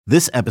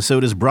This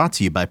episode is brought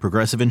to you by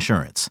Progressive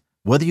Insurance.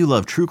 Whether you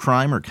love true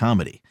crime or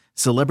comedy,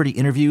 celebrity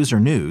interviews or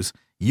news,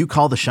 you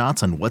call the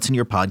shots on what's in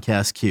your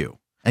podcast queue.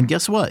 And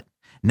guess what?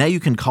 Now you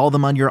can call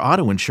them on your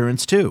auto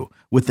insurance too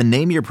with the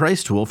Name Your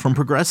Price tool from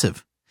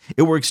Progressive.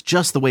 It works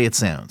just the way it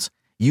sounds.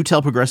 You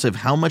tell Progressive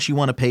how much you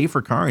want to pay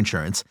for car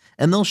insurance,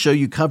 and they'll show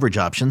you coverage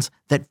options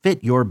that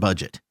fit your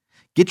budget.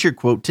 Get your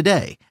quote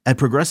today at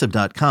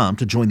Progressive.com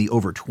to join the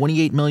over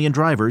 28 million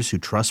drivers who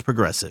trust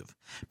Progressive.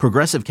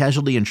 Progressive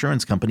Casualty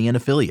Insurance Company and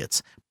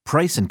Affiliates.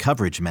 Price and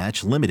coverage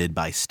match limited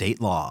by state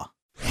law.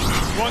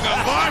 Swung a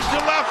launch to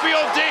left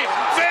field deep.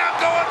 Pham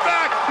going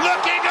back,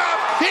 looking up.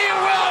 He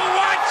will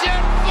watch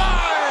it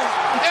fly.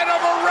 And a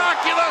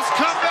miraculous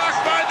comeback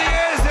by the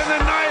A's in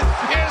the ninth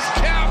is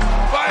capped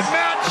by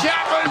Matt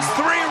Chapman's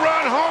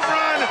three-run home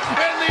run.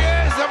 And the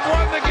A's have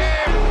won the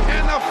game.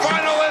 And the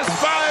final is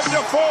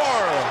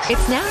 5-4.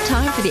 It's now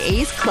time for the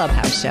A's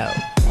Clubhouse Show.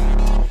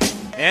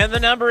 And the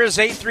number is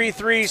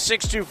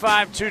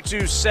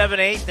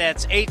 833-625-2278.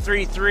 That's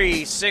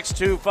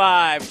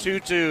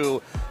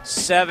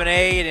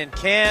 833-625-2278. And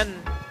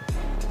Ken,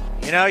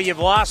 you know, you've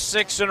lost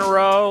 6 in a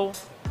row.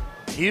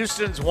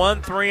 Houston's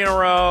won 3 in a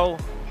row.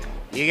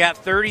 You got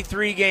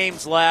 33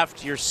 games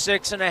left. You're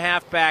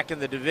 6.5 back in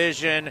the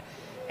division,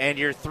 and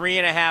you're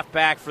 3.5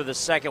 back for the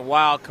second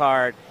wild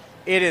card.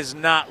 It is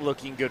not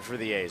looking good for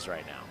the A's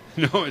right now.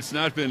 No, it's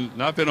not been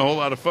a whole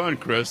lot of fun,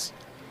 Chris.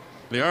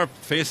 They are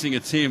facing a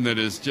team that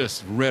is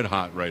just red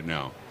hot right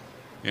now.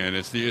 And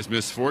it's the A's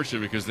misfortune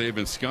because they've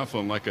been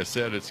scuffling. Like I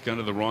said, it's kind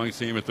of the wrong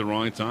team at the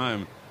wrong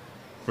time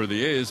for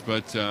the A's.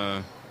 But,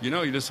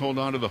 you just hold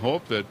on to the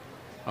hope that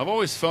I've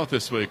always felt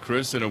this way,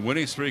 Chris, that a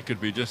winning streak could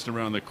be just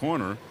around the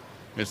corner.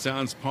 It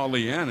sounds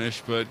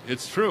Pollyannish, but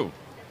it's true.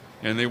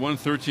 And they won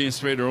 13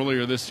 straight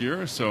earlier this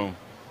year. So,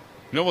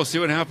 we'll see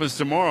what happens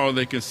tomorrow.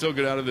 They can still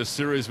get out of this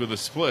series with a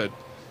split.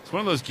 It's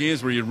one of those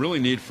games where you really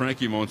need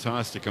Frankie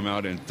Montas to come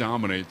out and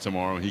dominate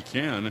tomorrow. He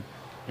can.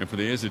 And for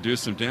the A's to do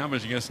some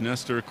damage against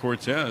Nestor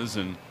Cortez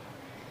and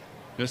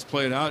just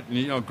play it out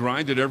and,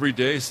 grind it every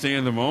day, stay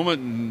in the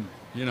moment and,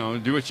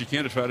 do what you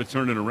can to try to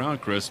turn it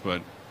around, Chris.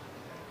 But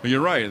you're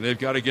right. They've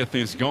got to get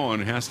things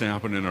going. It has to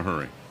happen in a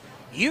hurry.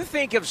 You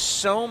think of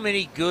so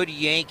many good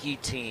Yankee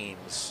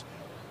teams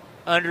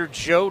under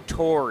Joe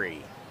Torre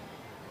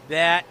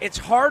that it's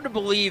hard to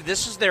believe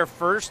this is their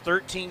first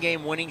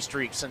 13-game winning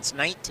streak since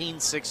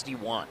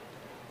 1961.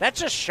 That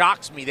just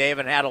shocks me they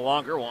haven't had a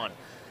longer one.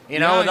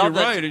 You're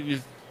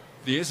right.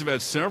 The A's have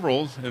had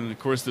several, and, of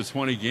course, the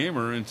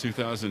 20-gamer in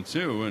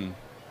 2002. And,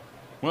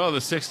 well,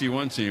 the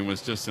 61 team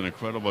was just an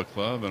incredible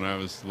club, and I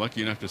was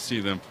lucky enough to see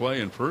them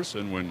play in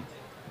person when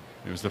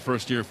it was the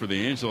first year for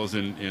the Angels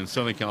in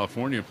Southern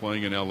California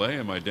playing in L.A.,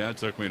 and my dad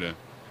took me to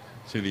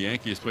see the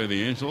Yankees play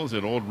the Angels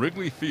at Old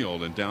Wrigley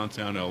Field in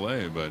downtown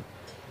L.A., but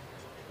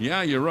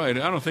yeah, you're right.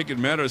 I don't think it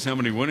matters how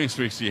many winning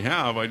streaks you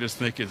have. I just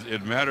think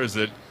it matters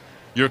that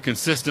you're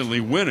consistently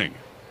winning.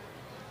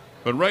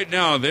 But right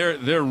now,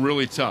 they're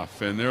really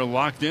tough, and they're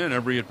locked in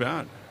every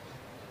at-bat.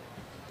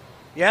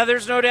 Yeah,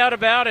 there's no doubt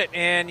about it.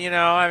 And,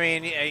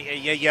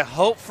 you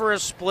hope for a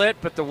split,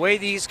 but the way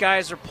these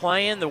guys are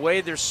playing, the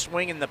way they're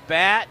swinging the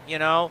bat,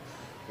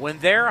 when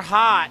they're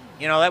hot,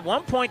 at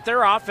one point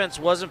their offense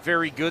wasn't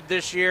very good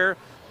this year.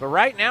 But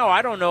right now,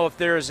 I don't know if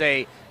there's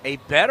a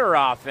better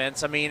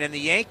offense. And the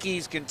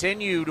Yankees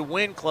continue to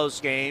win close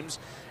games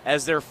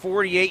as they're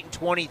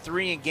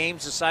 48-23 in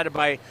games decided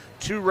by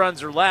 2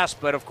 runs or less.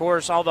 But, of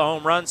course, all the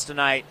home runs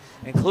tonight,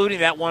 including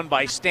that one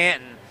by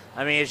Stanton,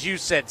 as you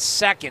said,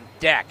 second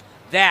deck.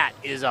 That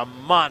is a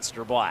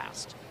monster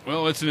blast.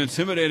 Well, it's an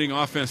intimidating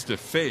offense to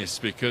face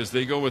because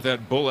they go with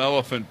that bull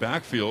elephant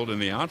backfield in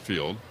the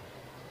outfield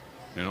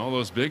and all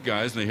those big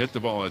guys, and they hit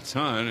the ball a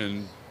ton.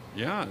 And,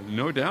 yeah,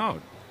 no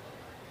doubt.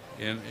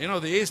 And,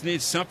 the A's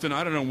need something.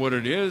 I don't know what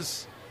it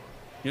is.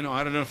 I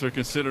don't know if they're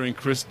considering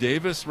Chris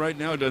Davis right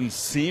now. It doesn't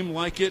seem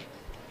like it.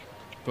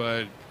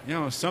 But,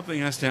 something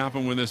has to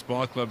happen with this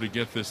ball club to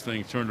get this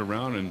thing turned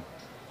around and,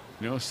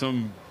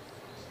 some,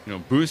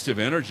 boost of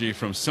energy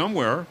from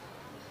somewhere.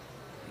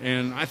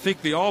 And I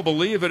think they all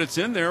believe that it's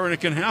in there and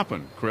it can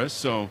happen, Chris.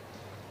 So,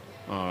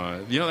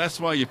 that's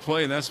why you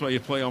play. That's why you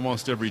play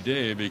almost every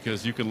day,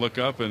 because you can look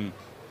up and,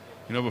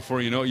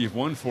 before you know it, you've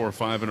won 4 or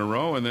 5 in a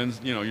row, and then,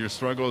 your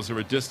struggles are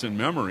a distant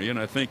memory. And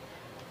I think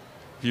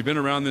if you've been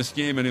around this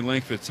game any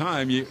length of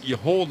time, you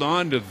hold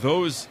on to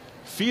those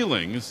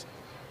feelings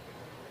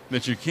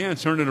that you can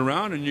turn it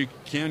around and you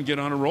can get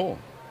on a roll.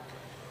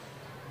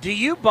 Do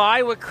you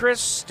buy what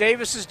Chris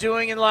Davis is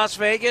doing in Las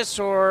Vegas,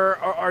 or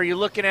are you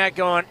looking at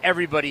going,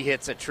 everybody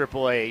hits at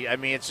AAA?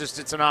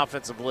 It's an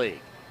offensive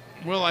league.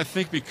 Well, I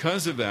think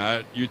because of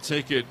that, you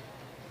take it,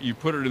 you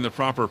put it in the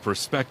proper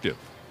perspective.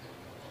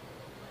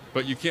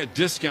 But you can't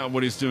discount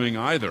what he's doing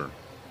either.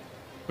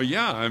 But,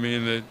 yeah,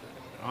 the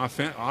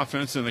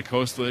offense in the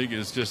Coast League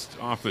is just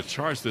off the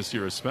charts this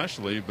year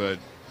especially. But,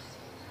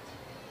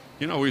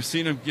 we've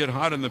seen him get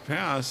hot in the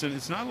past, and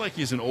it's not like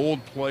he's an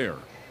old player.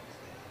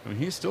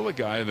 He's still a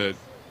guy that,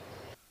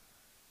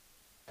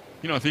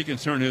 if he can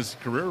turn his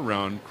career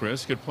around,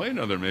 Chris, could play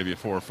another maybe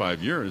 4 or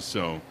 5 years.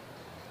 So,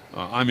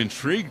 I'm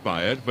intrigued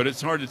by it, but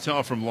it's hard to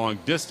tell from long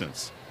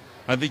distance.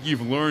 I think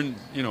you've learned,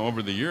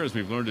 over the years,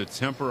 we've learned to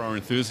temper our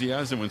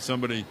enthusiasm when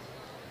somebody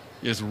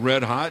is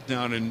red hot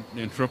down in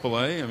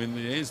AAA. I mean,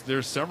 the A's,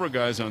 there's several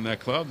guys on that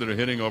club that are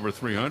hitting over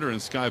 300,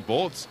 and Sky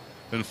Bolt's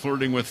been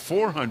flirting with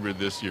 400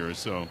 this year.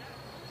 So,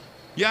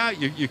 yeah,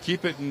 you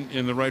keep it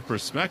in the right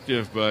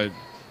perspective, but,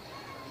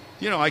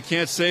 I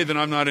can't say that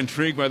I'm not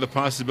intrigued by the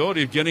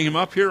possibility of getting him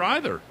up here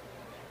either,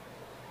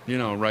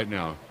 right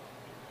now.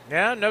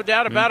 Yeah, no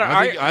doubt about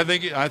it. I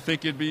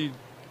think it'd be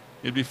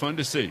fun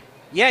to see.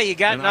 Yeah, you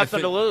got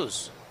nothing to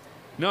lose.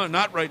 No,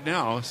 not right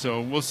now.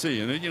 So we'll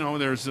see.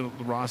 And there's the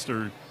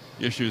roster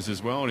issues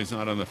as well, and he's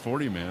not on the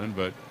 40-man.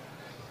 But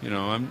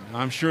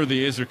I'm sure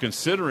the A's are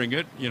considering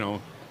it.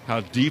 How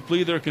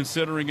deeply they're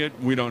considering it,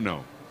 we don't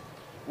know.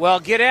 Well,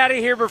 get out of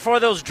here before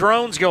those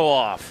drones go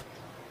off.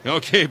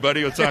 Okay,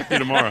 buddy. We'll talk to you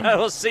tomorrow.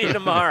 We'll see you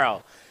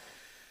tomorrow.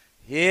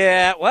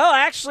 Yeah, well,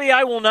 actually,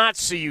 I will not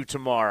see you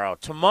tomorrow.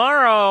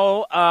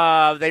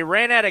 Tomorrow, they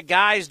ran out of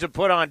guys to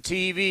put on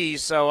TV,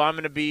 so I'm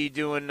going to be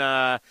doing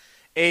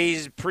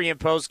A's pre- and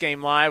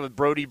post-game live with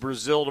Brody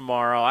Brazil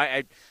tomorrow.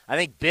 I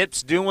think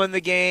Bip's doing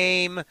the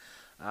game.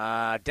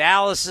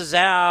 Dallas is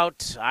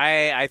out.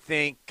 I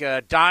think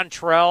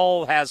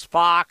Dontrell has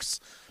Fox.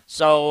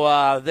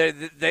 So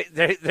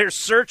they're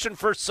searching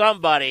for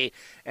somebody.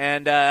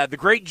 And the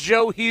great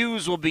Joe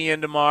Hughes will be in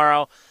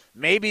tomorrow.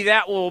 Maybe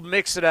that will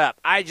mix it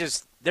up.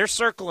 They're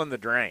circling the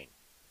drain.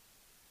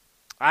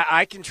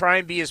 I can try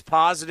and be as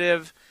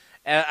positive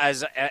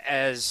as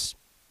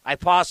I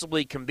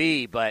possibly can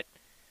be, but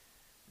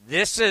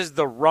this is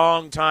the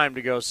wrong time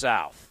to go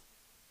south.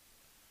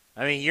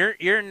 I mean,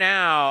 you're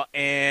now,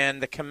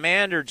 and the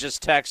commander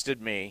just texted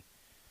me.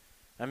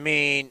 I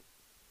mean,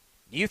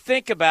 you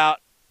think about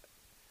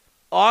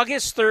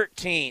August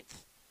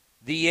 13th,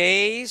 the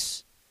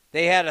A's,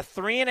 they had a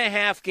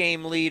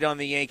 3.5-game lead on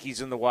the Yankees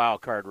in the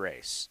wild card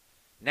race.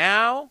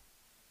 Now,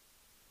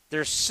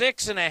 they're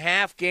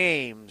 6.5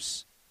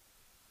 games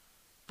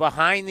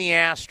behind the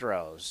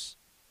Astros,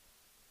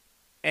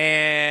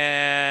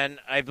 and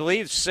I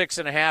believe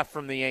 6.5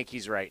 from the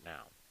Yankees right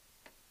now.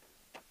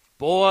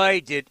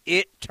 Boy, did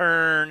it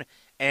turn,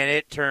 and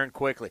it turned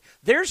quickly.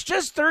 There's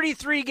just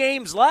 33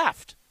 games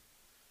left.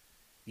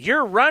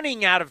 You're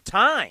running out of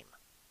time.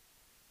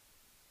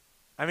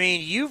 I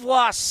mean, you've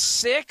lost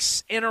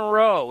 6 in a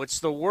row. It's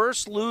the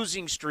worst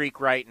losing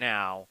streak right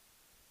now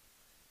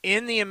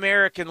in the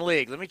American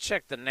League. Let me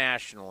check the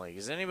National League.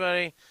 Does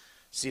anybody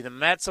see the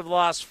Mets have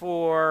lost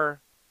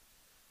 4?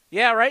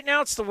 Yeah, right now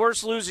it's the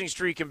worst losing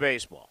streak in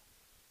baseball.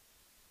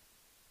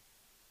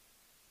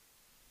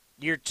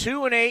 You're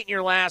 2-8 in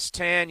your last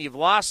 10. You've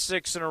lost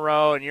 6 in a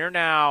row, and you're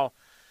now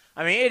 –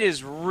 I mean, it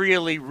is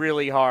really,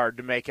 really hard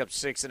to make up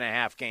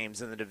 6.5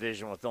 games in the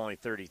division with only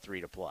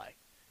 33 to play.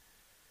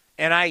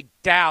 And I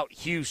doubt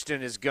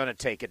Houston is going to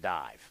take a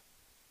dive.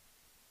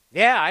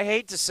 Yeah, I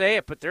hate to say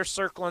it, but they're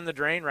circling the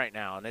drain right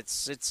now, and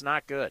it's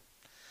not good.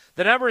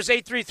 The number is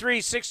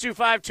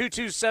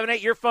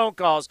 833-625-2278. Your phone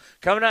calls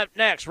coming up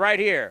next right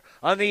here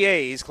on the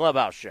A's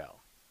Clubhouse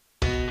Show.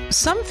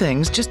 Some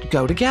things just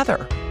go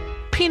together.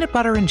 Peanut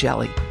butter and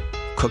jelly,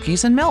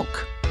 cookies and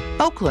milk,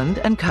 Oakland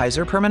and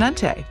Kaiser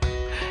Permanente.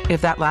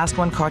 If that last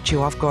one caught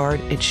you off guard,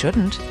 it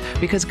shouldn't,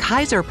 because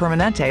Kaiser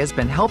Permanente has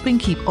been helping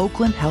keep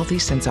Oakland healthy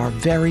since our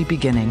very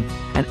beginning.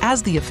 And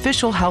as the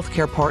official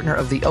healthcare partner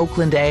of the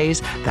Oakland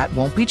A's, that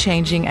won't be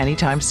changing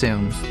anytime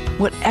soon.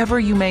 Whatever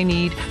you may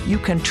need, you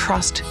can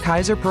trust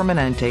Kaiser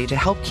Permanente to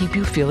help keep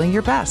you feeling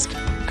your best.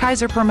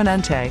 Kaiser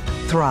Permanente.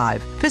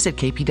 Thrive. Visit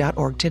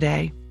kp.org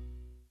today.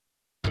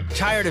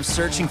 Tired of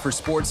searching for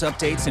sports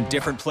updates in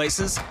different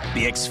places?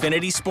 The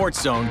Xfinity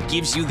Sports Zone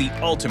gives you the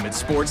ultimate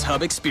sports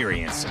hub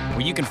experience,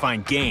 where you can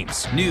find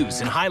games,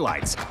 news, and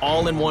highlights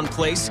all in one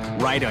place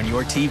right on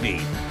your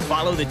TV.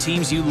 Follow the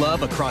teams you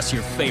love across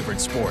your favorite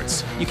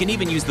sports. You can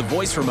even use the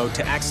voice remote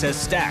to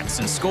access stats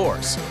and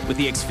scores. With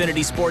the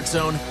Xfinity Sports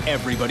Zone,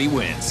 everybody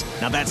wins.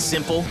 Now that's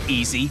simple,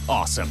 easy,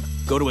 awesome.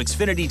 Go to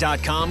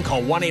Xfinity.com,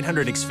 call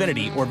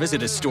 1-800-XFINITY, or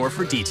visit a store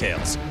for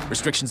details.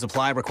 Restrictions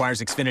apply.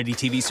 Requires Xfinity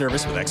TV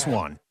service with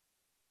X1.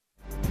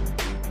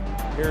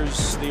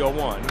 Here's the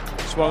 0-1.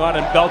 Swung on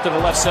and belted to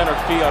left center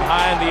field,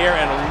 high in the air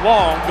and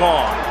long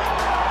gone.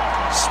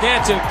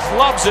 Stanton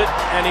clubs it,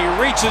 and he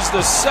reaches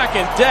the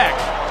second deck.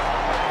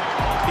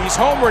 He's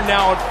homered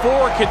now in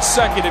 4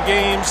 consecutive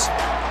games.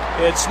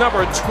 It's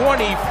number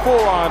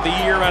 24 on the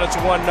year, and it's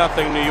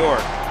 1-0 New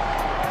York.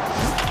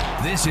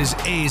 This is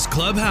A's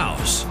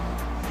Clubhouse.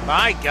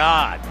 My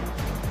God,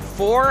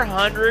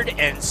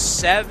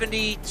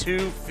 472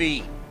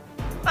 feet.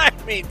 I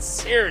mean,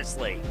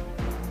 seriously.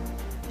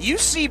 You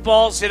see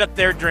balls hit up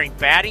there during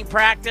batting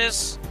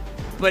practice,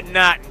 but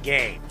not in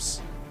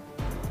games.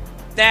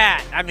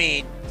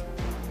 To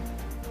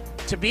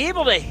be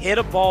able to hit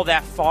a ball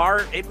that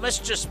far, it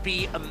must just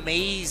be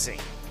amazing.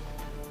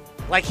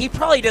 Like, he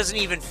probably doesn't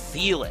even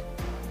feel it.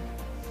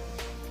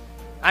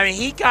 I mean,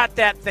 he got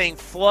that thing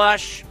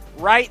flush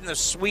right in the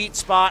sweet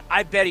spot.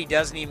 I bet he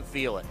doesn't even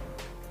feel it.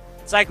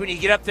 It's like when you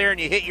get up there and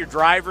you hit your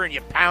driver and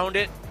you pound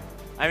it.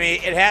 I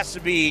mean, it has to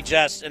be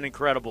just an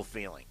incredible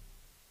feeling.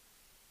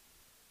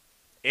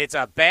 It's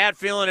a bad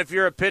feeling if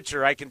you're a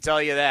pitcher, I can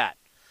tell you that.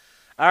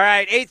 All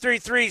right,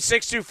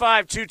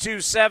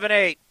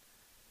 833-625-2278.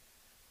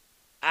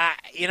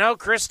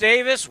 Chris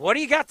Davis, what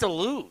do you got to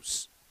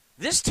lose?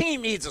 This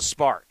team needs a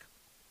spark.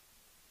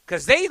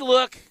 Because they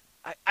look,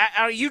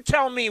 you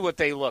tell me what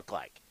they look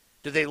like.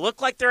 Do they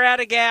look like they're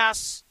out of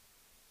gas?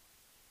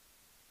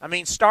 I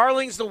mean,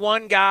 Starling's the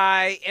one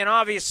guy, and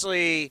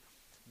obviously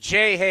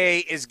Jay Hay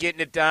is getting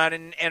it done,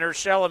 and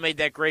Urshela made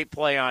that great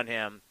play on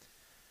him.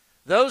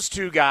 Those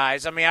two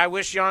guys, I mean, I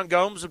wish Yan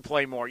Gomes would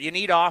play more. You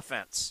need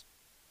offense.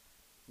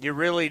 You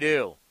really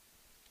do.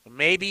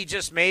 Maybe,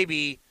 just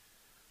maybe,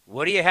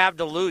 what do you have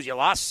to lose? You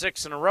lost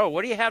 6 in a row.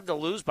 What do you have to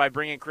lose by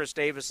bringing Chris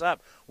Davis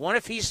up? What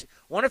if he's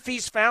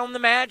found the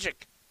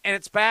magic and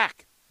it's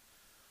back?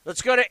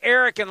 Let's go to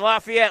Eric in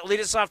Lafayette. Lead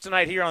us off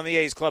tonight here on the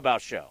A's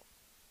Clubhouse Show.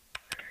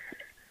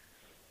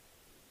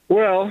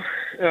 Well,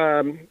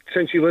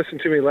 since you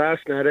listened to me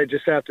last night, I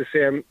just have to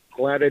say I'm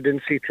glad I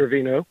didn't see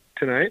Trevino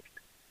tonight,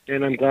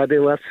 and I'm glad they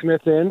left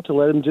Smith in to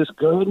let him just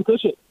go ahead and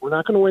push it. We're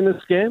not going to win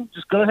this game.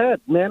 Just go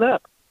ahead, man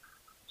up.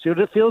 See what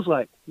it feels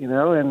like, and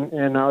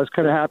I was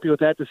kind of happy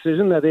with that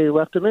decision that they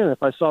left him in.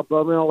 If I saw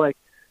Bowmel,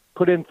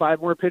 put in 5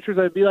 more pitchers,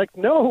 I'd be like,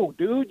 no,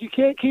 dude, you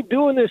can't keep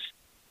doing this.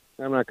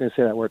 I'm not going to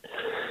say that word.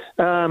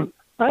 I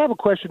have a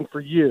question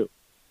for you.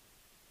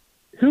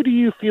 Who do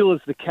you feel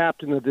is the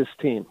captain of this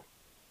team?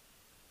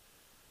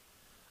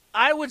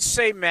 I would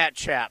say Matt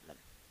Chapman.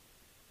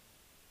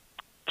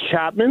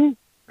 Chapman?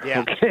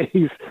 Yeah. Okay,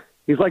 he's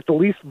like the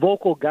least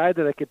vocal guy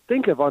that I could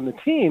think of on the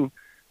team.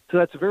 So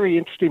that's a very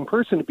interesting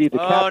person to be the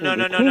captain of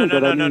the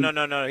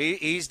team. No.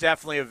 He's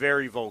definitely a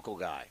very vocal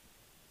guy.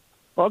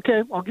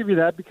 Okay, I'll give you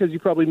that because you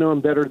probably know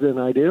him better than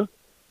I do.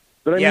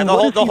 But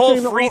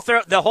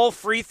the whole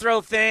free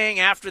throw thing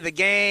after the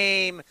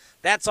game,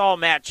 that's all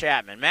Matt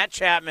Chapman. Matt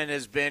Chapman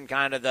has been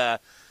kind of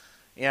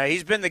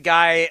he's been the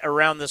guy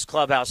around this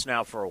clubhouse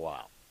now for a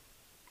while.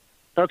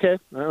 Okay,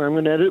 I'm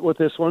going to edit with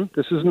this one.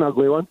 This is an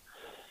ugly one.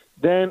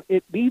 Then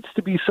it needs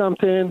to be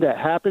something that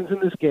happens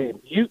in this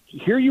game.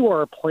 Here you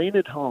are playing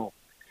at home,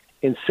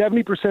 and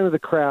 70% of the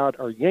crowd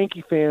are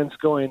Yankee fans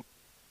going,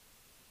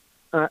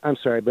 I'm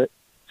sorry, but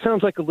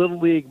sounds like a Little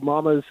League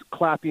mama's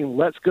clapping,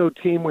 let's go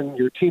team when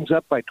your team's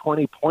up by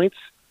 20 points,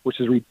 which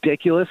is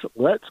ridiculous.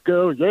 Let's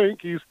go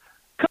Yankees.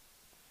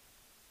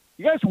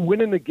 You guys are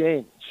winning the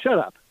game. Shut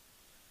up.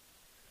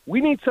 We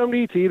need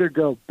somebody to either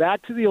go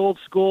back to the old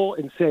school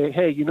and say,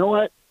 hey, you know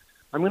what?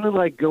 I'm going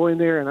to go in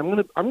there and I'm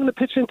going to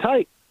pitch in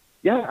tight.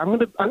 Yeah, I'm going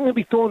to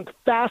be throwing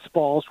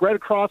fastballs right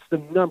across the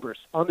numbers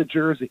on the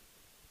jersey.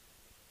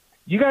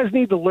 You guys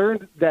need to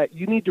learn that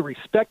you need to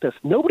respect us.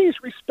 Nobody's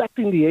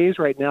respecting the A's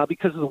right now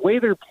because of the way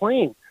they're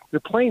playing.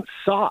 They're playing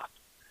soft.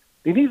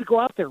 They need to go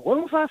out there.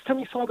 When was the last time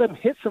you saw them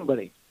hit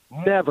somebody?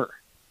 Never.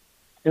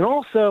 And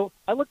also,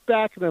 I looked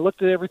back and I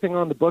looked at everything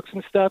on the books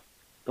and stuff.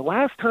 The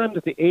last time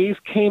that the A's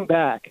came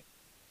back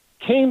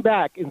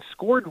and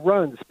scored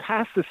runs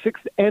past the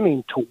 6th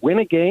inning to win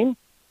a game,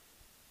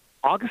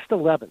 August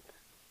 11th.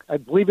 I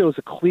believe it was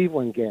a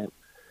Cleveland game.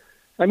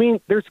 I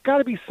mean, there's got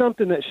to be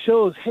something that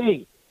shows,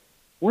 hey,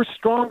 we're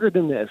stronger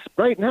than this.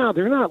 Right now,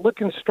 they're not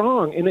looking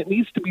strong, and it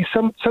needs to be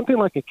something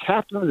like a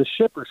captain of the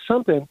ship or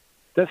something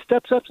that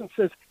steps up and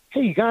says,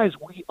 hey, you guys,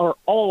 we are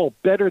all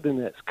better than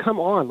this. Come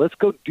on, let's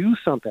go do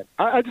something.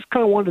 I just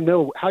kind of wanted to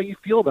know how you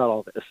feel about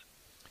all this.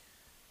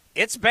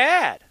 It's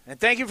bad,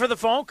 and thank you for the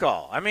phone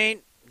call. I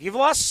mean, you've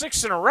lost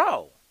 6 in a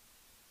row.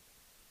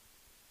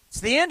 It's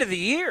the end of the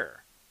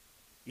year.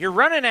 You're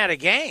running out of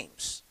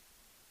games.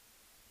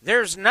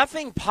 There's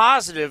nothing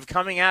positive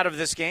coming out of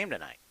this game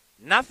tonight.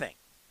 Nothing.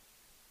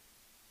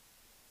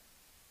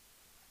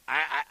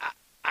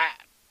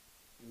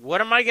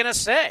 What am I going to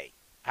say?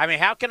 I mean,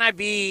 how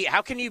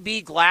can you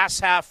be glass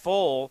half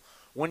full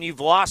when you've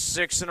lost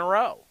 6 in a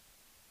row?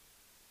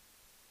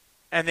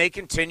 And they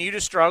continue to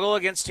struggle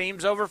against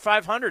teams over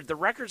 500. The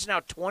record's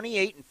now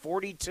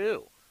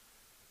 28-42.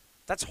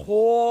 That's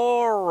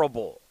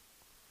horrible.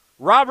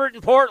 Robert in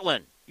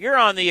Portland, you're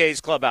on the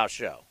A's Clubhouse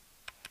Show.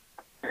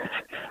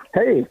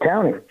 Hey,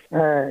 Tony,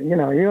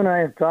 you and I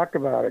have talked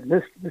about it.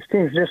 This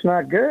team's just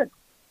not good.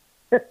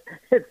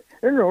 There's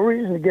no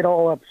reason to get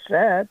all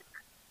upset.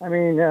 I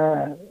mean,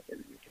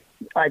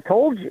 I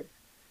told you,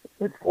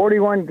 with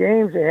 41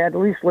 games, they had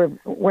at least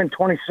win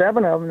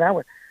 27 of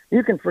them.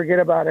 You can forget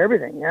about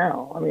everything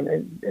now. I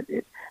mean,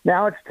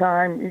 now it's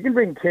time. You can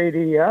bring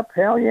KD up.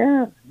 Hell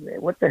yeah.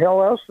 What the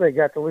hell else they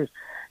got to lose?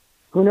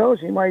 Who knows?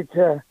 He might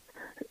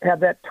have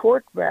that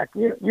torque back.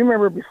 You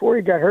remember before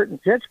he got hurt in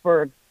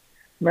Pittsburgh,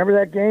 remember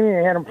that game? He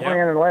had him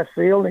playing in left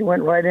field. He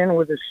went right in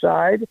with his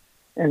side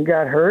and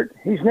got hurt.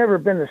 He's never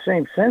been the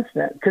same since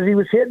then because he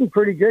was hitting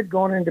pretty good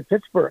going into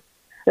Pittsburgh,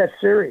 that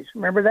series.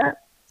 Remember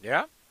that?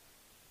 Yeah.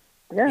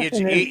 Yeah.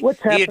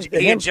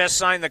 He had just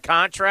signed the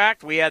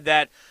contract. We had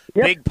that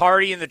big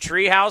party in the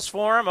treehouse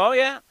for him. Oh,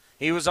 yeah.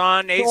 He was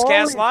on A's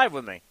Cast Live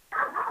with me.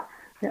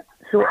 Yeah.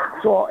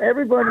 So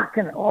everybody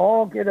can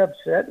all get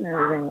upset and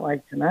everything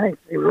like tonight.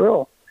 They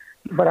will.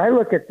 But I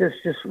look at this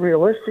just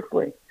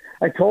realistically.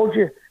 I told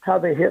you how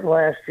they hit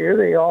last year.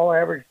 They all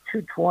averaged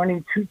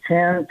 220,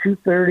 210,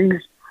 230s,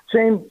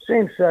 same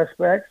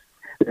suspects.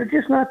 They're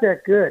just not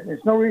that good.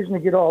 There's no reason to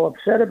get all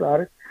upset about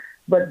it.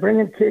 But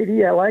bringing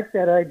KD, I like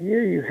that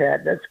idea you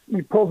had.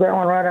 You pulled that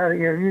one right out of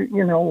your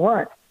you know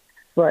what.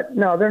 But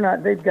no, they're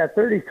not. They've got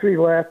 33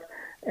 left,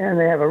 and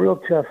they have a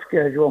real tough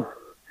schedule.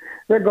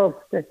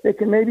 They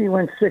can maybe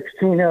win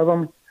 16 of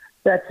them.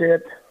 That's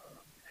it.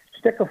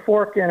 Stick a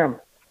fork in them.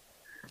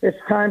 It's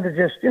time to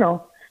just,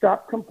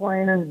 stop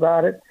complaining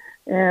about it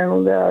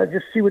and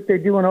just see what they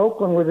do in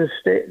Oakland with this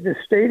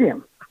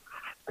stadium.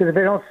 Because if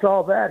they don't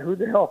solve that, who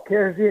the hell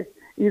cares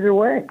either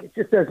way? It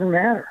just doesn't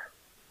matter.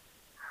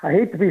 I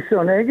hate to be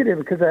so negative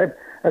because I'm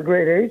a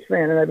great A's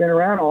fan and I've been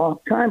around a long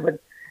time, but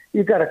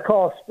you've got to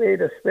call a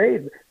spade a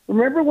spade.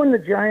 Remember when the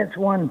Giants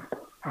won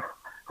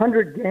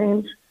 100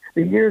 games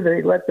the year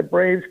they let the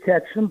Braves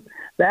catch them?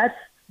 That's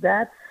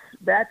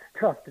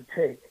tough to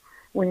take.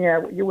 When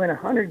you win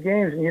 100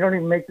 games and you don't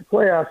even make the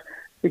playoffs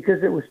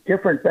because it was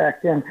different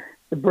back then.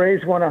 The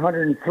Braves won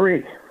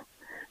 103.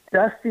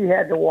 Dusty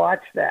had to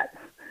watch that.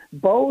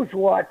 Bose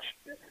watched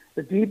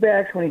the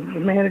D-backs when he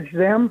managed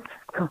them.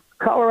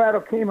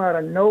 Colorado came out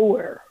of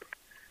nowhere,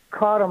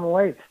 caught them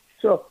late.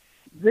 So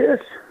if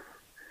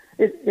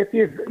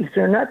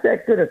you're not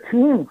that good a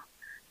team,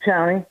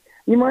 Townie,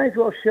 you might as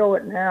well show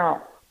it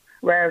now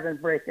rather than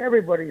break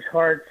everybody's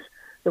hearts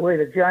the way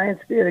the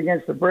Giants did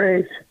against the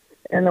Braves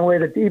and the way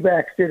the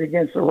D-backs did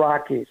against the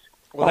Rockies.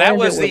 Well, that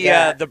was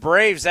the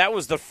Braves. That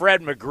was the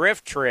Fred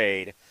McGriff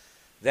trade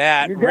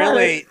that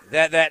really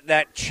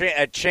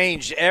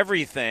changed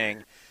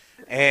everything.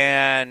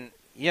 And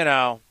you're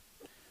right.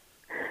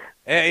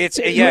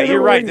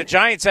 The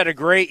Giants had a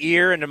great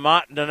year, and to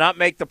not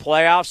make the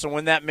playoffs and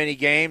win that many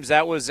games,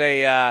 that was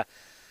a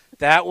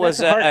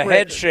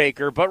head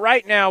shaker. But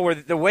right now,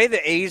 the way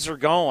the A's are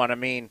going, I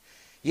mean,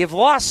 you've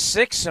lost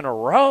 6 in a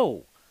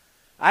row.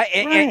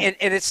 And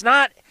it's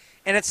not.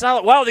 And it's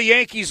not, well, the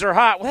Yankees are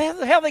hot. Well,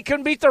 the hell, they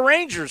couldn't beat the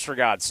Rangers, for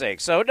God's sake.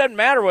 So it doesn't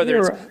matter whether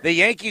it's the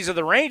Yankees or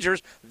the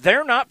Rangers.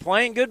 They're not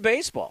playing good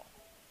baseball.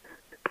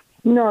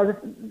 No,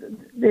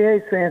 the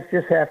A's fans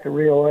just have to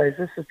realize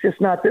this is just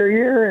not their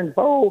year. And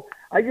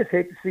I just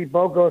hate to see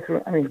Bob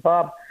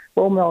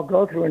Mel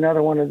go through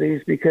another one of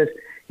these because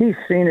he's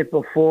seen it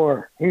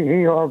before.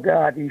 Oh,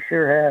 God, he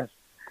sure has.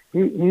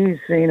 He's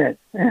seen it,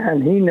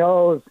 and he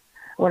knows.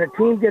 When a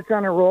team gets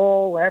on a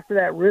roll, after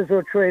that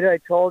Rizzo trade I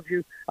told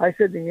you, I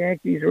said the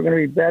Yankees were going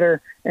to be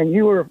better, and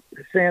you were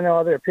saying,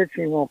 oh, their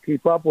pitching won't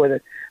keep up with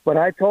it. But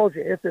I told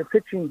you, if their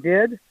pitching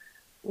did,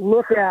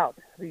 look out.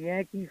 The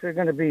Yankees are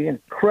going to be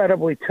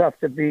incredibly tough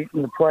to beat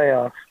in the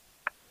playoffs.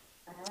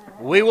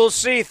 We will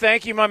see.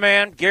 Thank you, my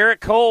man.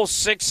 Garrett Cole,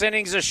 6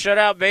 innings of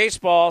shutout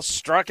baseball,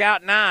 struck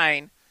out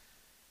 9.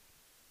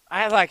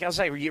 I was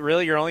like,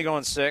 really? You're only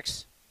going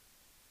 6?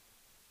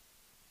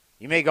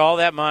 You make all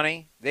that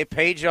money. They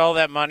paid you all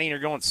that money, and you're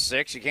going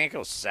 6. You can't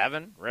go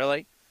 7,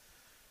 really?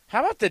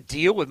 How about the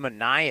deal with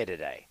Manaea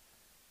today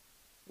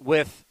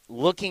with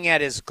looking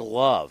at his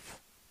glove?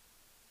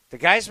 The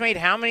guy's made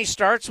how many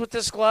starts with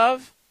this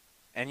glove,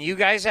 and you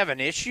guys have an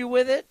issue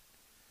with it?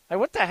 Like,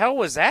 what the hell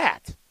was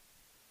that?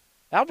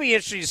 That'll be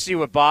interesting to see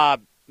what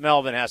Bob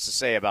Melvin has to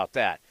say about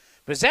that.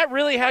 But is that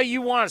really how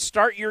you want to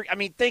start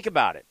think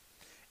about it.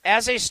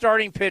 As a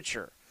starting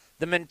pitcher,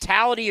 the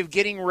mentality of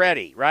getting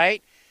ready,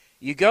 right?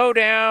 You go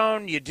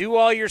down, you do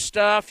all your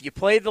stuff, you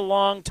play the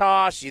long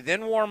toss, you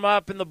then warm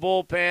up in the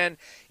bullpen.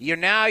 You're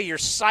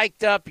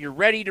psyched up, you're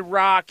ready to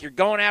rock, you're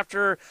going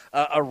after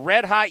a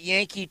red-hot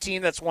Yankee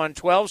team that's won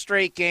 12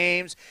 straight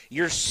games.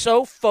 You're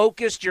so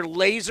focused, you're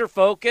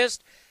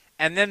laser-focused,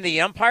 and then the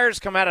umpires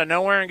come out of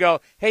nowhere and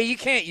go, hey, you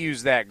can't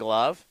use that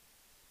glove.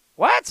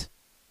 What?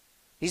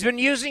 He's been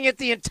using it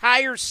the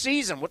entire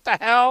season. What the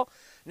hell?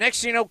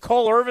 Next thing you know,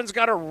 Cole Irvin's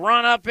got to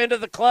run up into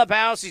the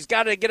clubhouse. He's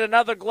got to get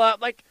another glove.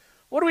 Like,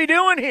 what are we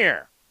doing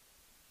here?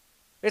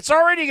 It's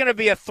already going to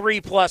be a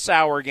 3+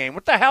 hour game.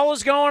 What the hell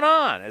is going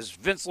on? As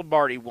Vince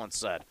Lombardi once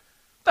said.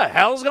 What the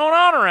hell is going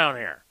on around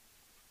here?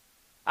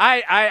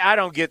 I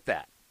don't get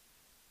that.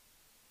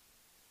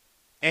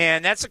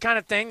 And that's the kind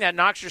of thing that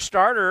knocks your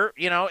starter,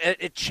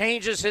 it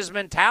changes his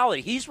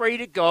mentality. He's ready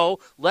to go.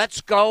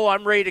 Let's go.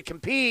 I'm ready to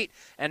compete.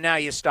 And now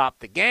you stop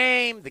the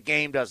game. The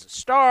game doesn't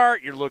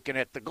start. You're looking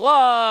at the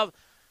glove.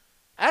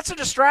 That's a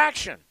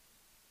distraction.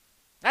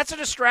 That's a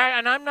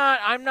distraction, and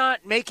I'm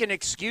not making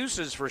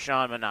excuses for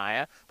Sean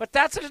Manaea, but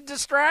that's a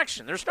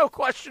distraction. There's no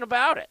question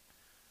about it.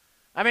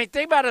 I mean,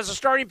 think about it as a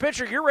starting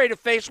pitcher. You're ready to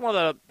face one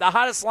of the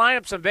hottest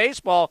lineups in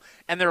baseball,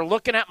 and they're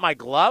looking at my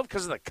glove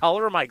because of the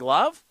color of my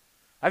glove?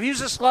 I've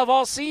used this glove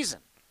all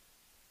season.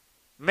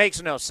 Makes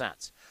no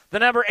sense. The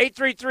number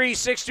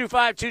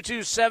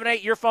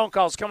 833-625-2278. Your phone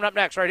calls coming up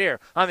next right here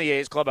on the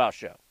A's Clubhouse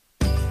Show.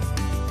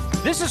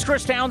 This is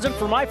Chris Townsend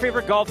for my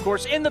favorite golf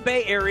course in the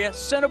Bay Area,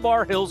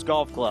 Cinnabar Hills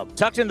Golf Club.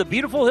 Tucked in the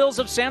beautiful hills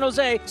of San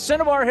Jose,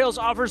 Cinnabar Hills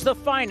offers the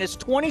finest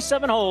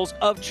 27 holes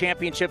of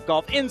championship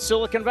golf in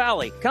Silicon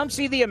Valley. Come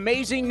see the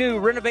amazing new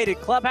renovated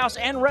clubhouse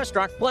and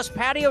restaurant, plus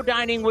patio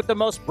dining with the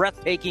most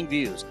breathtaking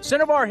views.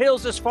 Cinnabar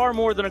Hills is far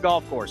more than a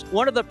golf course,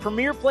 one of the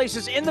premier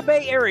places in the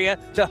Bay Area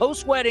to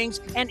host weddings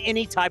and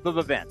any type of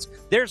events.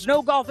 There's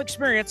no golf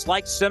experience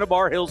like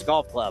Cinnabar Hills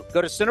Golf Club.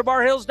 Go to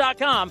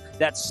CinnabarHills.com.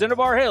 That's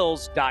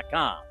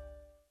CinnabarHills.com.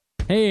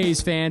 Hey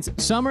A's fans,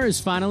 summer is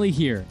finally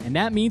here, and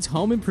that means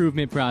home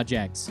improvement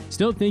projects.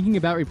 Still thinking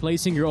about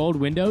replacing your old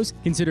windows?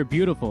 Consider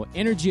beautiful,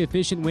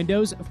 energy-efficient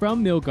windows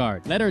from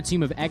Milgard. Let our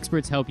team of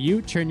experts help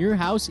you turn your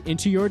house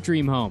into your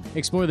dream home.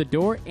 Explore the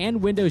door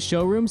and window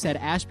showrooms at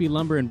Ashby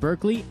Lumber in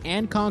Berkeley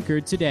and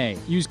Concord today.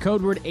 Use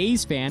code word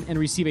A'sFan and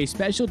receive a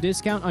special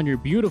discount on your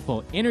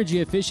beautiful,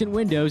 energy-efficient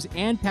windows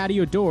and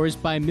patio doors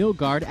by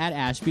Milgard at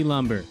Ashby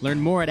Lumber. Learn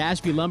more at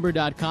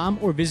ashbylumber.com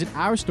or visit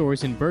our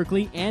stores in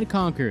Berkeley and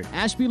Concord.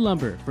 Ashby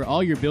Lumber, for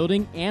all your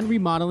building and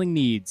remodeling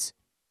needs.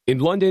 In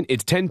London,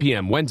 it's 10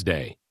 p.m.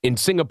 Wednesday. In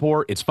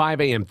Singapore, it's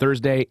 5 a.m.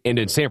 Thursday. And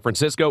in San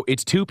Francisco,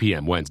 it's 2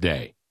 p.m.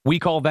 Wednesday. We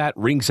call that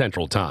Ring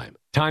Central Time.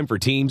 Time for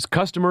teams,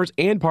 customers,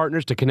 and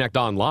partners to connect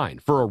online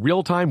for a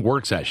real-time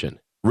work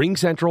session. Ring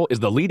Central is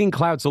the leading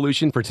cloud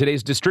solution for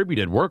today's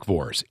distributed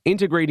workforce,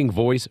 integrating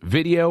voice,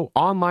 video,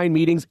 online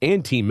meetings,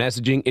 and team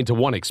messaging into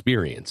one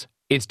experience.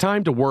 It's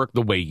time to work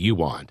the way you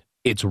want.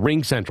 It's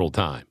Ring Central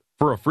Time.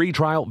 For a free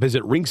trial,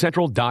 visit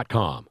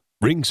ringcentral.com.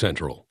 Ring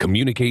Central.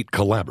 Communicate,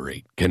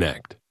 collaborate,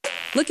 connect.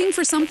 Looking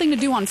for something to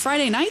do on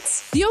Friday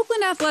nights? The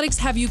Oakland Athletics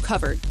have you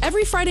covered.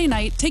 Every Friday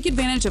night, take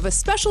advantage of a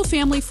special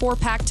family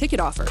 4-pack ticket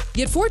offer.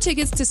 Get 4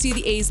 tickets to see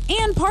the A's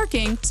and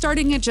parking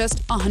starting at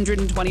just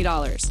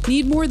 $120.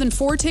 Need more than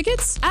 4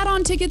 tickets?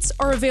 Add-on tickets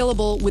are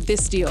available with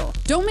this deal.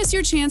 Don't miss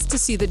your chance to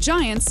see the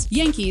Giants,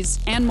 Yankees,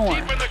 and more.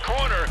 Deep in the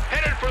corner,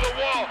 headed for the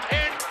wall,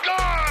 and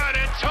gone!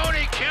 And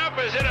Tony Kemp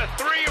has hit a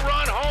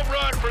 3-run home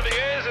run for the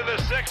A's in the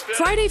 6th inning.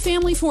 Friday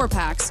family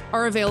 4-packs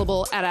are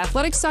available at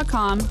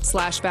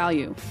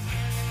athletics.com/value.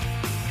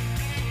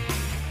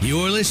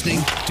 You're listening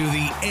to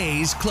the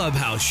A's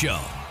Clubhouse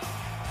Show.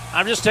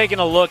 I'm just taking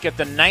a look at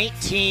the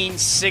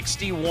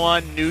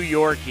 1961 New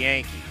York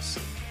Yankees.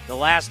 The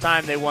last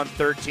time they won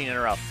 13 in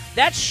a row.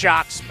 That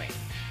shocks me.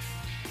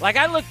 Like,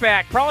 I look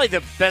back, probably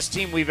the best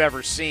team we've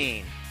ever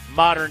seen,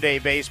 modern-day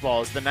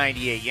baseball, is the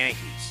 98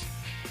 Yankees.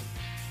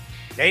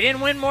 They didn't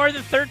win more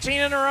than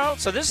 13 in a row?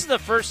 So this is the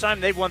first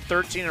time they've won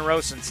 13 in a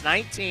row since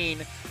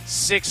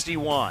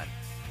 1961.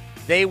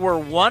 They were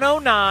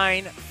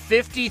 109,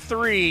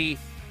 53,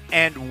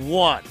 and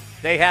 1.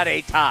 They had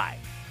a tie.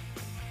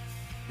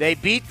 They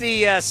beat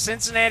the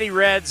Cincinnati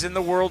Reds in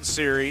the World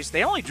Series.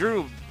 They only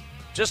drew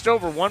just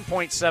over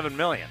 1.7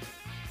 million.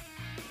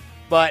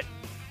 But,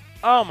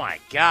 oh my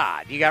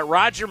God, you got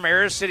Roger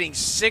Maris hitting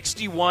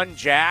 61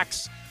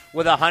 jacks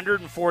with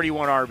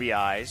 141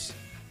 RBIs.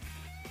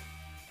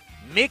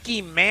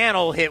 Mickey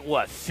Mantle hit,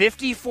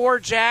 54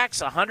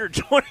 jacks,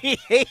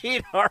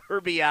 128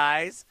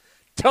 RBIs.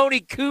 Tony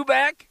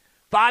Kubek,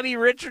 Bobby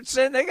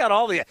Richardson, they got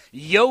all the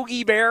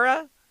Yogi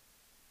Berra.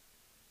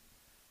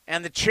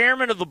 And the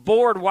chairman of the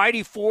board,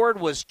 Whitey Ford,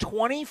 was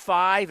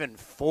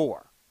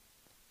 25-4.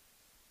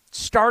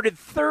 Started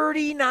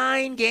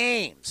 39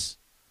 games.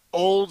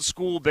 Old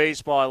school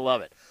baseball, I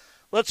love it.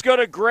 Let's go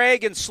to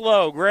Greg and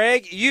Slow.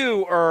 Greg,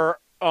 you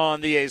are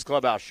on the A's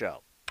Clubhouse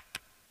Show.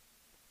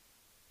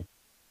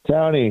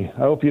 Townie, I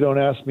hope you don't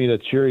ask me to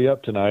cheer you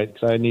up tonight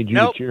because I need you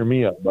to cheer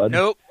me up, bud.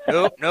 Nope.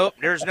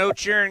 There's no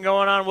cheering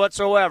going on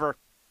whatsoever.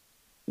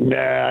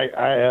 Nah,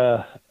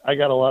 I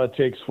got a lot of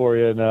takes for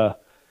you. And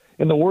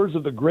in the words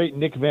of the great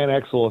Nick Van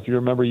Exel, if you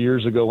remember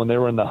years ago when they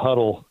were in the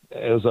huddle,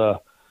 it was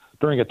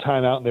during a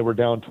timeout and they were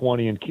down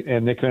 20,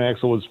 and Nick Van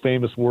Exel's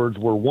famous words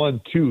were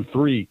 1, 2,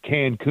 3,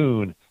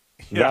 Cancun.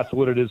 Yeah. That's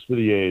what it is for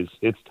the A's.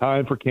 It's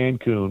time for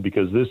Cancun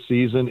because this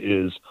season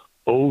is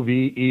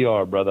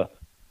OVER, brother.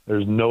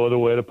 There's no other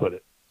way to put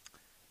it.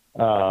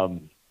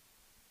 Sean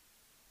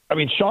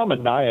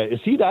Manaea, is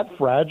he that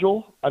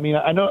fragile? I mean,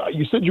 I know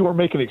you said you were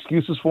making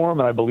excuses for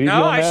him, and I believe you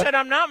on that. No, I said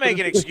I'm not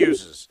making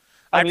excuses.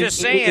 I'm just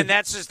saying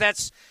that's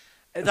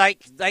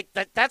like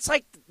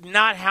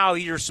not how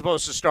you're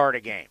supposed to start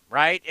a game,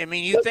 right? I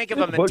mean, you think of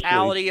a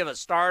mentality of a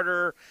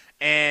starter,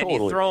 and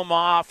you throw him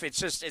off.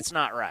 It's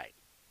not right.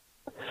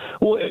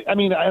 Well, I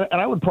mean,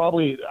 I would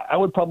probably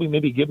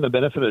maybe give him the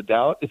benefit of the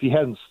doubt if he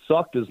hadn't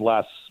sucked his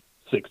last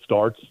 6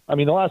 starts. I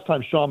mean, the last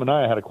time Sean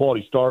Manaea had a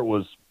quality start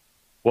was,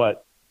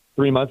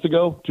 3 months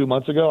ago, 2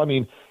 months ago? I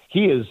mean,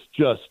 he is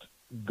just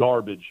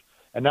garbage.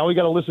 And now we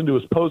got to listen to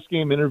his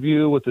post-game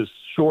interview with his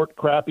short,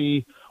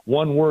 crappy,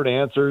 one-word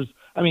answers.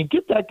 I mean,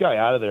 get that guy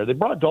out of there. They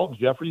brought Dalton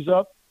Jeffries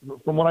up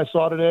from what I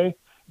saw today.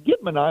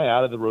 Get Manaea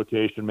out of the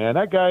rotation, man.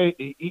 That guy,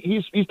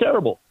 he's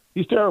terrible.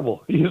 He's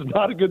terrible. He is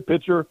not a good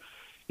pitcher.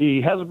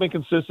 He hasn't been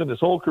consistent his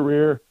whole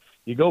career.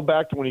 You go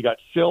back to when he got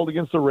shelled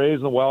against the Rays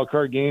in the wild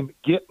card game.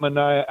 Get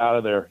Manaea out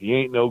of there. He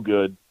ain't no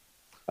good.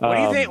 What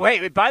do you think?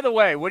 Wait, by the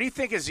way, what do you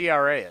think his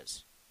ERA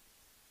is?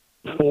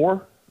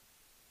 4?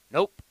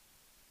 Nope.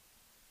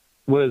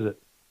 What is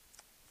it?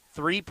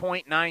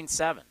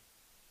 3.97.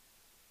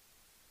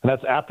 And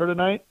that's after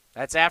tonight?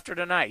 That's after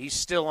tonight. He's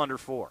still under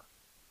 4.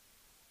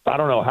 I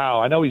don't know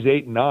how. I know he's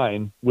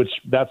 8-9, which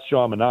that's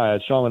Sean Manaea.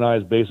 Sean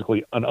Manaea is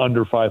basically an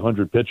under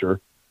 500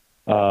 pitcher.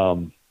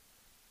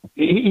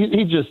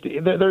 He just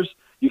there's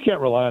you can't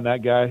rely on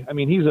that guy. I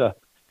mean, he's a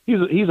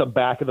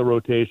back of the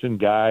rotation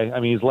guy. I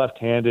mean, he's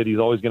left-handed. He's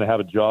always going to have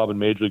a job in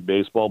Major League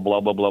Baseball.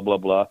 Blah blah blah blah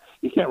blah.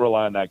 You can't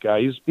rely on that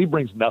guy. He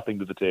brings nothing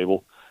to the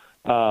table.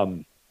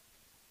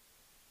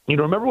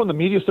 Remember when the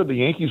media said the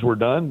Yankees were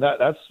done?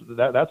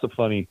 That's a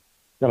funny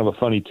kind of a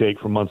funny take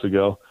from months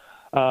ago.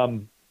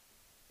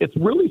 It's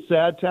really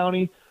sad,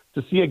 Townie,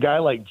 to see a guy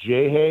like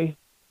J-Hay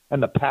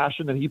and the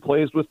passion that he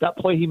plays with, that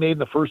play he made in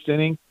the first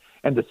inning,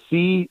 and to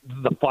see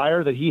the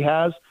fire that he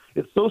has.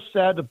 It's so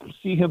sad to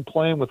see him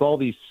playing with all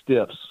these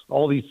stiffs,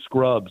 all these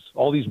scrubs,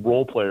 all these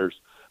role players,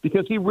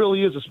 because he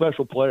really is a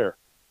special player.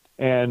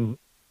 And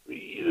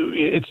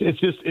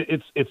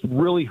it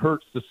really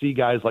hurts to see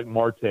guys like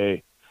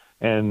Marte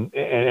and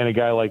a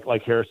guy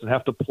like Harrison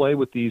have to play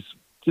with these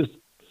just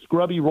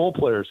scrubby role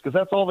players, because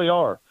that's all they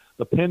are.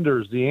 The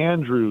Pinders, the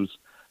Andrews,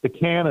 the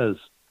Cannas,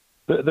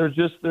 they're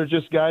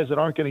just guys that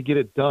aren't going to get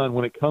it done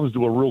when it comes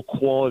to a real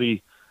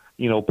quality,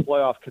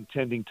 playoff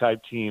contending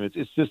type team.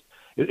 It's going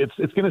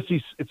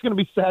to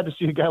be sad to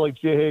see a guy like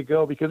J-Hay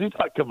go, because he's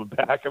not coming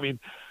back. I mean,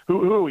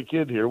 who are we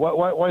kidding here?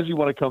 Why does he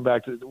want to come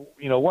back to?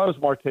 Why does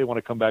Marte want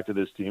to come back to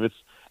this team?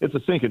 It's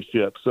a sinking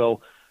ship.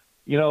 So,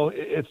 we're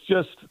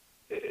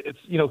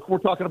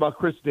talking about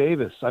Chris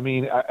Davis. I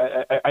mean,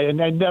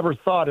 I never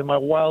thought in my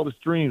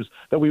wildest dreams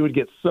that we would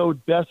get so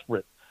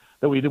desperate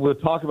that we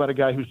would talk about a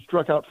guy who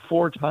struck out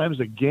 4 times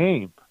a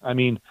game. I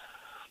mean,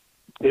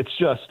 it's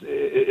just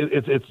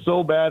it's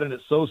so bad and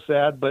it's so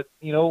sad. But,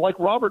 like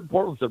Robert in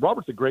Portland said,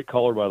 Robert's a great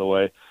caller, by the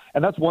way.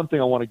 And that's one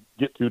thing I want to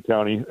get to,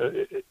 Townie.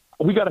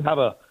 We got to have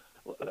a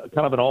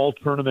kind of an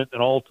all-tournament,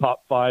 an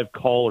all-top 5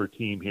 caller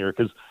team here,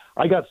 because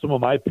I got some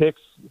of my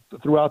picks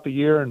throughout the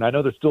year, and I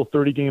know there's still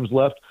 30 games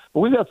left, but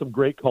we've got some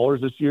great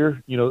callers this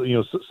year.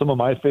 Some of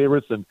my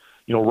favorites, and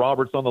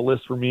Robert's on the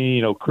list for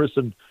me. Chris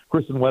in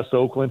West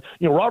Oakland.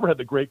 Robert had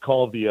the great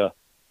call of the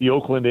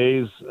Oakland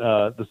A's,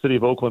 the city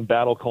of Oakland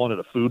battle, calling it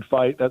a food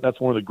fight. That's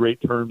one of the great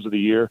terms of the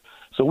year.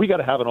 So we got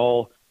to have an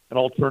all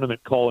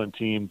tournament call-in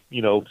team.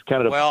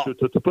 Kind of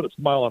to put a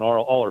smile on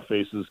all our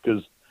faces,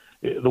 because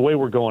the way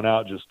we're going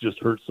out just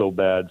hurts so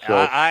bad. So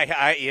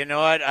I you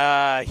know what?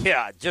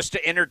 Just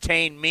to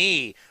entertain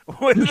me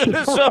with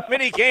so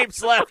many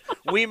games left,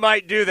 we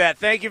might do that.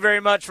 Thank you very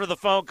much for the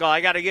phone call.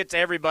 I got to get to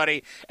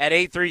everybody at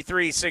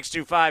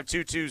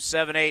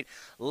 833-625-2278.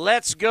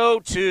 Let's go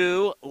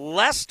to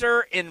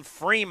Lester in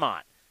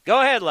Fremont.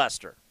 Go ahead,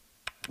 Lester.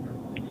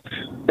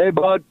 Hey,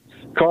 bud.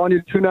 Calling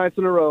you 2 nights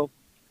in a row.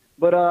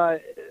 But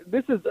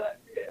this is,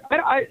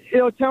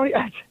 Tony,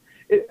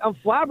 I'm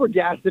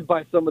flabbergasted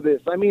by some of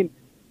this. I mean,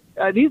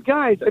 these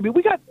guys. I mean,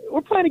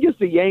 we're playing against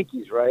the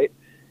Yankees, right?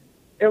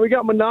 And we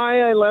got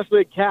Manaea and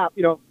Leslie Cap,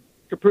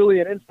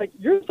 Caprillion, and it's like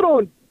you're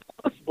throwing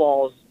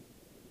balls,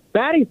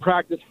 batting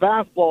practice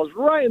fastballs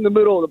right in the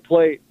middle of the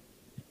plate,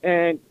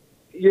 and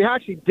you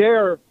actually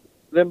dare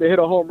them to hit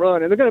a home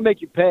run, and they're going to make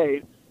you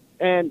pay.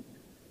 And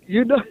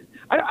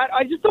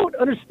I just don't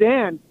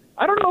understand.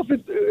 I don't know if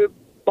it's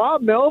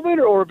Bob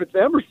Melvin or if it's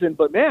Emerson,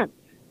 but man,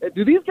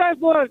 do these guys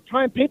want to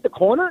try and paint the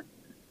corner?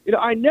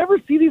 I never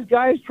see these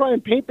guys try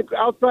and paint the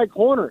outside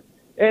corner,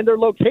 and their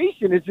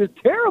location is just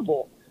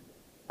terrible.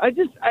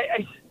 You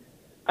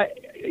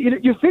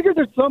figure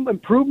there's some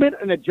improvement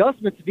and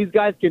adjustments that these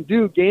guys can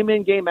do game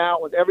in, game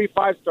out with every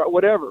 5-star,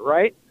 whatever,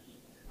 right?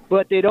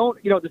 But they don't,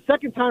 the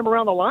second time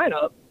around the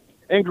lineup,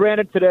 and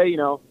granted today,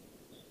 you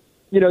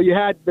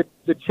had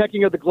the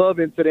checking of the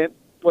glove incident,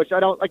 which I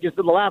don't, like you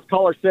said, the last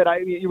caller said,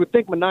 you would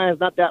think Manaea is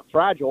not that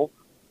fragile,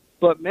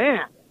 but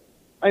man,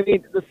 I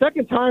mean, the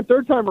second time,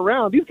 third time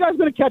around, these guys are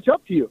going to catch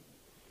up to you.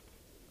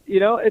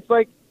 It's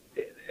like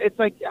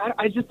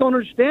I just don't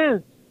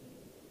understand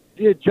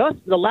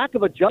the lack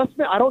of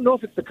adjustment. I don't know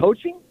if it's the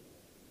coaching,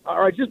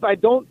 or I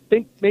don't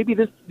think maybe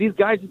these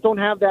guys just don't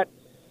have that.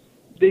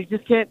 They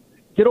just can't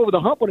get over the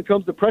hump when it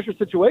comes to pressure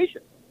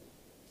situations.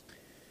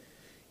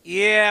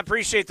 Yeah,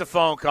 appreciate the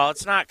phone call.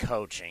 It's not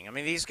coaching. I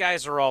mean, these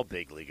guys are all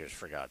big leaguers,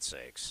 for God's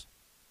sakes.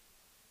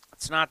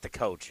 It's not the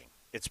coaching.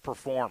 It's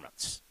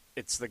performance.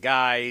 It's the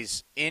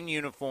guys in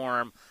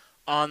uniform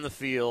on the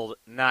field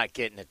not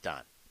getting it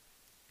done.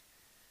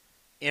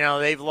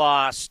 They've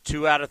lost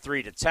 2 out of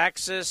 3 to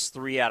Texas,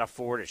 3 out of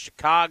 4 to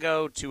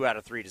Chicago, 2 out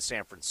of 3 to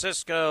San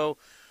Francisco,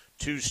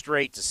 2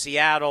 straight to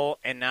Seattle,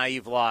 and now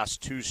you've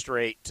lost 2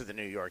 straight to the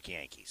New York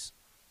Yankees.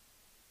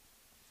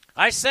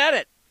 I said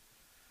it.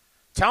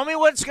 Tell me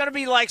what it's going to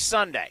be like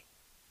Sunday.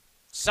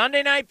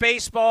 Sunday night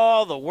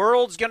baseball, the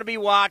world's going to be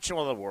watching.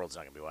 Well, the world's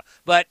not going to be watching,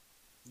 but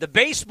the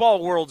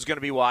baseball world's going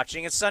to be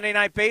watching. It's Sunday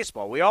night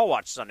baseball. We all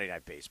watch Sunday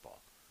night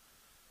baseball.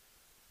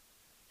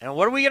 And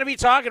what are we going to be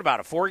talking about?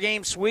 A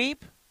 4-game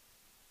sweep?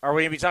 Are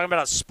we going to be talking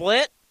about a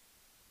split?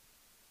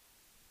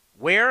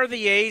 Where are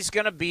the A's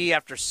going to be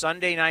after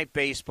Sunday night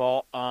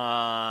baseball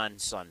on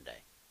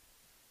Sunday?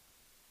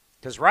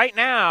 Because right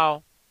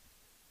now,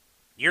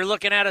 you're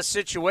looking at a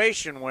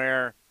situation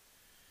where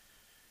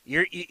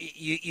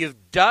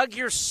you've dug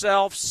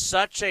yourself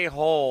such a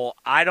hole,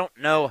 I don't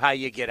know how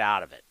you get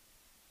out of it.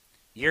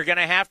 You're going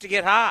to have to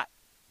get hot.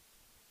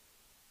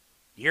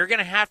 You're going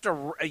to have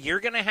to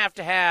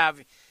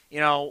have,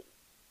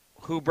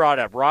 who brought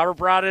it up? Robert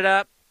brought it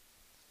up.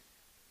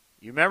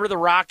 You remember the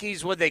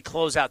Rockies? Would they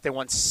close out? They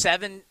won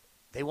 17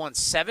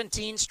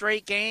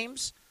 straight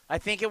games, I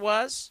think it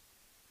was.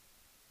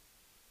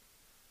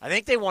 I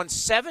think they won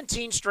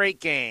 17 straight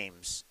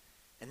games.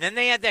 And then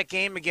they had that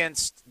game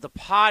against the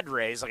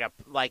Padres,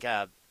 like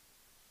a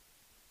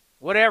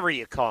whatever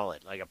you call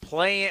it, like a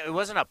play. It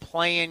wasn't a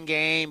play-in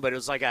game, but it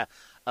was like they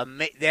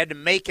had to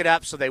make it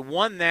up. So they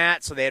won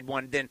that. So they had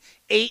won then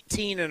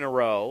 18 in a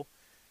row,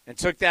 and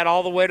took that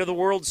all the way to the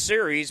World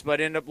Series,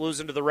 but ended up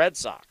losing to the Red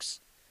Sox.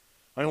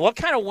 I mean, what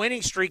kind of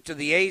winning streak do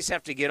the A's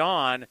have to get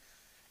on,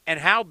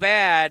 and how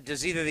bad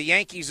does either the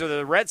Yankees or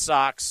the Red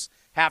Sox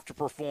have to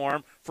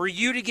perform for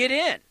you to get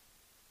in?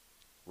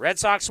 Red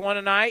Sox won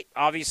tonight.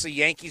 Obviously,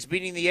 Yankees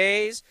beating the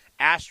A's.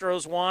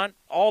 Astros won.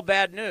 All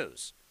bad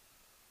news.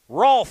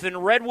 Rolf in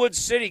Redwood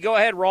City. Go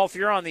ahead, Rolf.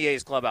 You're on the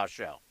A's Clubhouse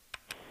Show.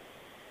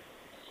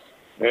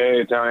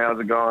 Hey, Tommy. How's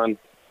it going?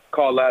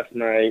 Called last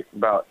night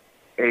about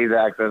A's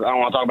access. I don't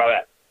want to talk about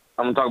that.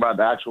 I'm going to talk about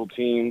the actual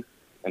team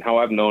and how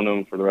I've known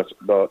them for the rest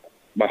of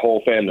my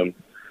whole fandom.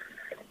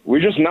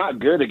 We're just not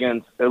good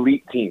against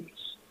elite teams,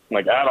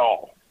 at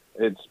all.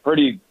 It's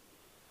pretty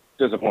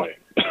disappointing.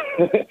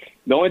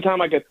 The only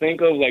time I could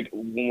think of,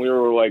 when we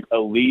were,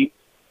 elite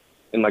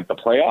in, the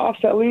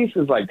playoffs, at least,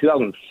 is,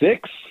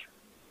 2006,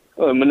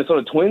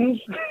 Minnesota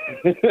Twins.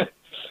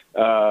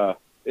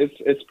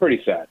 It's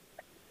pretty sad.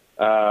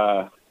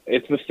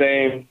 It's the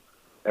same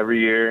every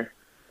year,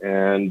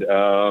 and,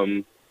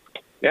 I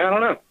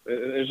don't know.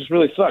 It just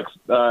really sucks.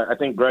 I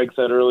think Greg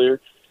said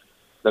earlier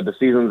that the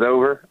season's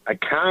over. I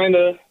kind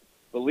of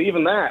believe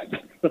in that.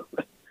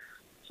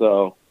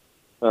 So,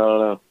 I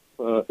don't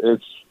know.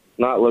 It's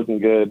not looking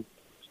good.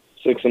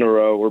 6 in a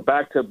row. We're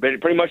back to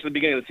pretty much the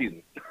beginning of the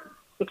season.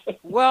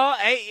 Well,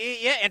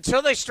 yeah,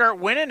 until they start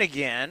winning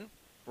again,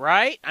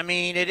 right? I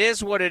mean, it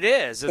is what it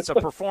is. It's a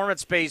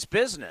performance-based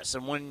business.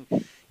 And when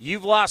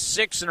you've lost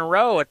 6 in a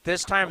row at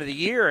this time of the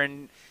year,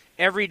 and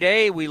every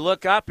day we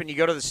look up and you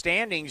go to the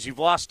standings, you've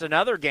lost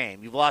another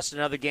game. You've lost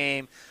another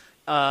game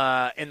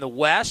in the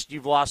West.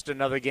 You've lost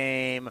another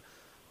game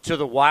to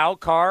the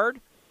wild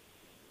card.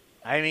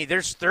 I mean,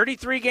 there's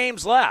 33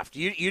 games left.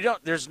 You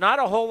don't. There's not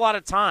a whole lot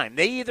of time.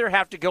 They either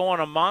have to go on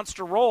a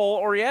monster roll,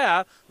 or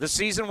the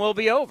season will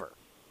be over.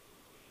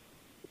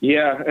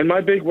 Yeah, and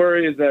my big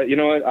worry is that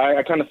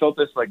I kind of felt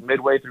this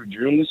midway through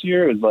June this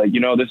year. It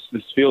was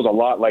this feels a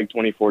lot like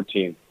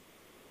 2014,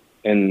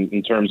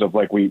 in terms of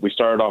we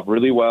started off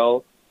really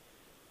well.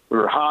 We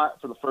were hot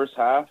for the first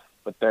half,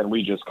 but then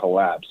we just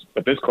collapsed.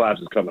 But this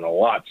collapse is coming a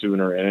lot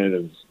sooner, and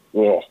it is.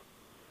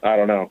 I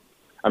don't know.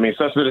 I mean,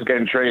 Cespedes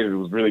getting traded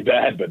was really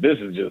bad, but this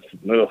is just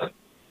ugh.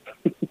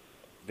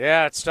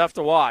 Yeah, it's tough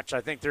to watch.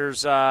 I think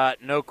there's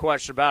no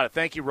question about it.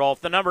 Thank you,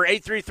 Rolf. The number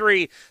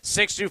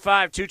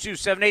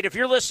 833-625-2278. If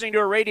you're listening to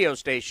a radio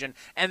station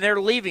and they're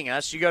leaving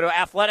us, you go to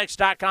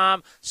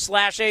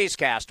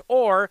athletics.com/A'sCast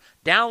or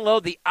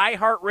download the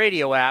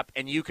iHeartRadio app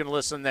and you can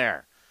listen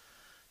there.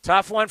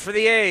 Tough one for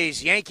the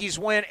A's. Yankees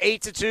win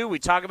 8-2. We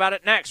talk about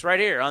it next right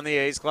here on the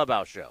A's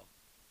Clubhouse Show.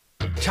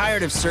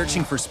 Tired of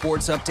searching for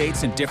sports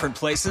updates in different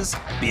places?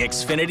 The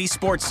Xfinity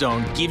Sports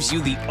Zone gives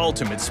you the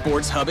ultimate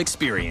sports hub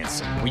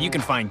experience, where you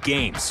can find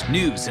games,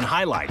 news, and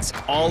highlights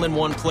all in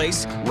one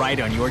place right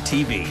on your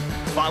TV.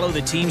 Follow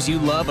the teams you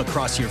love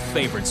across your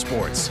favorite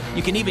sports.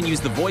 You can even use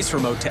the voice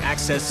remote to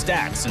access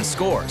stats and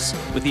scores.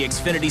 With the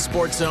Xfinity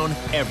Sports Zone,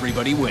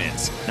 everybody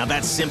wins. Now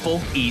that's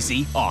simple,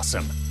 easy,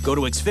 awesome. Go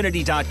to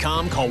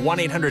Xfinity.com, call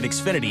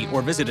 1-800-XFINITY,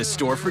 or visit a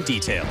store for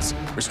details.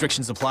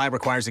 Restrictions apply.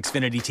 Requires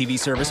Xfinity TV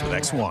service with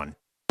X1.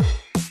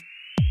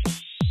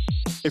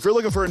 If you're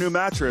looking for a new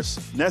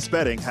mattress, Nest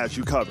Bedding has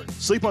you covered.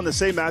 Sleep on the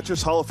same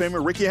mattress Hall of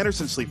Famer Ricky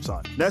Henderson sleeps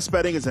on. Nest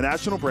Bedding is a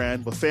national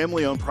brand with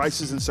family-owned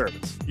prices and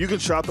service. You can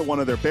shop at one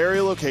of their Bay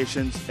Area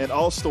locations, and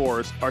all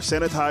stores are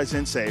sanitized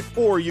and safe,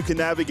 or you can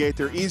navigate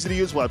their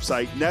easy-to-use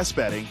website,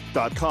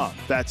 nestbedding.com.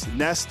 That's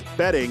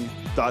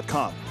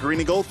nestbedding.com. Green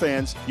and gold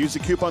fans, use the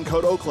coupon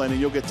code Oakland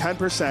and you'll get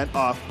 10%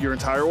 off your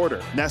entire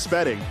order. Nest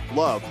Bedding,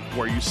 love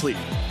where you sleep.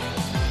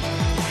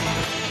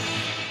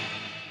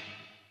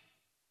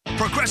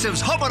 Progressive's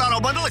Home and Auto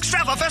Bundle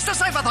Extrava Festa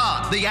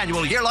Save-a-thon, the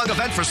annual year-long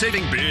event for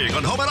saving big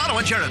on home and auto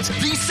insurance.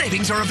 These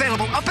savings are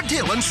available up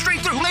until and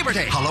straight through Labor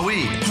Day,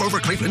 Halloween, Grover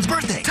Cleveland's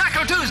birthday,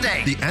 Taco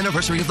Tuesday, the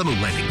anniversary of the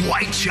moon landing,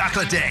 White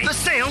Chocolate Day. The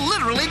sale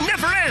literally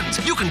never ends.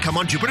 You can come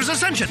on Jupiter's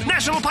Ascension,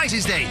 National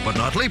Pisces Day, but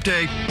not Leap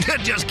Day.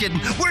 Just kidding.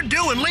 We're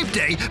doing Leap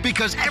Day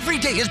because every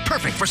day is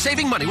perfect for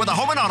saving money with a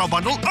home and auto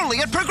bundle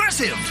only at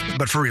Progressive.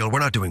 But for real, we're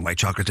not doing White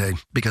Chocolate Day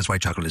because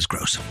white chocolate is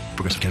gross.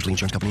 Progressive Casualty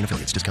Insurance Company and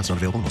affiliates. Discounts not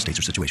available in all states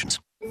or situations.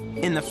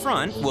 In the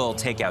front, we'll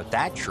take out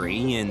that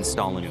tree,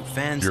 install a new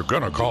fence. You're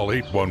gonna call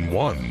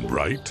 811,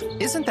 right?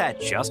 Isn't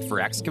that just for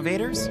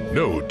excavators?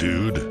 No,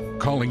 dude.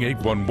 Calling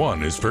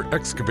 811 is for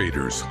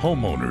excavators,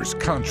 homeowners,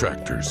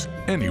 contractors,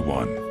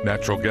 anyone.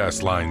 Natural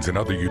gas lines and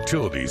other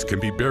utilities can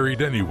be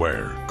buried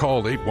anywhere.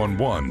 Call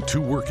 811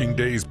 2 working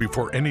days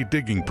before any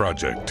digging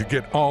project to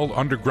get all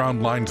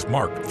underground lines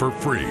marked for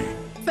free.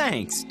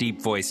 Thanks,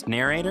 deep-voiced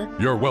narrator.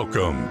 You're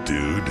welcome,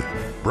 dude.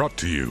 Brought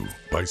to you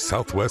by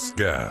Southwest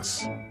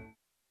Gas.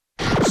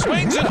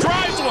 Swings and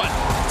drives one.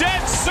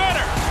 Dead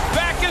center.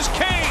 Back is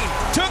Kane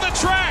to the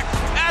track.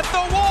 At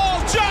the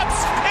wall.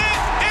 Jumps. It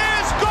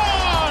is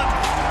gone.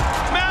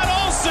 Matt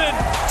Olson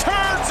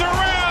turns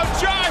around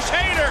Josh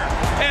Hader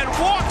and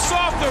walks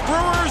off the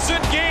Brewers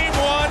in Game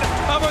 1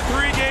 of a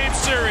 3-game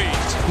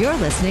series. You're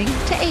listening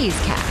to A's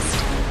Cast.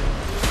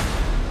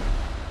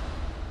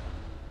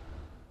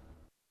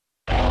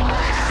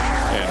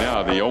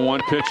 The 0-1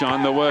 pitch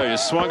on the way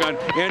is swung on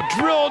and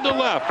drilled to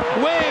left,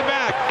 way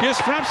back.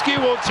 Yastrzemski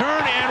will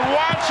turn and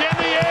watch, and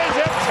the A's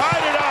have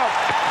tied it up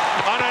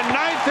on a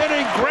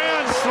 9th-inning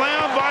grand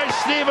slam by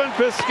Stephen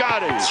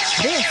Piscotty.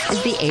 This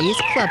is the A's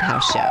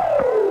Clubhouse Show.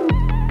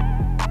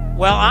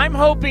 Well, I'm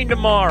hoping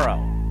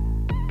tomorrow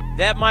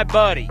that my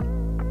buddy,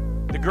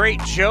 the great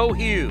Joe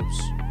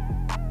Hughes,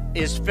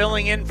 is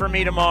filling in for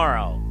me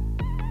tomorrow.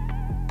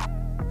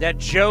 That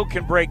Joe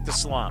can break the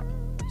slump.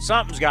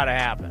 Something's got to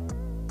happen.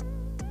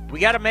 We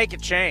got to make a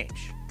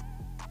change.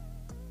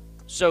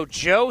 So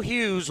Joe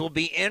Hughes will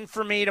be in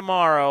for me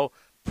tomorrow,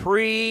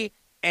 pre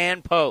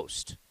and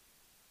post.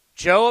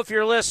 Joe, if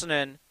you're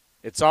listening,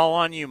 it's all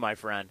on you, my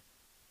friend.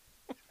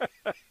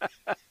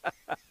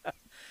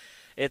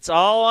 It's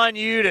all on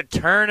you to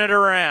turn it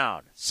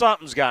around.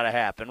 Something's got to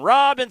happen.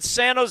 Rob in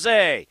San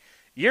Jose,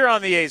 you're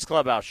on the A's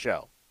Clubhouse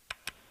Show.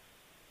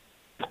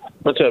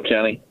 What's up,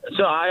 Johnny?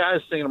 So I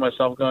was thinking to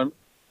myself, going,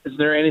 is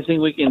there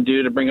anything we can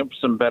do to bring up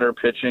some better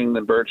pitching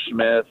than Bert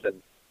Smith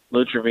and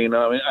Lou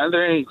Trevino? I mean, are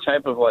there any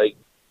type of,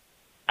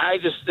 I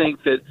just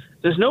think that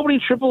there's nobody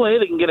in AAA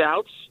that can get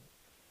outs.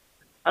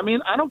 I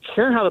mean, I don't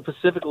care how the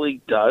Pacific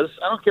League does.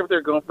 I don't care if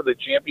they're going for the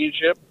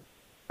championship.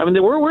 I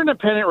mean, we're in a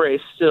pennant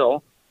race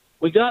still.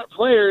 We got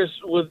players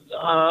with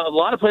a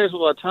lot of players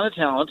with a ton of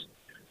talent.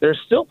 They're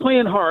still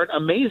playing hard,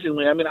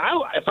 amazingly. I mean,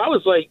 if I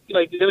was like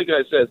the other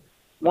guy said,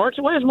 why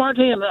is Marte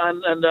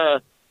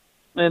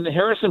and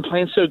Harrison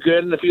playing so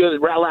good, and a few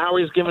of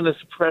Lowry's giving us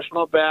a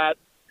professional bat.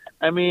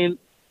 I mean,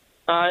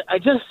 I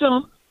just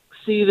don't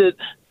see that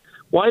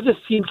why this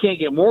team can't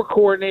get more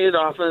coordinated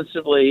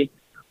offensively,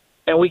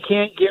 and we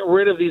can't get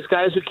rid of these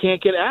guys who can't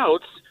get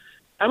outs.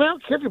 I mean, I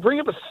don't care if you bring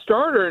up a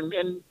starter and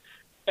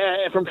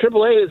from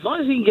AAA, as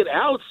long as he can get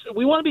outs.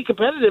 We want to be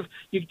competitive.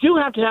 You do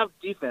have to have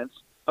defense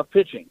of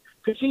pitching.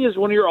 Pitching is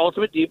one of your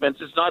ultimate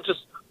defense. It's not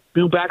just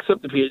who backs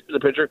up the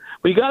pitcher.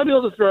 But you got to be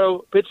able to throw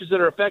pitches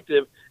that are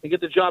effective and get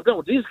the job done.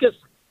 Well, these guys,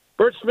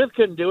 Bert Smith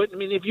couldn't do it. I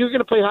mean, if you're going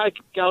to play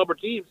high-caliber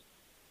teams,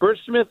 Bert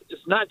Smith is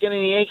not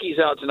getting the Yankees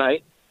out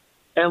tonight.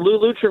 And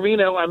Lou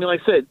Trevino, I mean,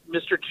 like I said,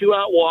 Mr.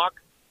 2-out walk.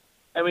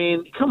 I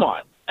mean, come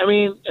on. I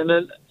mean, and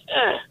then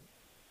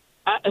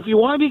if you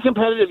want to be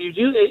competitive, you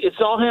do.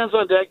 It's all hands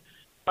on deck.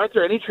 Aren't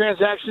there any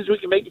transactions we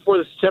can make before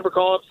the September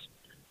call-ups?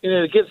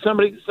 To get some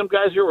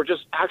guys here who are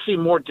just actually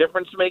more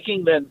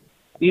difference-making than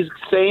these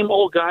same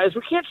old guys.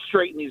 We can't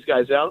straighten these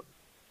guys out.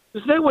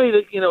 There's no way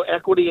to,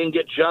 equity and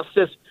get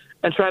justice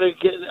and try to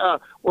get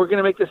we're going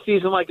to make the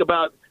season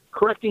about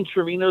correcting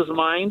Trevino's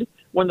mind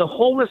when the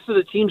whole rest of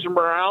the team's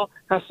morale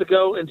has to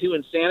go into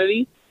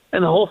insanity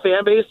and the whole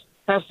fan base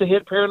has to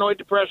hit paranoid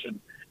depression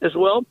as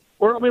well.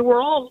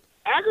 We're all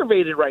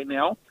aggravated right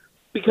now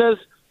because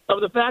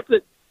of the fact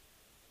that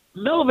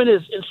Melvin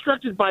is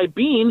instructed by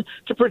Bean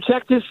to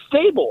protect his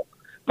stable.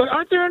 But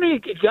aren't there any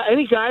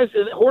guys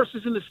and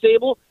horses in the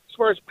stable as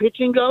far as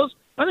pitching goes?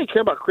 I don't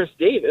care about Chris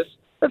Davis.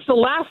 That's the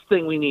last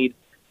thing we need.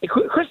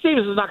 Chris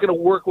Davis is not going to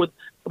work with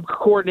a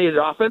coordinated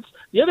offense.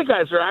 The other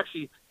guys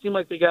seem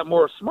like they got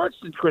more smarts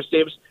than Chris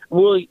Davis,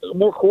 really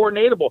more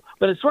coordinatable.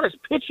 But as far as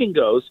pitching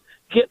goes,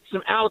 get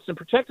some outs and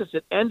protect us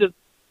at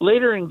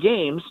later in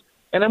games.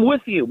 And I'm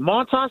with you.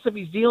 Montas, if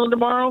he's dealing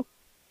tomorrow,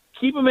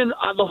 keep him in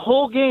the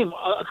whole game,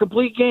 a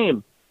complete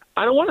game.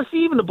 I don't want to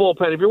see even the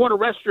bullpen. If you want to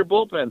rest your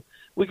bullpen,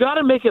 we got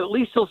to make it at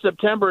least till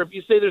September. If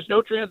you say there's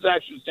no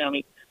transactions,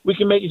 Tony, we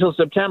can make it till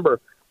September.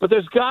 But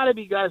there's got to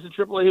be guys in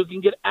AAA who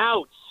can get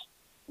outs.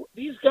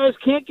 These guys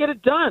can't get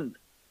it done.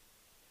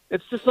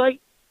 It's just like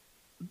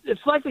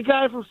the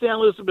guy from San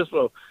Luis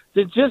Obispo.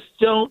 They just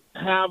don't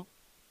have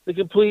the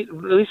complete, at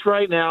least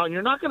right now, and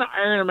you're not going to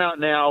iron them out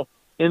now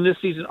in this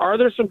season. Are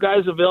there some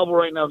guys available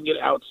right now who can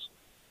get outs?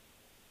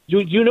 Do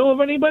you know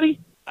of anybody?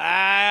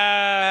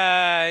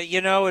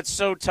 It's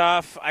so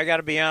tough. I got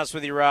to be honest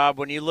with you, Rob.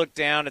 When you look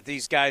down at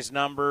these guys'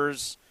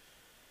 numbers,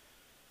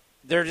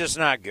 they're just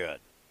not good.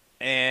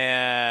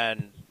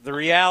 And the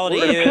reality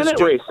is,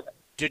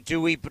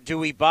 do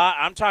we buy?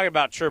 I'm talking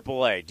about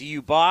AAA. Do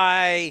you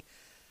buy?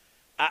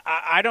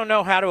 I don't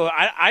know how to.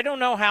 I don't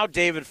know how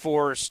David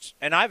Forst,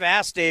 and I've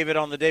asked David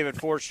on the David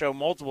Forst show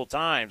multiple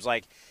times,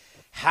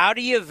 how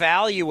do you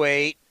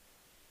evaluate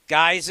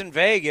guys in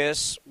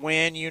Vegas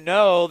when you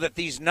know that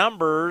these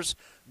numbers,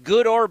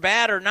 good or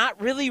bad, are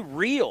not really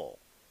real?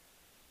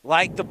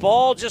 Like, the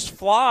ball just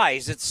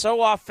flies. It's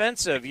so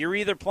offensive. You're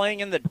either playing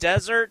in the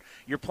desert,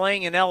 you're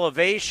playing in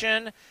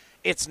elevation.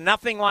 It's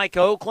nothing like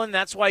Oakland.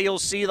 That's why you'll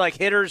see, like,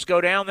 hitters go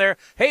down there.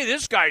 Hey,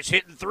 this guy's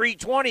hitting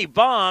 320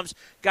 bombs.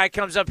 Guy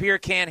comes up here,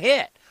 can't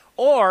hit.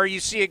 Or you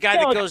see a guy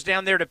that goes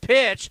down there to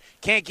pitch,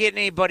 can't get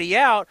anybody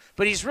out,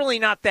 but he's really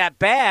not that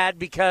bad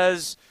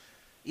because,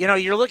 you know,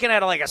 you're looking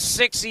at like a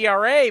 6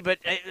 ERA, but,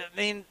 I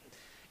mean,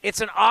 it's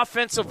an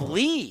offensive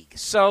league.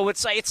 So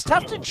it's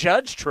tough to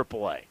judge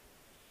AAA.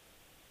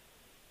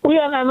 Well,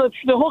 yeah, and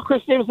the whole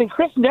Chris Davis thing,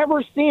 Chris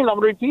never seemed, I'm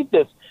going to repeat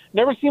this,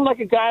 never seemed like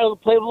a guy who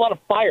played with a lot of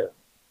fire.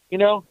 You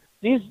know,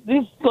 these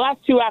last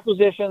two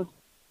acquisitions,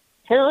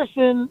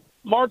 Harrison,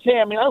 Marte,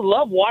 I mean, I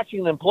love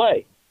watching them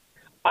play.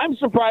 I'm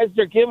surprised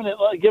they're putting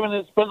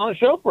on a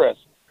show for us.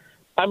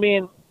 I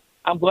mean,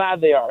 I'm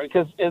glad they are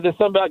because there's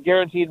something about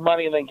guaranteed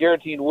money and then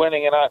guaranteed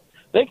winning, and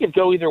they could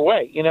go either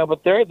way, you know,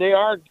 but they're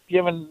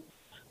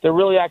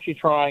really actually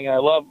trying, and I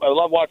love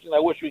watching. I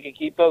wish we could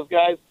keep those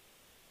guys.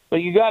 But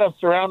you got to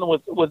surround them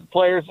with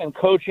players and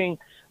coaching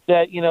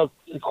that, you know,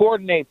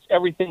 coordinates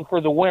everything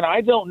for the win.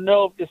 I don't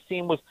know if this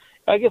team was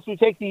 – I guess we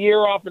take the year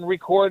off and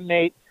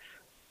re-coordinate.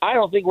 I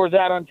don't think we're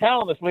that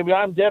untalented. Maybe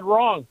I'm dead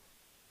wrong.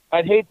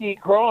 I'd hate to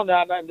eat crow on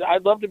that.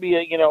 I'd love to be,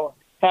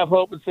 have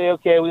hope and say,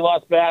 okay, we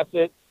lost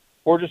Bassett.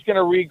 We're just going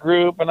to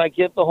regroup, and I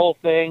get the whole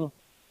thing.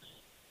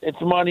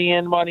 It's money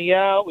in, money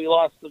out. We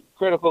lost the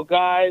critical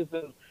guys.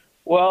 And,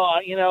 well,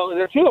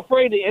 they're too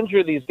afraid to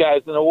injure these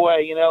guys in a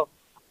way,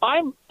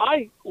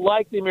 I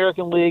like the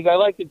American League. I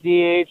like the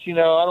DH. I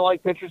don't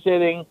like pitchers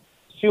hitting.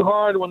 It's too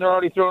hard when they're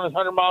already throwing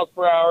 100 miles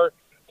per hour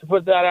to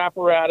put that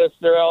apparatus,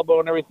 their elbow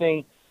and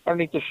everything,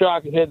 underneath the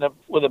shock and hitting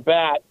with a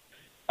bat.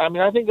 I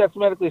mean, I think that's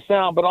medically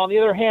sound. But on the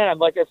other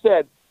hand, like I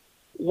said,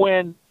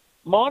 when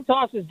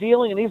Montas is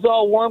dealing and he's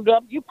all warmed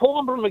up, you pull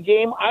him from the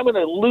game, I'm going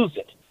to lose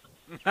it.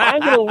 I'm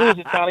going to lose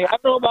it, Tony. I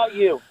don't know about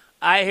you.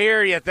 I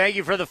hear you. Thank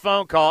you for the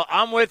phone call.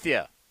 I'm with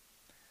you.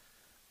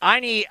 I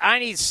need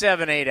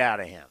 7-8 out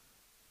of him.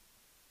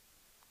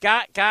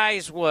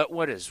 Guys,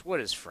 what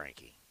is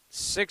Frankie?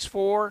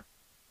 6'4"?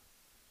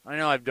 I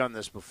know I've done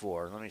this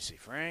before. Let me see.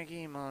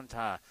 Frankie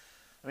Montas.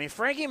 I mean,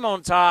 Frankie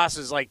Montas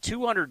is like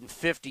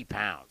 250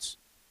 pounds.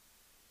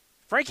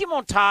 Frankie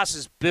Montas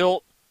is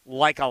built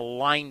like a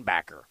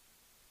linebacker.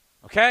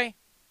 Okay?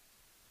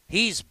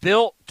 He's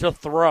built to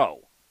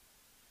throw.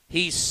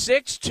 He's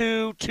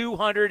 6'2",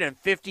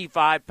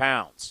 255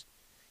 pounds.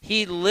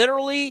 He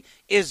literally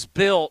is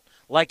built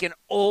like an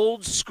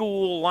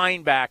old-school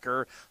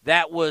linebacker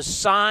that was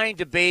signed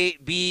to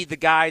be the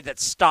guy that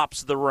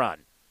stops the run.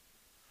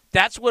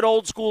 That's what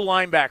old-school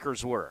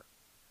linebackers were,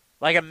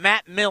 like a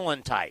Matt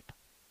Millen type.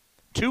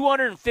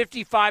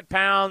 255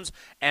 pounds,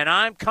 and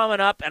I'm coming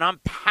up, and I'm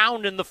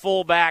pounding the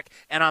fullback,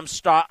 and I'm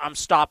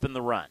stopping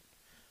the run.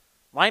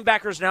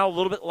 Linebackers now a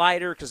little bit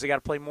lighter because they got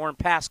to play more in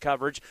pass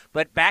coverage,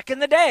 but back in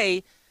the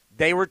day,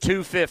 they were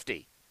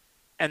 250,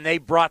 and they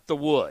brought the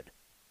wood.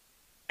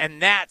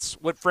 And that's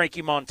what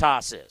Frankie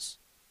Montas is.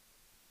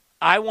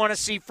 I want to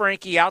see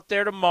Frankie out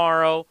there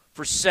tomorrow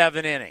for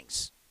 7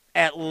 innings,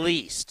 at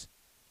least.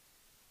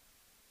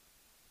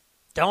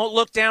 Don't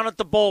look down at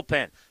the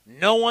bullpen.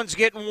 No one's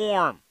getting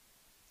warm.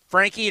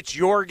 Frankie, it's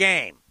your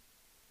game.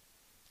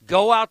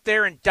 Go out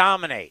there and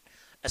dominate.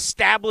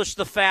 Establish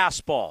the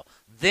fastball,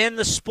 then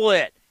the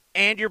split,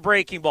 and your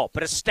breaking ball.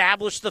 But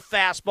establish the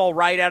fastball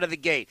right out of the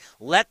gate.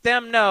 Let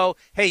them know,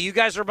 hey, you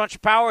guys are a bunch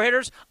of power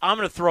hitters. I'm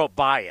going to throw it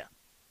by you.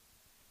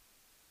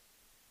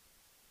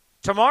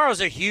 Tomorrow's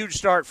a huge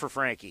start for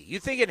Frankie. You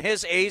think in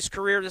his A's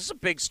career, this is a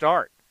big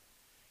start.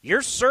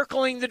 You're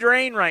circling the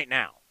drain right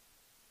now.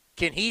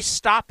 Can he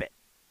stop it?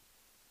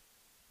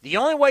 The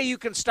only way you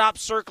can stop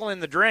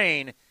circling the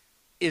drain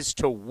is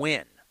to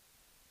win.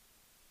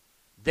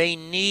 They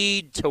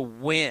need to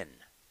win.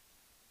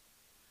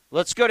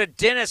 Let's go to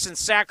Dennis in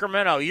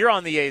Sacramento. You're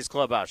on the A's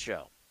Clubhouse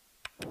Show.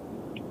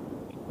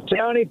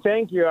 Tony,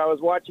 thank you. I was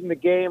watching the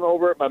game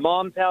over at my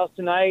mom's house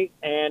tonight,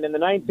 and in the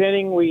 9th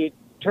inning, we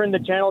turned the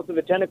channel to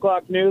the 10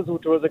 o'clock news,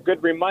 which was a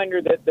good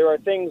reminder that there are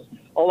things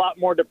a lot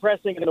more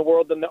depressing in the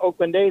world than the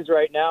Oakland A's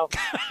right now.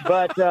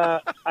 But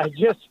I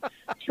just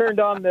turned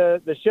on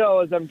the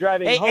show as I'm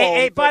driving home.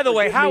 Hey, by the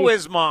way, how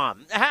is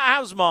Mom?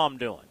 How's Mom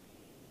doing?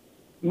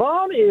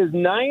 Mom is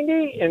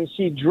 90, and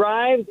she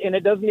drives, and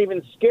it doesn't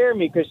even scare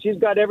me because she's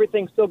got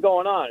everything still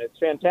going on. It's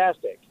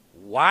fantastic.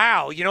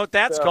 Wow. You know what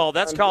that's called?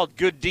 That's called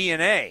good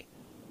DNA.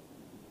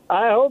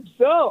 I hope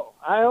so.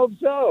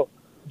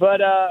 But,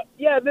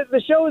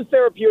 the show is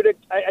therapeutic.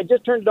 I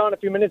just turned it on a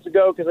few minutes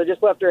ago because I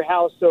just left her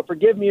house, so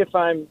forgive me if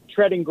I'm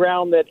treading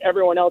ground that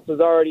everyone else has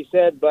already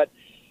said, but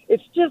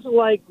it's just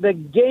like the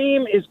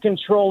game is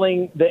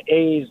controlling the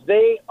A's.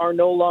 They are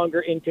no longer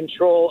in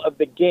control of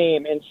the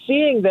game, and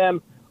seeing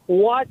them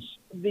watch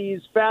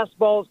these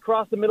fastballs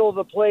cross the middle of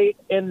the plate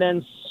and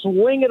then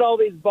swing at all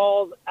these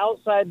balls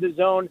outside the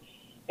zone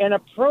and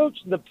approach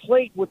the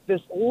plate with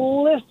this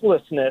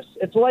listlessness,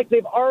 it's like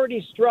they've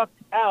already struck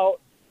out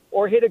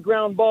or hit a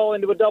ground ball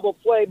into a double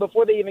play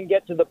before they even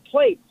get to the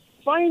plate.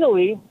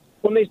 Finally,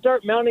 when they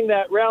start mounting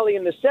that rally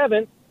in the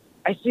 7th,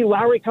 I see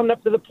Lowry coming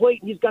up to the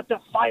plate, and he's got the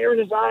fire in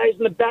his eyes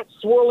and the bat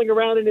swirling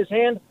around in his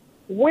hand.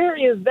 Where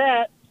is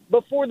that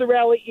before the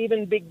rally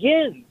even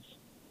begins?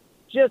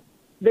 Just,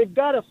 they've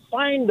got to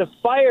find the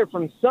fire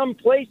from some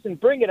place and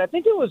bring it. I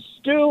think it was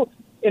Stu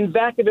in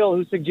Vacaville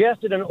who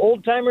suggested an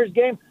old-timers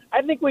game.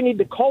 I think we need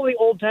to call the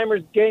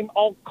old-timers game.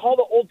 I'll call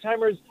the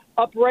old-timers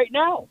up right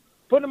now.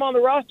 Put them on the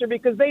roster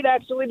because they'd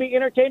actually be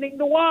entertaining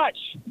to watch.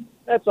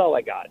 That's all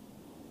I got.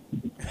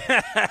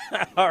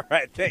 All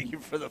right, thank you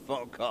for the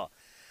phone call.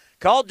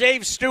 Call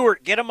Dave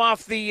Stewart. Get him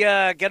off the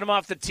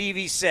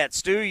TV set.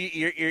 Stu,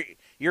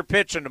 you're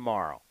pitching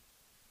tomorrow.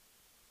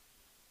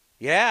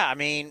 Yeah, I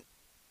mean,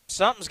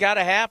 something's got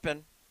to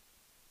happen.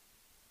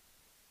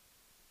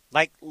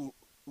 Like,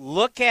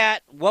 look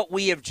at what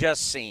we have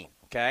just seen,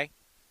 okay?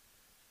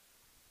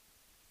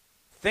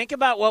 Think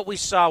about what we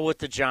saw with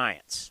the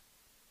Giants.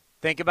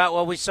 Think about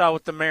what we saw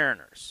with the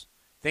Mariners.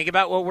 Think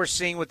about what we're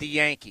seeing with the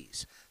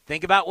Yankees.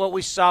 Think about what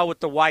we saw with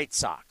the White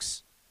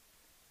Sox.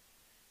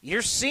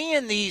 You're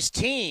seeing these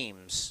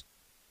teams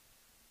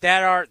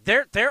that are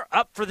they're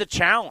up for the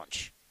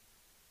challenge.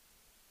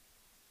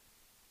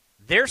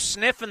 They're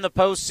sniffing the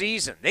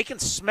postseason. They can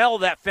smell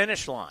that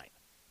finish line.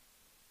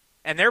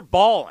 And they're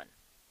balling.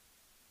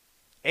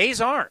 A's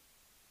aren't.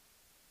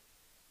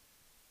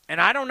 And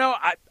I don't know.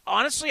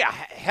 Honestly,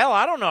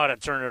 I don't know how to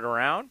turn it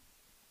around.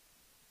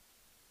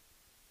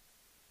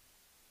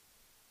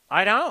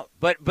 I don't.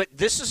 But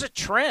this is a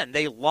trend.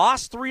 They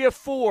lost 3 of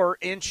 4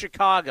 in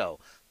Chicago.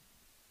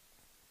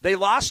 They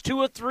lost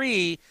 2 of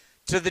 3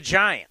 to the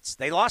Giants.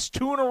 They lost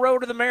 2 in a row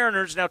to the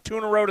Mariners, now 2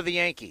 in a row to the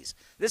Yankees.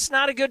 This is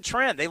not a good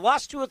trend. They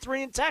lost 2 of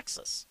 3 in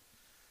Texas.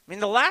 I mean,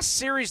 the last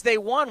series they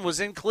won was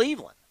in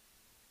Cleveland.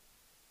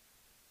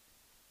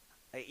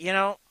 You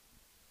know,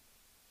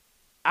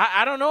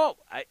 I don't know.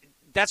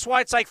 That's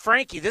why it's like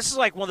Frankie. This is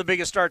like one of the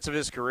biggest starts of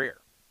his career.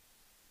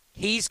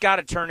 He's got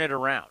to turn it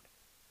around.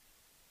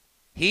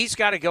 He's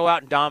got to go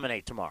out and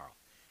dominate tomorrow.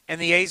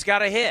 And the A's got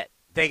to hit.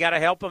 They got to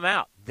help him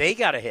out. They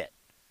got to hit.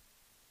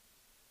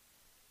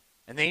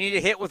 And they need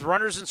to hit with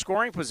runners in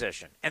scoring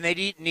position. And they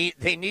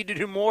need to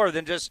do more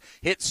than just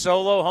hit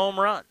solo home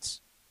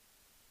runs.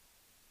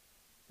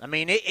 I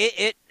mean,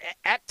 it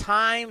at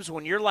times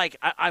when you're like,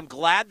 I'm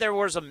glad there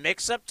was a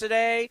mix-up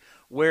today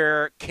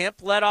where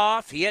Kemp led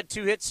off. He had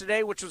 2 hits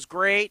today, which was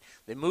great.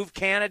 They moved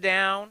Canna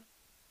down.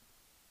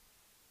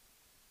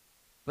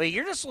 But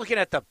you're just looking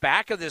at the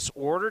back of this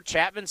order.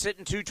 Chapman's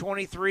hitting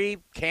 223.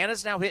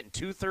 Canna's now hitting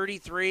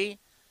 233.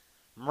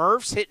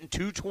 Murph's hitting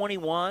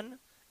 221.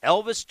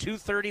 Elvis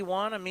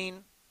 231. I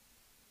mean,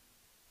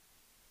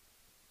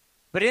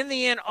 but in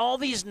the end, all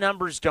these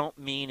numbers don't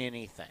mean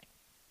anything.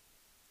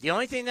 The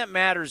only thing that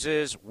matters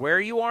is where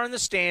you are in the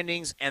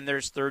standings and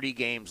there's 30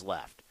 games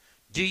left.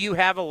 Do you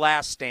have a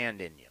last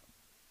stand in you?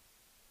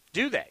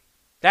 Do they?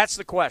 That's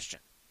the question.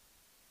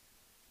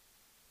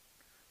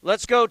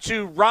 Let's go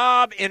to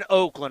Rob in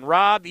Oakland.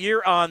 Rob,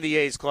 you're on the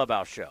A's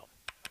Clubhouse Show.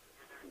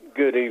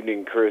 Good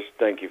evening, Chris.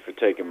 Thank you for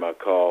taking my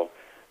call.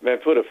 Man,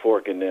 put a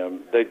fork in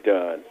them. They're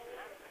done.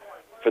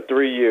 For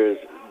 3 years,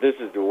 this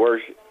is the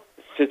worst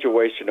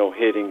situational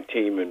hitting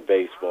team in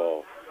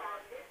baseball.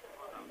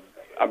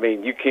 I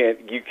mean, you can't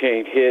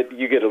hit.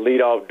 You get a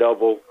leadoff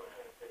double,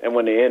 and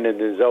when the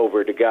inning is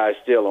over, the guy's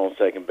still on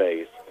second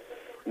base.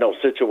 No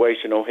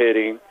situational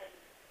hitting.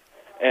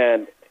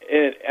 And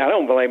I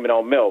don't blame it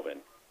on Melvin.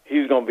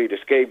 He's going to be the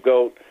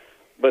scapegoat,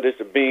 but it's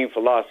a Bean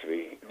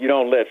philosophy. You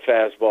don't let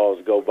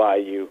fastballs go by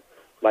you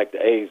like the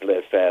A's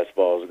let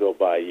fastballs go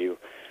by you.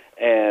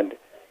 And,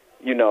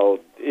 you know,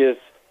 it's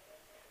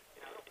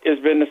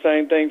been the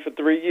same thing for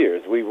 3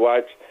 years. We've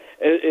watched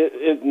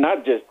it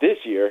not just this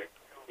year.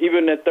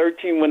 Even at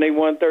 13, when they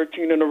won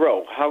 13 in a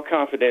row, how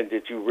confident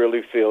did you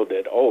really feel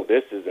that, oh,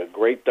 this is a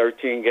great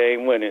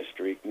 13-game winning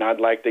streak? Not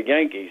like the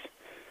Yankees.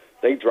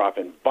 They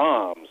dropping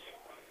bombs.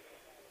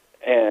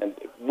 And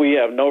we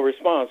have no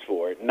response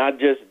for it. Not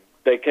just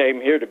they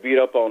came here to beat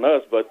up on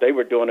us, but they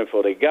were doing it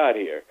before they got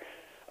here.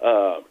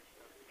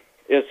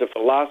 It's a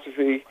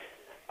philosophy.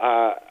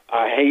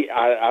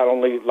 I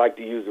only like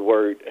to use the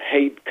word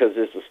hate because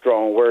it's a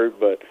strong word,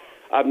 but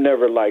I've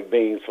never liked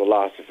Bean's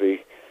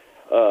philosophy.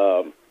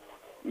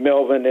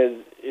 Melvin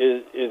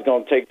is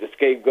going to take the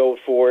scapegoat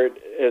for it,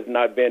 as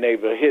not being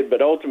able to hit,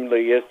 but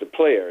ultimately it's the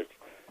players.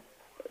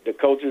 The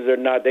coaches are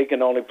not. They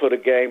can only put a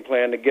game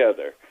plan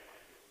together.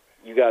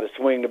 You got to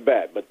swing the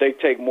bat, but they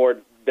take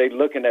more. They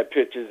looking at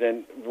pitches,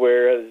 and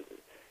whereas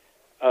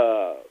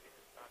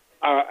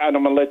I'm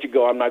going to let you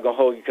go. I'm not going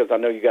to hold you because I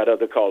know you got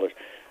other callers.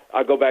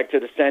 I'll go back to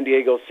the San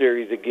Diego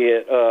series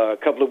again a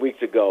couple of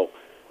weeks ago.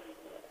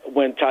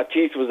 When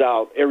Tatis was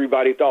out,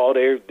 everybody thought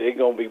they're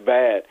going to be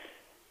bad.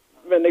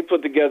 Man, they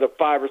put together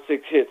 5 or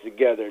 6 hits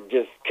together,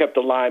 just kept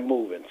the line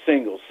moving,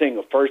 single,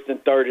 first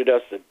and third at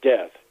us to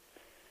death.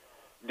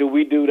 Do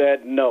we do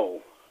that?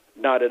 No,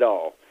 not at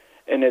all.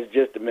 And it's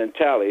just the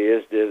mentality,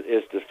 it's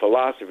the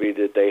philosophy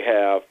that they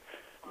have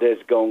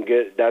that's going to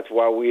get. That's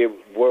why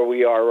where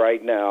we are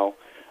right now.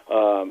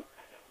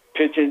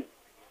 Pitching,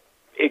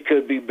 it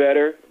could be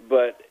better,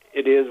 but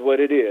it is what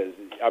it is.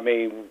 I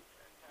mean,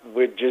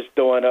 we're just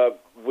throwing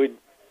up.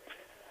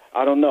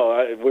 I don't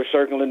know. We're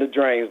circling the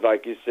drains,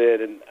 like you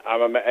said, and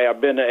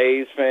I've been an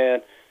A's fan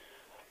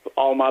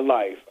all my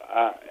life.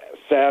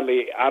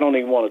 Sadly, I don't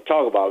even want to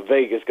talk about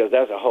Vegas because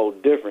that's a whole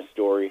different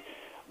story.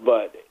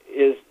 But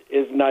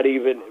it's not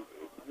even.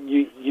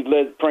 You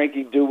let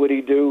Frankie do what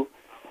he do.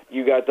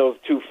 You got those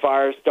two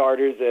fire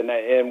starters,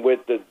 and with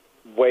the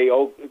way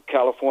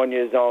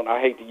California is on,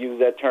 I hate to use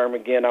that term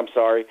again. I'm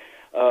sorry,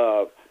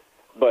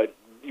 but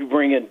you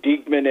bring in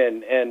Diekman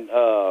and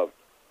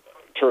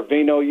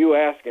Trevino. You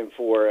asking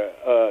for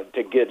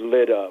to get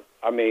lit up?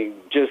 I mean,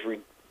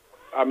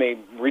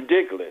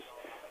 ridiculous.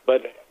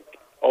 But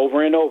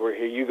over and over,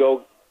 here you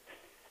go,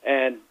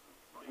 and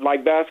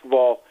like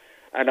basketball,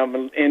 and I'm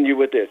gonna end you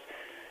with this.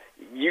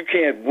 You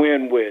can't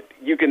win with.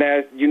 You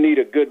need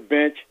a good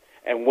bench,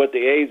 and what the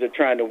A's are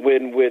trying to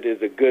win with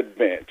is a good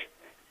bench,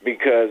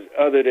 because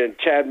other than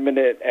Chapman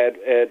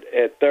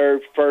at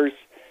third, first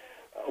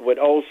with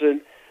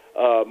Olsen,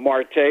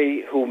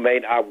 Marte, who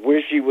I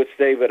wish he would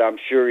stay, but I'm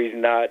sure he's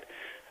not.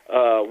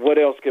 What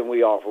else can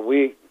we offer?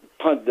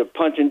 The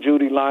Punch and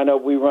Judy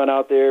lineup we run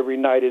out there every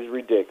night is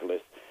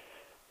ridiculous.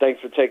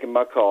 Thanks for taking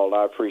my call.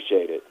 I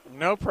appreciate it.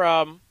 No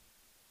problem.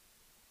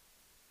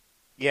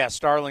 Yeah,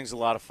 Starling's a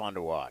lot of fun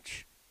to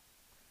watch.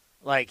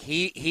 Like,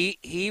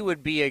 he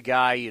would be a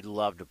guy you'd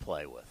love to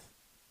play with.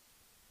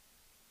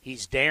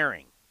 He's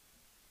daring.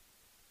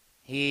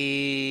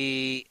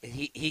 He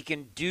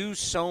can do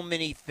so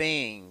many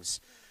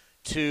things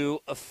to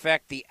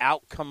affect the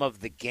outcome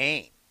of the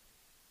game.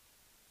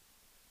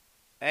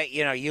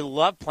 You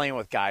love playing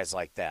with guys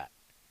like that.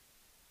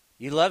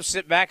 You love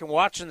sitting back and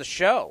watching the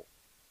show.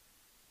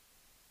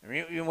 I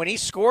mean, when he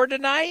scored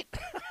tonight,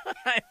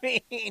 I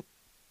mean,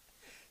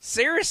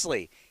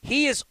 seriously,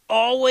 he is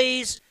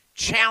always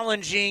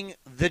challenging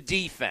the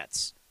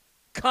defense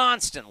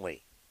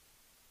constantly.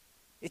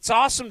 It's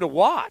awesome to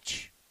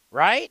watch,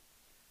 right?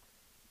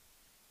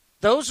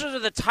 Those are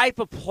the type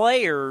of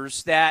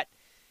players that,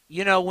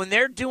 when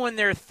they're doing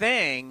their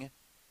thing,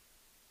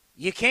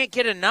 you can't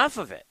get enough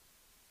of it.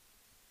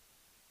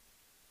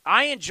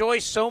 I enjoy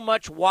so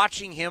much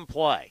watching him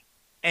play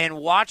and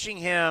watching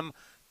him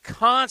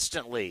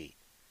constantly.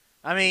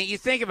 I mean, you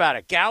think about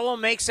it. Gallo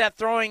makes that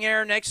throwing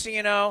error. Next thing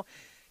you know,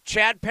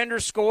 Chad Pender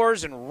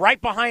scores, and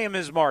right behind him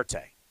is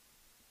Marte.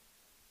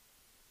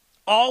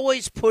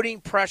 Always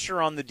putting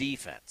pressure on the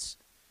defense.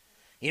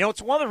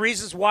 It's one of the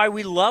reasons why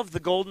we love the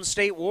Golden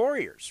State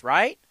Warriors,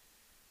 right?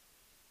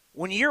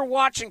 When you're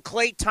watching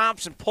Klay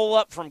Thompson pull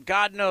up from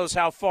God knows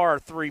how far a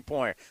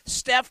three-pointer.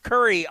 Steph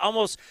Curry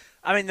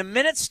the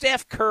minute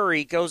Steph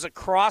Curry goes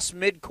across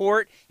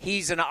midcourt,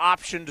 he's an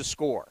option to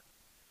score.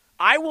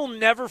 I will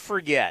never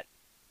forget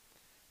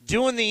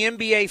doing the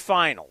NBA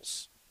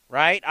Finals,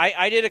 right?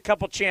 I did a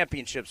couple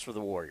championships for the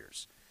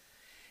Warriors.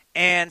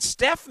 And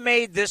Steph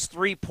made this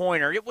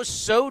three-pointer. It was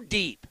so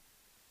deep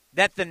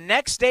that the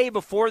next day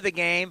before the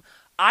game,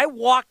 I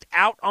walked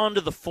out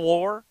onto the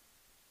floor,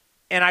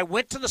 and I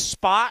went to the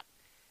spot,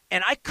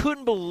 and I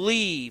couldn't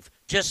believe,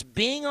 just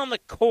being on the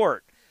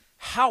court,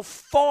 how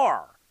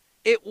far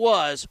it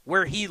was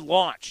where he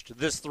launched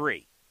this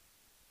three.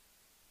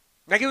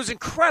 Like, it was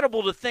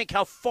incredible to think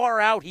how far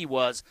out he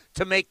was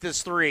to make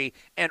this three,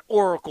 and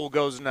Oracle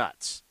goes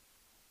nuts.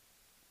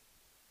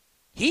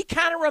 He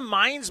kind of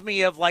reminds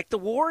me of, like, the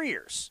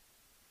Warriors.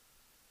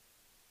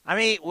 I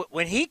mean,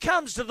 when he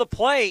comes to the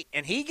plate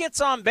and he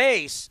gets on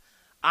base,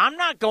 I'm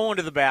not going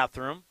to the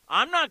bathroom.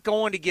 I'm not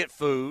going to get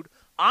food.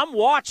 I'm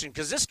watching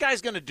because this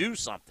guy's going to do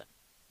something.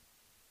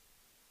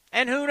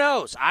 And who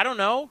knows? I don't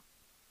know.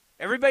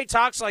 Everybody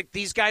talks like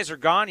these guys are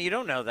gone. You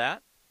don't know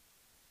that.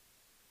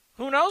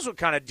 Who knows what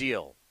kind of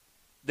deal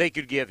they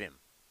could give him?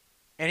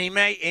 And he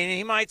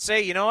might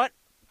say, you know what?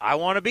 I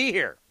want to be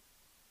here.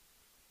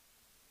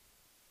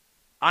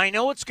 I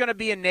know it's going to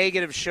be a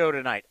negative show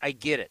tonight. I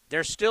get it.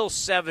 They're still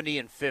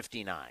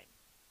 70-59.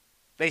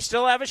 They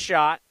still have a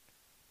shot.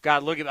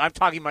 God, look at I'm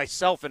talking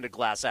myself into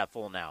glass half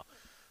full now.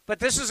 But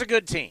this is a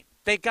good team.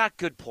 They got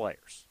good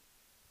players.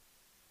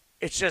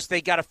 It's just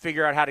they got to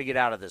figure out how to get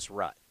out of this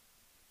rut.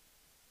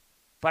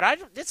 But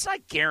it's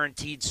not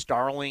guaranteed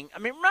Starling. I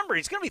mean, remember,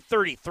 he's going to be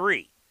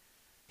 33.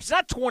 He's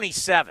not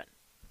 27.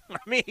 I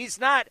mean, he's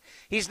not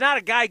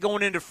a guy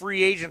going into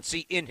free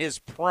agency in his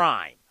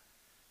prime.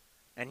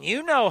 And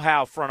you know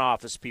how front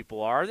office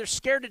people are. They're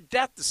scared to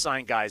death to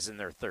sign guys in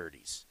their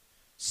 30s.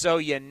 So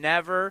you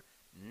never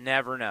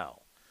know.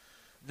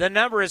 The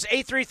number is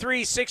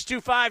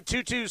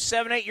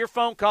 833-625-2278. Your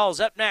phone call is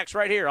up next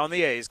right here on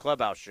the A's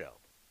Clubhouse Show.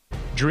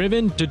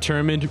 Driven,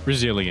 determined,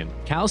 resilient.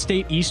 Cal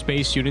State East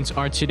Bay students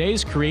are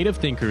today's creative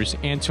thinkers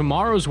and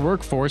tomorrow's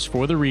workforce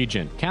for the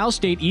region. Cal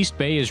State East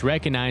Bay is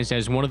recognized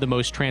as one of the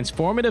most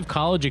transformative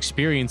college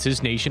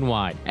experiences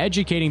nationwide,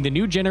 educating the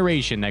new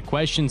generation that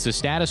questions the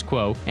status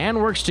quo and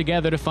works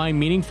together to find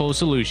meaningful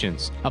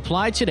solutions.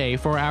 Apply today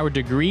for our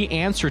degree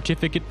and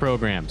certificate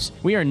programs.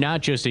 We are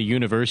not just a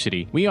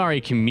university, we are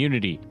a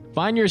community.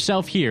 Find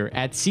yourself here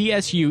at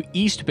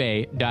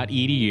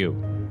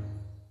csueastbay.edu.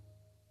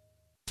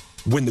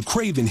 When the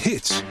craving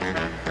hits,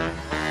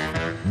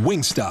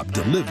 Wingstop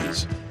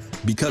delivers.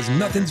 Because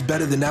nothing's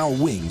better than our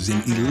wings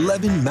in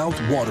 11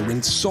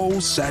 mouth-watering,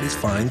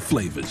 soul-satisfying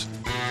flavors.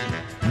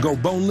 Go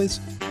boneless,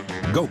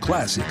 go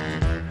classic,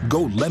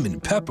 go lemon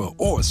pepper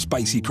or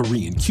spicy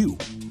Korean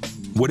cube.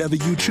 Whatever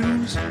you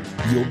choose,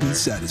 you'll be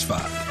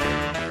satisfied.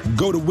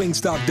 Go to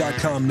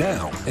Wingstop.com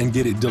now and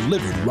get it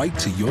delivered right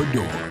to your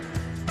door.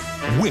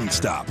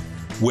 Wingstop,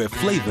 where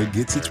flavor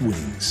gets its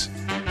wings.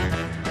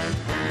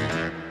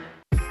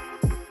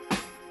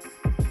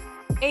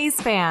 A's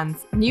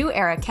fans, New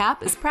Era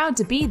Cap is proud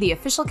to be the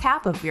official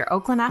cap of your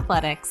Oakland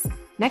Athletics.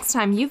 Next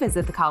time you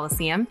visit the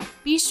Coliseum,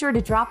 be sure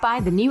to drop by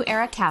the New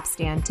Era Cap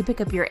stand to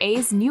pick up your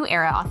A's New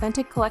Era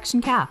Authentic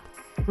Collection cap.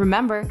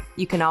 Remember,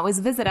 you can always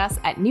visit us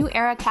at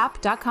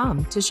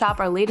neweracap.com to shop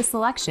our latest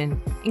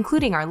selection,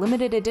 including our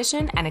limited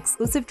edition and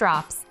exclusive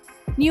drops.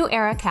 New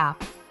Era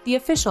Cap, the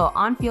official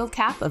on-field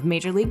cap of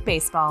Major League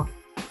Baseball.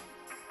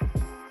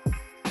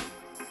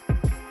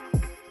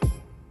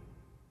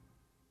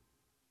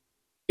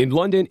 In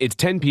London, it's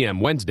 10 p.m.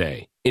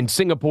 Wednesday. In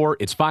Singapore,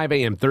 it's 5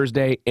 a.m.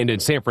 Thursday. And in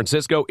San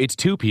Francisco, it's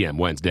 2 p.m.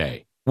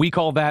 Wednesday. We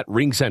call that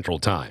Ring Central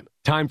Time.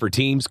 Time for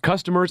teams,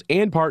 customers,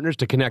 and partners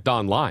to connect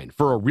online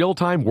for a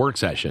real-time work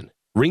session.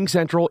 Ring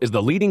Central is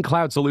the leading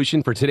cloud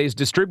solution for today's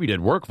distributed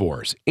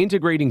workforce,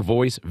 integrating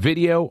voice,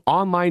 video,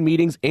 online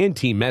meetings, and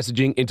team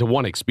messaging into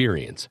one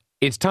experience.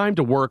 It's time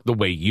to work the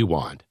way you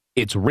want.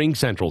 It's Ring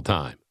Central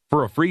Time.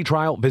 For a free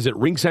trial, visit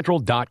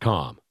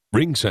ringcentral.com.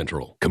 Ring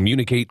Central.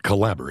 Communicate,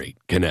 collaborate,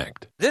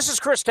 connect. This is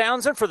Chris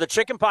Townsend for the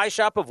Chicken Pie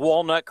Shop of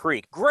Walnut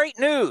Creek. Great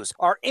news!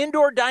 Our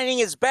indoor dining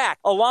is back,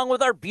 along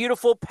with our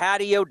beautiful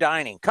patio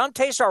dining. Come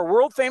taste our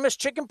world-famous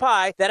chicken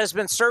pie that has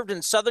been served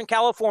in Southern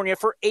California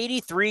for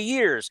 83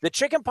 years. The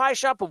Chicken Pie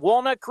Shop of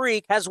Walnut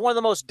Creek has one of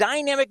the most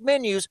dynamic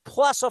menus,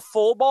 plus a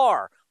full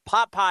bar.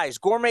 Pot pies,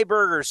 gourmet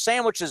burgers,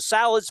 sandwiches,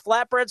 salads,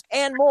 flatbreads,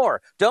 and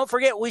more. Don't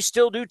forget, we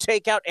still do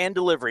takeout and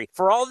delivery.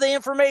 For all the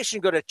information,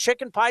 go to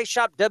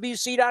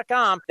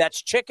chickenpieshopwc.com.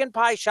 That's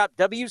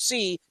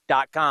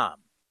chickenpieshopwc.com.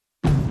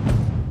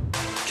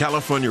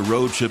 California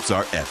road trips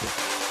are epic,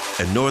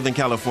 and Northern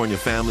California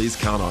families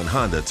count on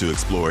Honda to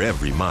explore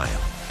every mile.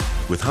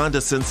 With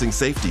Honda sensing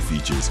safety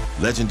features,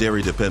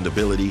 legendary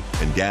dependability,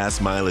 and gas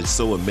mileage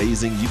so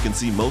amazing you can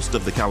see most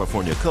of the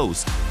California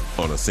coast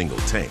on a single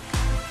tank.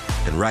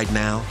 And right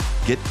now,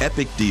 get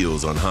epic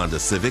deals on Honda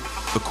Civic,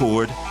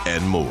 Accord,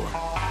 and more.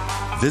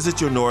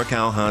 Visit your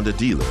NorCal Honda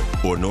dealer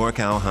or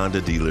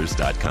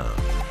NorCalHondaDealers.com.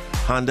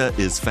 Honda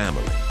is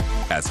family.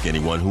 Ask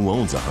anyone who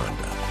owns a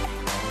Honda.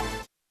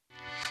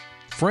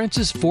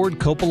 Francis Ford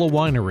Coppola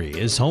Winery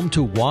is home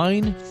to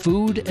wine,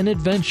 food, and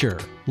adventure.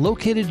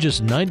 Located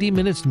just 90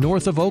 minutes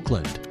north of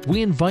Oakland,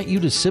 we invite you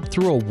to sip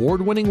through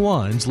award-winning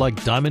wines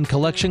like Diamond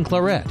Collection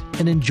Claret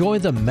and enjoy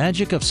the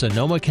magic of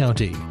Sonoma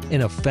County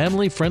in a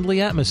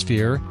family-friendly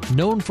atmosphere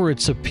known for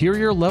its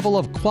superior level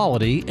of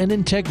quality and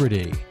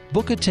integrity.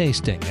 Book a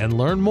tasting and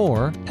learn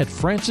more at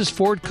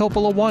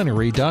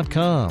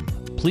francisfordcoppolawinery.com.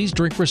 Please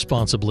drink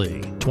responsibly.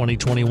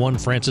 2021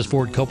 Francis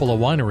Ford Coppola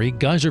Winery,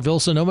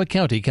 Geyserville, Sonoma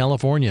County,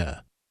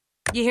 California.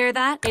 You hear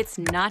that? It's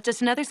not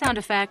just another sound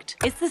effect.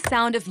 It's the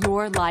sound of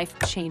your life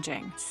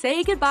changing.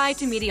 Say goodbye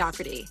to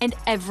mediocrity and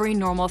every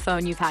normal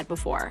phone you've had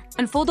before.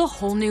 Unfold a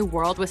whole new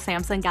world with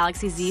Samsung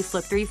Galaxy Z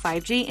Flip 3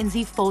 5G and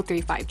Z Fold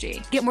 3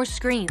 5G. Get more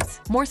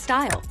screens, more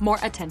style, more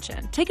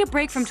attention. Take a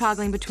break from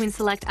toggling between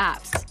select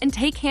apps and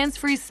take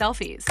hands-free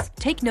selfies.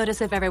 Take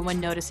notice of everyone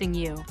noticing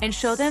you and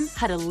show them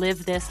how to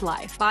live this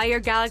life. Buy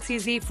your Galaxy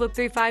Z Flip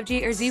 3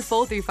 5G or Z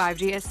Fold 3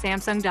 5G at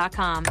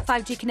Samsung.com.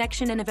 5G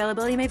connection and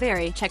availability may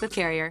vary. Check with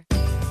carrier.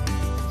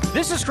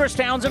 This is Chris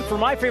Townsend for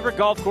my favorite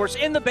golf course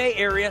in the Bay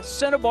Area,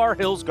 Cinnabar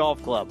Hills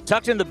Golf Club.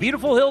 Tucked in the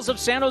beautiful hills of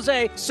San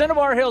Jose,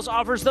 Cinnabar Hills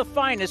offers the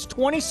finest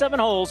 27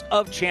 holes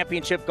of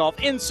championship golf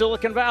in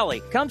Silicon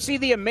Valley. Come see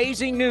the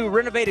amazing new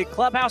renovated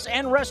clubhouse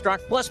and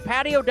restaurant, plus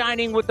patio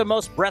dining with the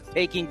most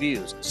breathtaking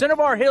views.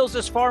 Cinnabar Hills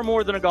is far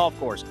more than a golf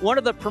course, one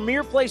of the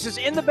premier places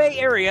in the Bay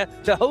Area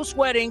to host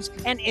weddings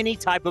and any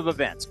type of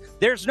events.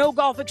 There's no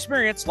golf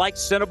experience like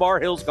Cinnabar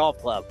Hills Golf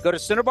Club. Go to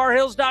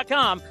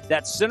CinnabarHills.com.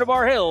 That's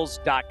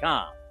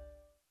CinnabarHills.com.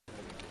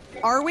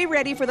 Are we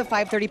ready for the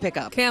 5:30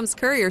 pickup? Cam's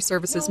Courier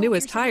Service's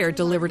newest hire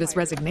delivered his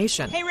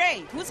resignation. Hey,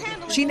 Ray, who's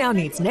handling She now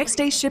needs next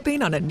day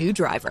shipping on a new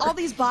driver. all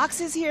these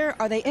boxes here?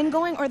 Are they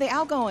ingoing or are they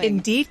outgoing?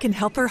 Indeed can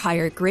help her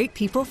hire great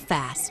people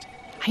fast.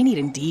 I need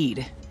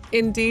Indeed.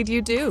 Indeed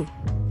you do.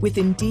 With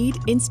Indeed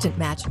Instant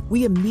Match,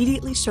 we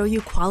immediately show you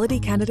quality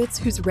candidates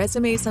whose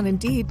resumes on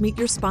Indeed meet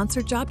your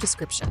sponsored job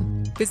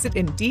description. Visit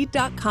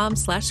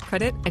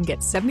Indeed.com/credit and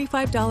get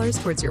 $75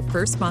 towards your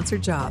first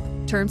sponsored job.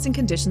 Terms and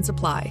conditions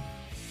apply.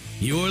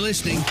 You're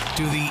listening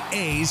to the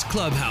A's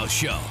Clubhouse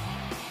Show.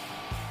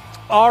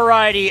 All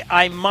righty,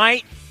 I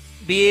might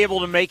be able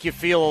to make you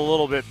feel a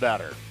little bit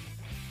better.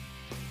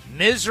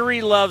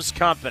 Misery loves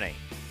company.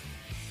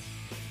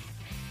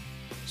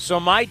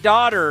 So my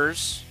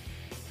daughters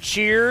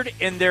cheered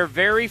in their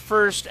very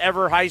first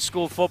ever high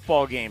school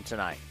football game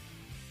tonight.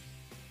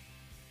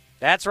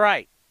 That's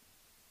right.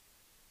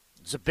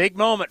 It's a big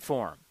moment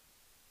for them.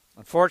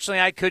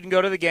 Unfortunately, I couldn't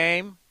go to the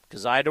game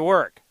because I had to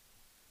work.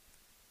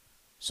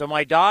 So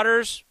my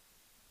daughters,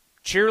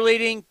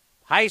 cheerleading,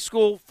 high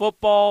school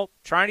football,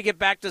 trying to get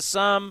back to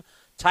some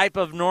type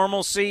of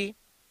normalcy.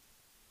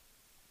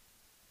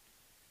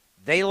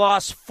 They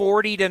lost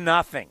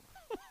 40-0.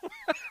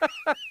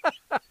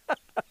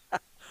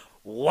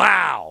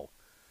 Wow.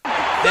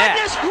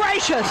 Goodness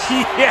gracious.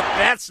 Yeah,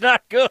 that's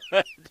not good.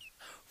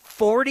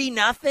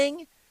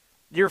 40-0?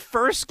 Your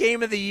first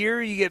game of the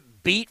year, you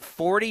get beat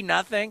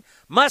 40-0?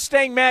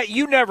 Mustang Matt,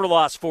 you never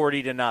lost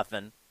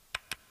 40-0.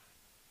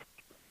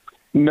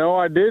 No,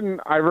 I didn't.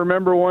 I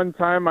remember one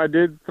time I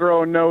did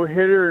throw a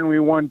no-hitter and we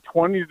won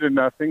 20-0.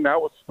 That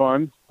was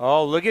fun.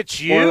 Oh, look at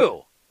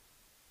you.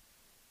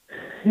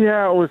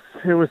 Yeah, it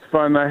was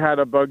fun. I had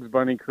a Bugs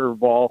Bunny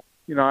curveball.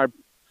 You know,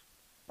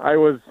 it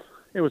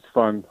was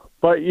fun.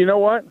 But you know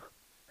what?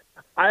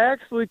 I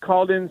actually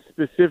called in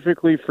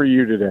specifically for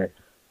you today.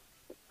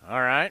 All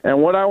right.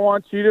 And what I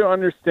want you to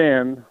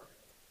understand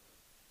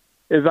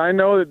is I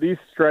know that these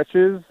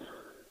stretches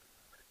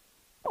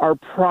are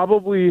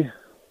probably,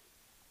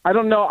 I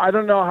don't know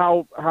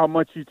how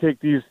much you take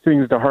these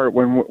things to heart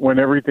when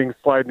everything's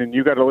sliding and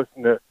you got to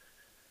listen to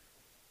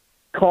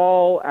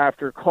call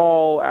after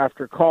call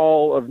after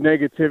call of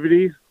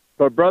negativity.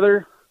 But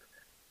brother,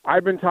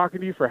 I've been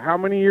talking to you for how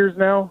many years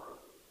now?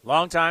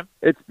 Long time.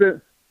 It's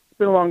been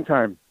a long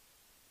time.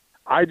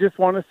 I just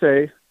want to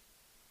say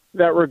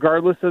that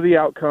regardless of the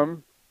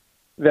outcome,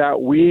 that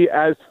we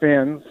as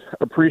fans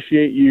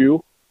appreciate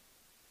you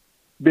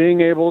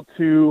being able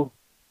to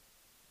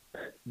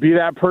be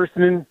that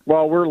person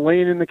while we're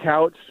laying in the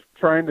couch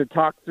trying to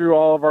talk through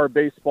all of our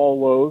baseball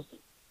woes.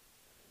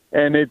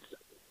 And it's,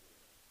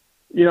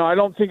 you know, I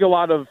don't think a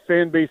lot of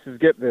fan bases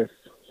get this.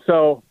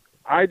 So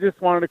I just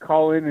wanted to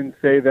call in and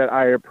say that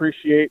I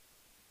appreciate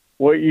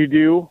what you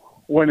do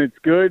when it's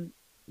good,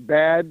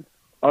 bad,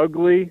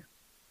 ugly,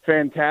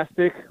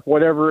 fantastic,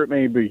 whatever it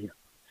may be.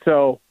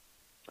 So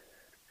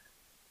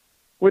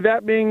with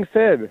that being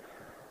said,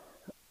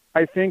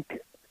 I think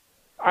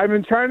I've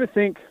been trying to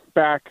think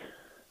back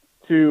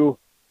to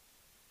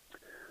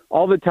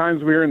all the times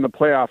we were in the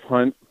playoff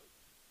hunt,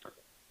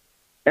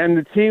 and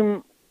the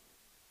team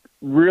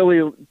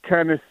really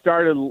kind of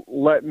started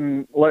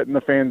letting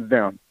the fans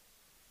down.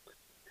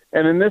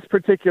 And in this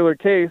particular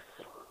case,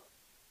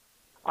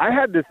 I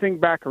had to think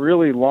back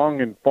really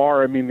long and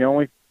far. I mean, the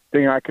only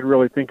thing I could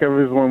really think of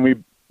is when we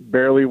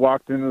barely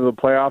walked into the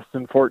playoffs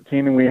in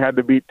 2014 and we had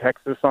to beat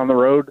Texas on the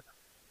road.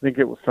 I think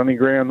it was Sonny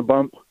Gray on the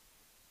bump.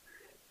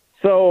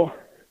 So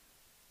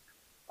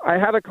I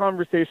had a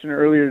conversation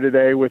earlier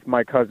today with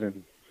my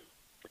cousin,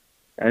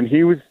 and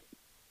he was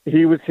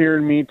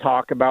hearing me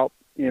talk about,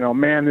 you know,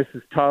 man, this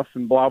is tough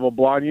and blah, blah,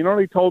 blah. And you know what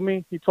he told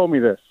me? He told me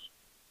this.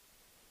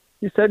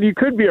 He said, you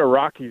could be a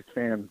Rockies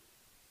fan,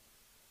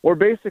 or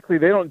basically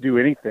they don't do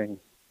anything,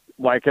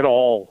 like, at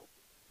all.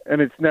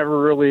 And it's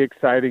never really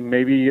exciting,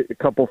 maybe a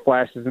couple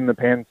flashes in the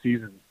pan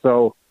season.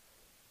 So,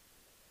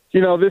 you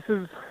know, this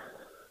is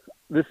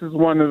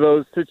one of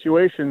those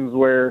situations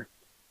where,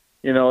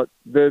 you know,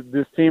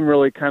 this team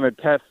really kind of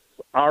tests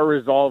our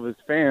resolve as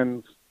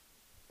fans,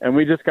 and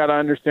we just got to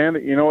understand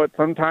that, you know what,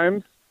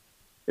 sometimes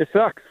it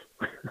sucks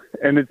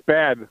and it's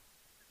bad. It's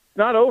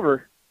not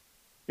over.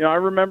 You know, I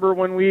remember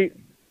when we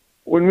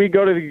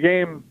go to the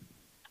game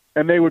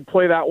and they would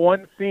play that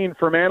one scene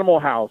from Animal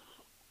House,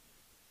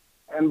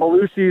 and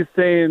Belushi's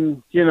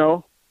saying, you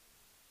know,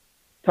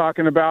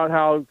 talking about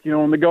how, you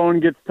know, when the going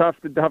gets tough,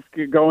 the toughs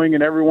get going,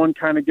 and everyone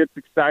kind of gets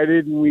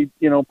excited and we,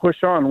 you know,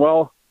 push on.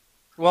 Well,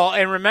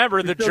 and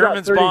remember, the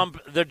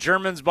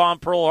Germans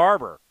bombed Pearl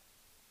Harbor.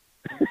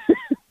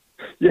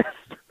 Yes,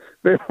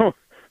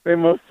 they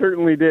most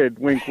certainly did.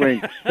 Wink,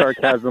 wink,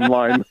 sarcasm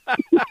line.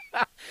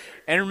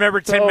 And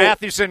remember, Tim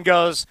Mathewson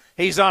goes,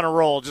 he's on a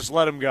roll, just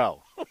let him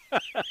go.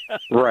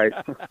 Right.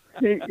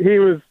 He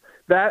was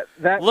that.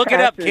 Look it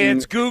up,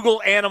 kids.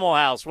 Google Animal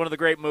House, one of the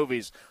great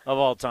movies of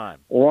all time.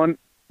 One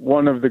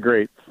of the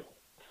greats.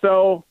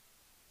 So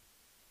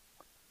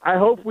I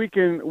hope we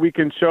can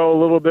show a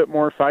little bit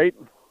more fight.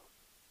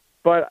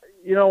 But,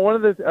 you know, one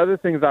of the other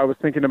things I was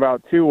thinking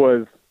about too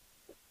was,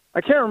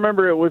 I can't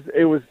remember, it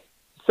was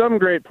some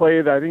great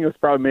play that I think it was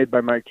probably made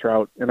by Mike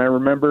Trout. And I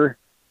remember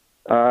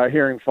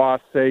hearing Foss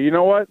say, you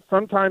know what,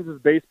 sometimes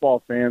as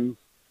baseball fans,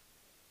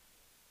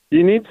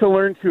 you need to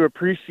learn to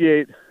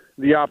appreciate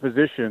the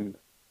opposition.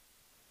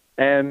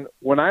 And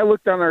when I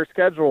looked on our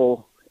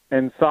schedule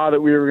and saw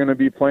that we were going to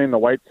be playing the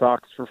White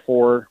Sox for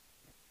 4,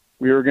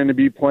 we were going to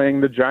be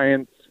playing the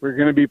Giants, we were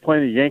going to be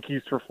playing the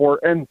Yankees for 4,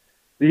 and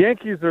the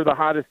Yankees are the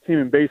hottest team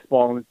in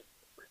baseball, and it's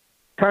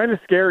kind of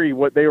scary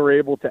what they were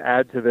able to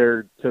add to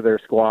their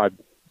squad.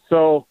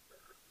 So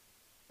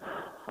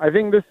I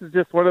think this is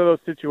just one of those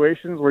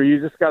situations where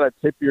you just got to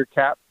tip your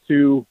cap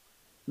to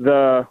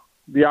the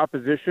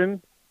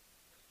opposition.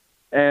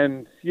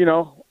 And, you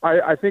know,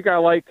 I think I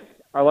like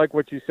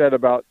what you said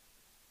about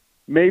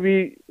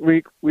maybe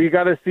we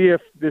got to see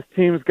if this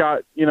team's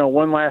got, you know,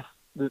 one last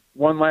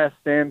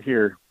stand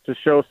here to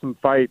show some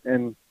fight.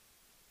 And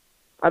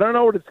I don't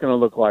know what it's going to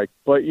look like,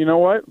 but you know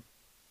what?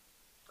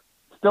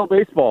 It's still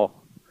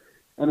baseball,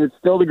 and it's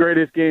still the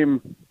greatest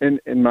game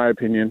in my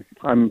opinion.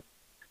 I'm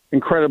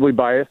incredibly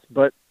biased,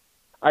 but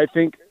I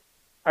think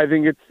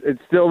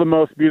it's still the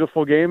most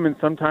beautiful game, and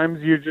sometimes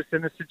you're just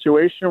in a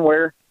situation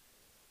where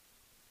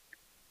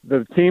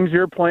the teams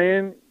you're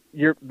playing,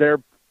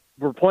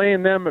 we're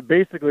playing them at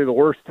basically the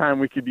worst time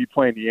we could be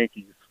playing the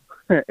Yankees.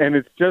 And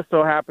it just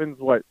so happens,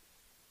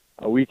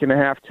 a week and a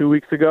half, 2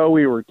 weeks ago,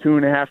 we were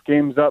 2.5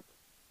 games up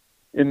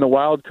in the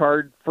wild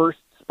card first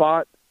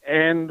spot,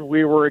 and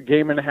we were a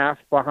game and a half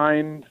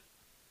behind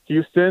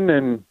Houston.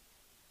 And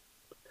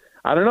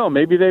I don't know,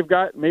 maybe they've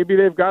got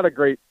a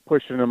great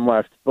push in them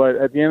left, but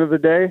at the end of the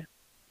day,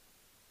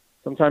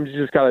 sometimes you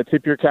just got to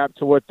tip your cap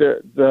to what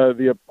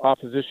the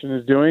opposition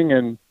is doing,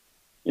 and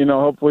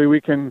hopefully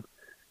we can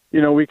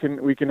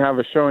have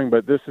a showing.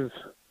 But this is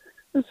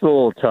a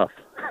little tough.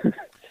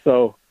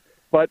 So,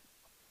 but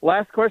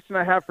last question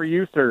I have for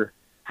you, sir.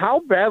 How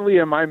badly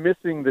am I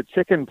missing the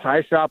chicken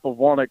pie shop of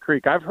Walnut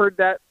Creek? I've heard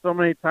that so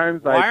many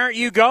times. Why aren't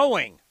you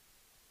going?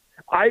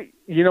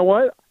 You know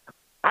what?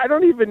 I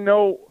don't even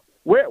know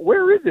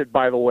where is it,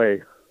 by the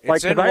way.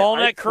 It's in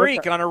Walnut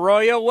Creek on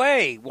Arroyo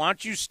Way. Why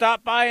don't you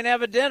stop by and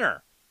have a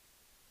dinner?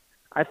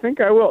 I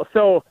think I will.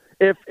 So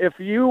if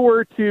you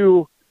were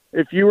to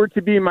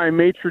be my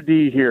maitre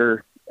d'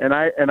 here, and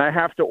I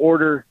have to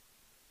order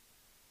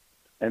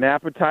an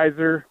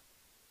appetizer,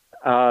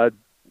 the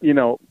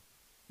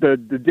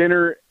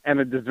dinner and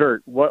a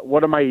dessert,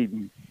 what am I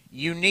eating?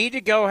 You need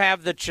to go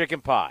have the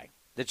chicken pie.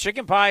 The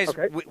chicken pies.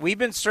 Okay. We've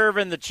been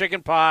serving the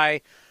chicken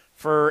pie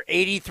for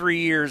 83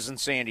 years in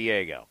San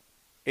Diego.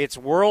 It's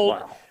world.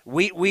 Wow.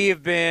 We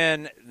have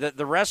been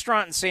the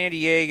restaurant in San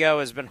Diego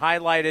has been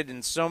highlighted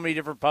in so many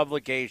different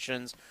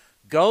publications.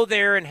 Go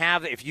there and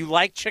have it. If you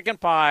like chicken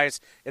pies,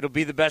 it'll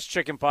be the best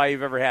chicken pie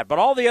you've ever had. But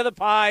all the other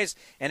pies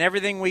and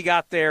everything we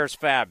got there is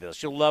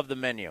fabulous. You'll love the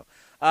menu.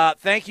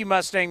 Thank you,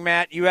 Mustang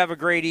Matt. You have a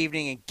great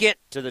evening, and get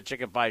to the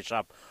chicken pie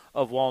shop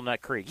of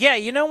Walnut Creek. Yeah,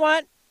 you know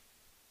what?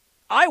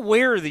 I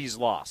wear these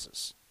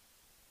losses.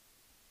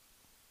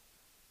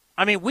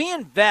 I mean, we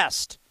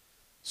invest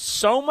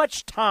so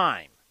much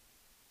time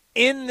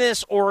in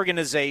this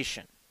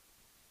organization.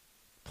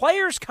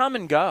 Players come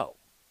and go.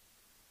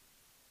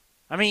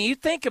 I mean, you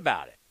think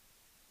about it.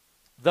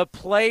 The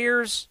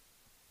players,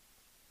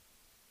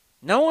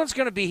 no one's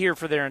going to be here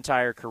for their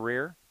entire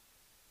career.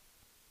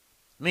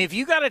 I mean, if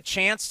you got a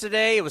chance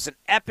today, it was an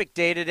epic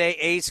day today,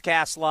 A's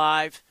Cast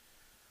Live.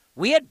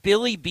 We had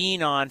Billy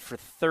Beane on for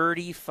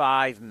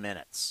 35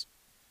 minutes.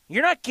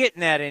 You're not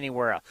getting that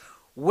anywhere else.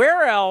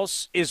 Where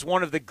else is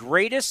one of the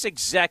greatest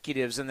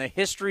executives in the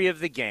history of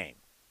the game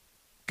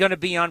going to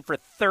be on for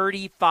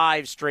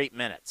 35 straight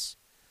minutes?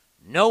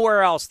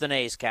 Nowhere else than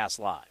A's Cast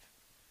Live.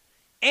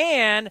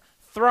 And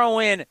throw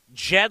in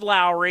Jed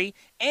Lowry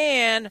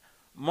and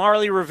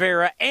Marly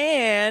Rivera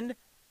and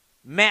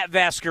Matt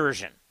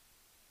Vasgersian.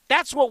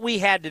 That's what we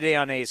had today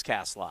on A's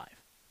Cast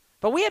Live.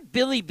 But we had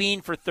Billy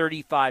Beane for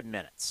 35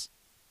 minutes.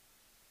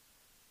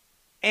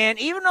 And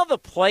even though the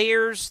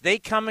players, they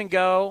come and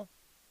go,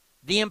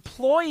 the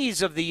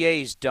employees of the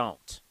A's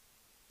don't.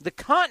 The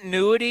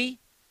continuity,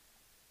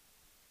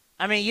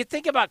 I mean, you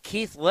think about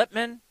Keith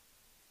Lippman,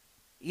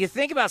 you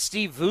think about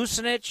Steve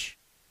Vucinich,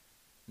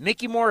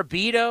 Mickey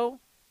Morabito.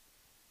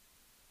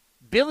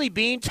 Billy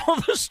Beane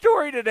told the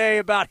story today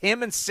about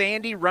him and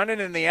Sandy running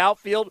in the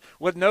outfield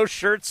with no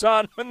shirts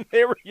on when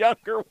they were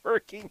younger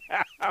working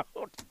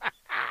out.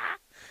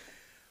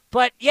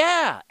 But,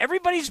 yeah,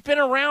 everybody's been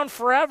around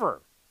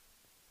forever.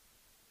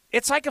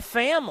 It's like a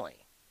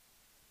family.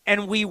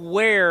 And we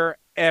wear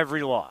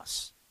every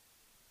loss.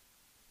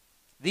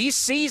 These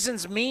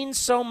seasons mean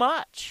so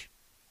much.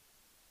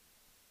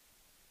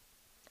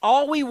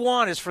 All we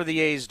want is for the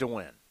A's to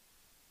win.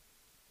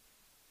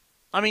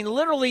 I mean,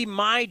 literally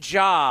my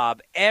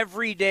job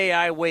every day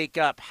I wake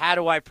up, how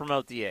do I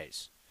promote the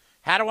A's?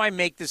 How do I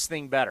make this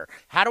thing better?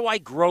 How do I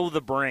grow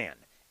the brand?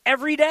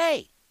 Every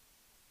day.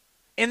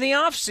 In the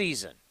off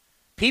season,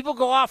 people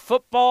go off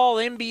football,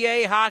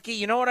 NBA, hockey.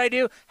 You know what I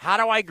do? How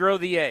do I grow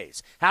the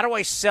A's? How do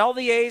I sell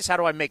the A's? How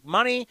do I make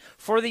money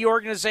for the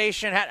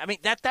organization?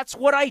 That's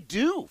what I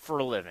do for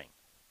a living.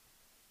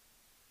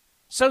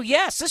 So,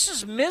 yes, this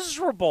is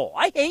miserable.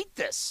 I hate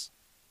this.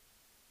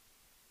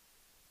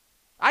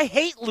 I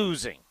hate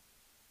losing.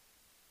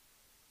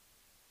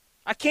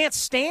 I can't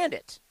stand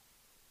it.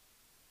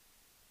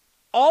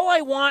 All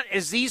I want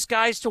is these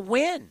guys to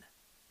win.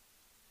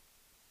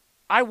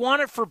 I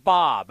want it for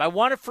Bob. I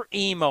want it for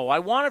Emo. I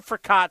want it for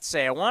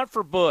Kotsay. I want it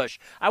for Bush.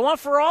 I want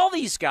it for all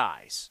these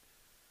guys.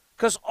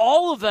 Because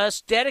all of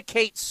us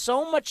dedicate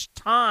so much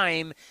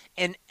time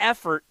and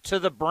effort to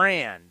the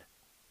brand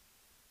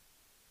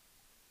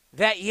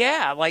that,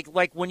 yeah, like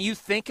when you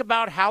think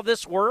about how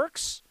this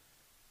works,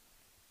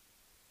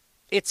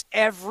 it's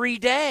every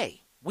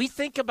day. We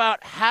think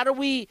about how do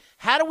we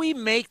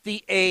make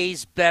the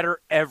A's better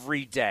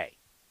every day.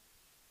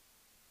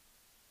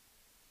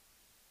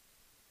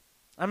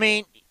 I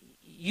mean,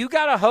 you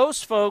got to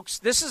host, folks.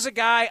 This is a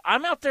guy,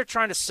 I'm out there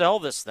trying to sell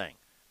this thing.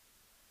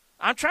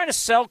 I'm trying to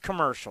sell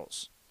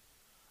commercials.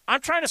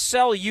 I'm trying to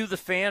sell you, the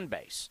fan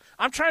base.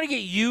 I'm trying to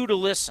get you to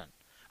listen.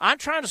 I'm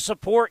trying to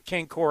support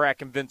Ken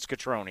Korak and Vince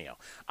Cotroneo.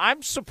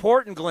 I'm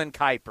supporting Glenn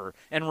Kuiper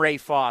and Ray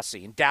Fosse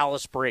and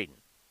Dallas Braden.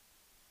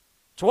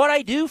 It's what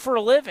I do for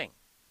a living.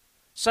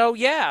 So,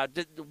 yeah,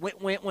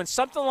 when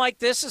something like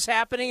this is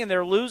happening and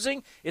they're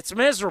losing, it's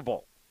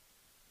miserable.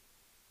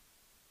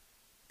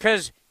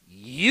 Because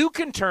you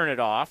can turn it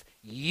off.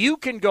 You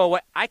can go away.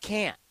 I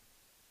can't.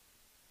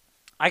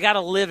 I got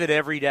to live it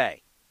every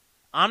day.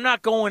 I'm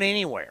not going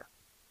anywhere.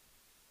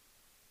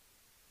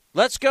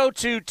 Let's go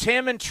to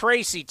Tim and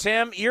Tracy.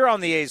 Tim, you're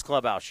on the A's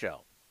Clubhouse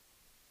Show.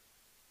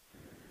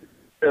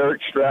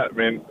 Eric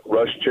Stratman,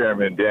 Rush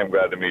Chairman. Damn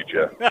glad to meet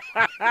you.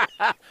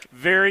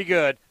 Very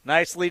good.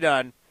 Nicely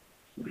done.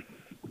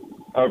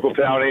 Uncle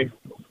Townie,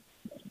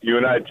 you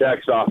and I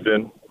text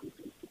often,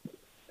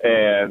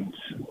 and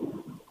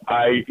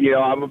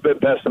I'm a bit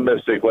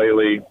pessimistic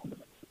lately.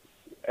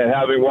 And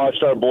having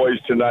watched our boys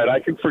tonight, I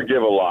can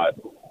forgive a lot.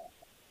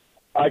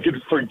 I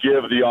can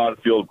forgive the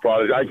on-field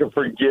product. I can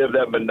forgive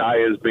that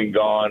Manaea's been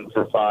gone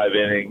for 5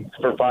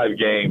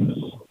 games.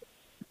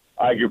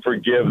 I can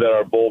forgive that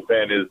our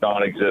bullpen is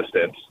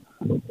non-existent.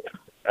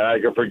 And I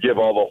can forgive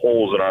all the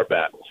holes in our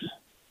bats.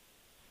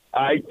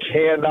 I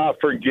cannot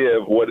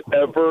forgive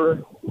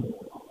whatever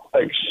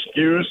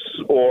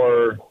excuse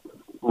or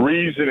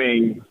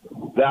reasoning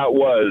that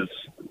was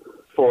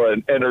for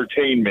an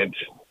entertainment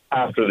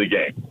after the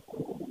game.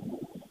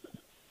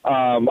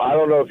 I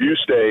don't know if you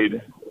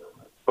stayed,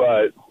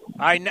 but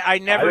I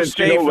never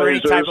stay for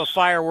any type of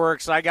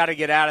fireworks. I got to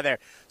get out of there.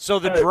 So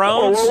the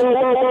drones.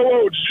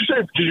 Whoa!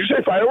 Did you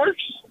say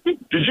fireworks? Did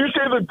you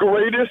say the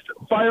greatest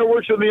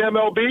fireworks in the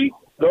MLB?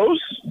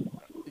 Those?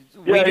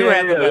 We do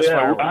have the best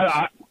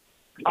fireworks.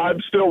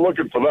 I'm still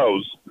looking for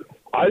those.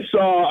 I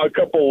saw a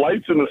couple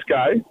lights in the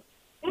sky,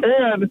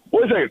 and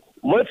wait a second.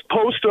 Let's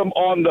post them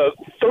on the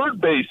third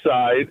base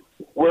side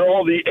where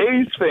all the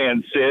A's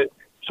fans sit,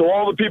 so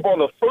all the people on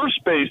the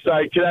first base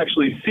side can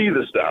actually see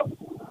the stuff.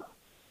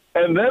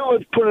 And then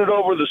let's put it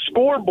over the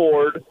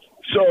scoreboard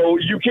so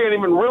you can't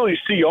even really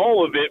see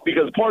all of it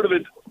because part of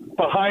it's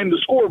behind the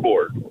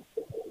scoreboard.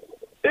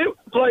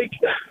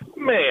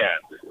 Man,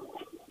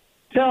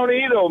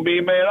 Townie, you know me,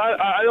 man.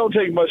 I don't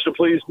take much to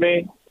please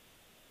me.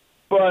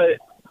 But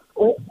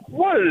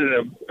what an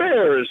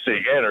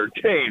embarrassing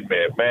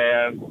entertainment,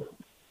 man.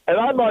 And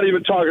I'm not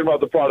even talking about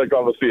the product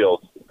on the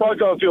field.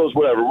 Product on the field is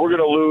whatever. We're going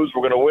to lose.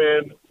 We're going to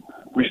win.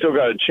 We still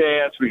got a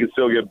chance. We can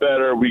still get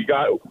better. We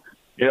got,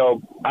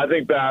 I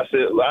think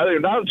Bassett,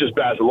 not just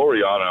Bassett,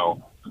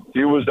 Laureano,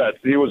 he was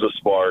a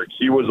spark.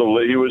 He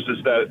was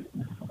just that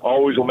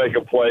always will make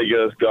a play,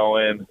 get us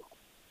going.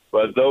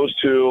 But those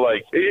two,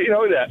 if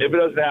it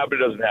doesn't happen,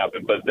 it doesn't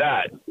happen. But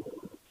that,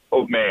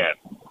 oh, man.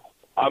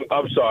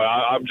 I'm sorry.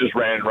 I'm just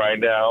ranting right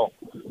now.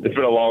 It's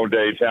been a long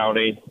day,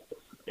 Townie.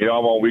 I'm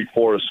on week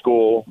 4 of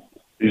school.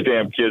 These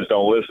damn kids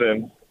don't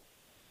listen.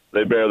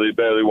 They barely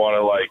want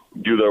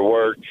to, do their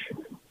work.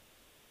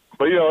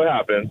 But, it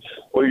happens.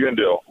 What are you going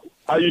to do?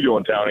 How you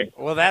doing, Townie?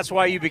 Well, that's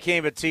why you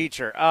became a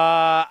teacher.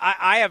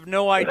 I have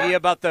no idea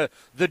about the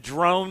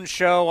drone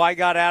show. I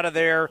got out of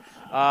there.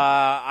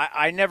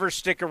 I never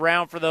stick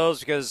around for those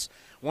because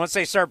once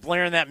they start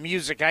blaring that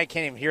music, I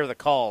can't even hear the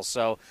calls.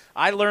 So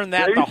I learned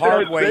that the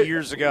hard way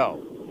years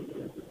ago.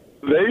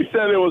 They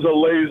said it was a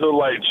laser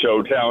light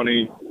show,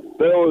 Townie.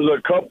 There was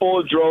a couple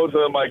of drones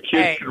that my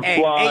kids could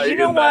fly you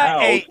know in what? the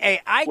house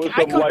I with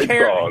some could lights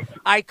care. on.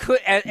 I could,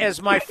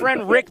 as my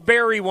friend Rick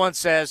Barry once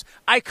says,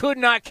 I could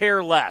not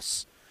care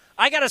less.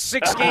 I got a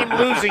 6-game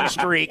losing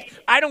streak.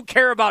 I don't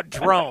care about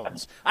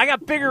drones. I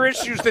got bigger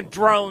issues than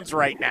drones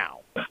right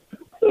now.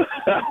 All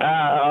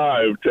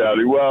right,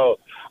 Townie. Well,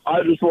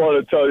 I just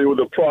want to tell you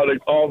the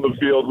product on the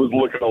field was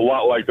looking a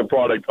lot like the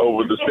product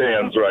over the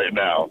stands right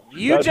now.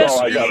 You That's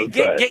all I got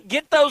to say.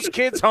 Get those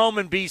kids home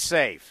and be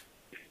safe.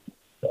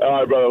 All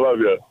right, brother. Love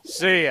you.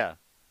 See ya.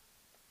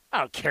 I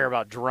don't care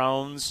about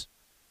drones.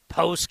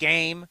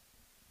 Post-game.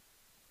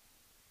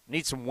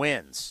 Need some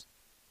wins.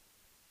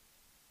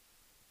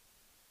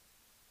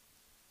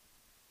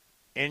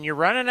 And you're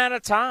running out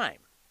of time.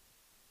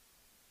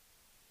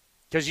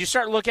 Because you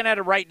start looking at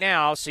it right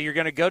now, so you're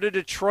going to go to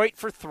Detroit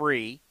for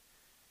 3,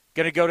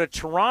 going to go to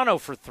Toronto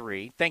for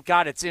 3. Thank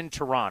God it's in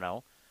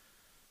Toronto.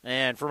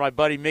 And for my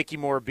buddy Mickey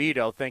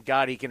Morabito, thank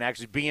God he can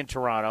actually be in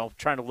Toronto,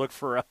 trying to look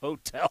for a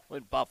hotel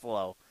in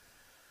Buffalo.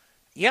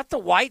 You have the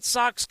White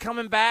Sox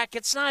coming back.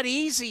 It's not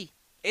easy.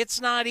 It's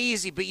not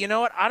easy. But you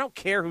know what? I don't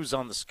care who's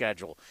on the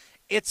schedule.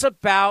 It's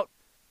about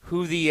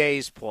who the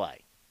A's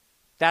play.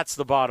 That's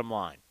the bottom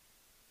line.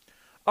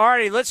 All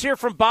righty, let's hear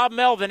from Bob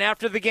Melvin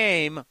after the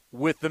game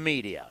with the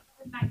media.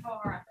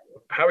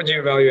 How would you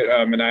evaluate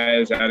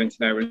Manaea's outing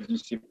tonight? What did you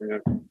see from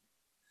him?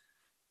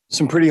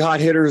 Some pretty hot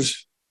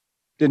hitters.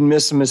 Didn't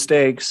miss some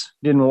mistakes.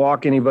 Didn't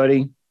walk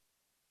anybody.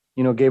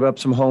 Gave up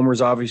some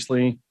homers,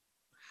 obviously.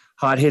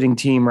 Hot hitting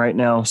team right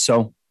now.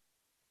 So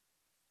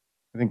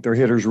I think their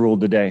hitters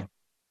ruled today.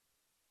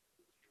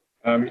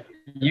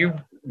 You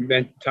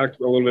talked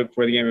a little bit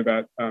before the game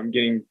about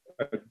getting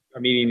a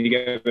meeting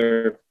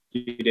together a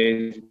few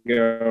days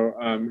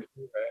ago.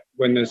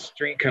 when the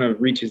streak kind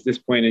of reaches this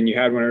point, and you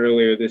had one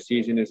earlier this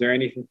season, is there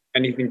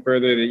anything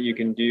further that you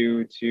can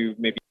do to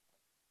maybe?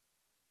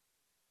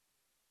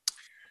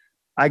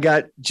 I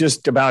got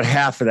just about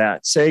half of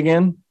that. Say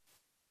again.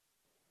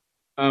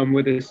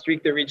 With a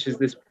streak that reaches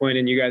this point,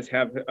 and you guys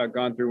have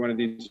gone through one of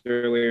these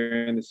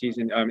earlier in the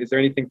season, is there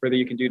anything further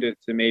you can do to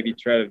maybe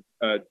try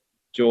to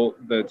jolt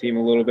the team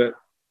a little bit?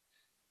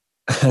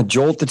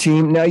 Jolt the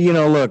team? No,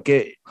 look,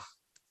 it's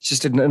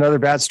just another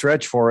bad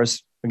stretch for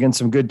us against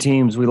some good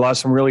teams. We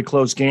lost some really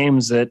close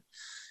games that,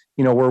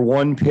 we're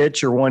one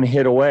pitch or one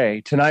hit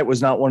away. Tonight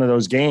was not one of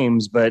those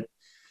games, but,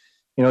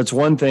 it's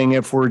one thing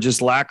if we're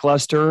just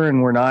lackluster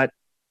and we're not,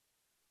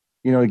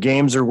 the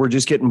games we're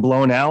just getting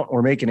blown out.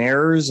 We're making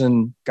errors,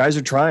 and guys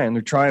are trying.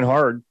 They're trying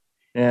hard,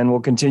 and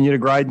we'll continue to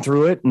grind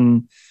through it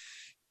and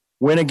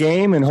win a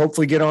game and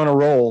hopefully get on a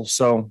roll.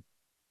 So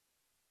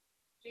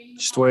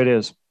just the way it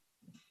is.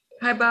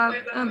 Hi, Bob.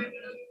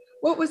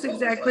 What was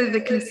exactly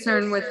the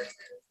concern with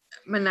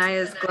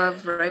Manaya's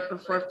glove right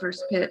before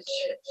first pitch?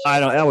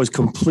 That was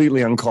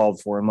completely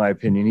uncalled for, in my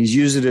opinion. He's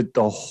used it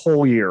the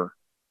whole year.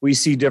 We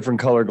see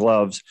different color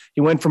gloves. He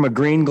went from a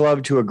green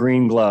glove to a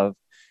green glove.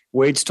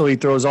 Waits till he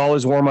throws all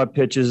his warm-up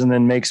pitches and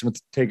then makes him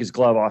take his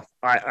glove off.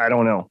 I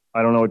don't know.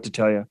 I don't know what to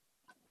tell you.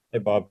 Hey,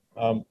 Bob.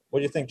 What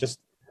do you think? Just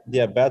the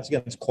at-bats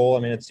against Cole.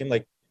 I mean, it seemed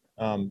like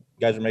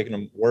guys were making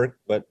him work,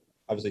 but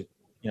obviously,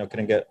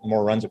 couldn't get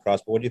more runs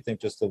across. But what do you think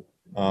just of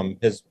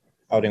his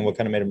outing, what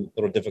kind of made him a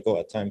little difficult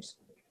at times?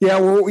 Yeah,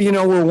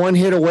 we're one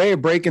hit away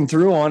of breaking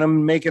through on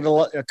him, make it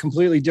a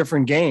completely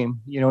different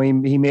game.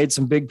 He made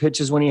some big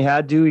pitches when he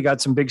had to. He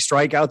got some big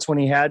strikeouts when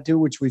he had to,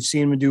 which we've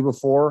seen him do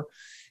before.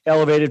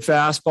 Elevated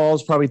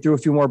fastballs, probably threw a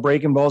few more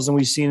breaking balls than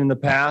we've seen in the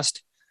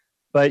past.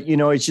 But,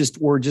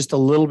 we're just a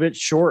little bit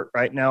short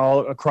right now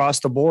across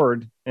the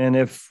board. And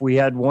if we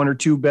had one or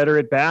two better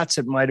at bats,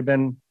 it might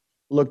have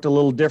looked a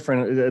little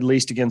different, at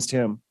least against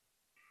him.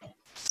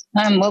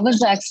 What was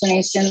the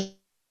explanation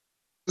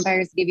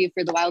umpires give you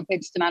for the wild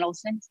pitch to Matt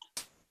Olson?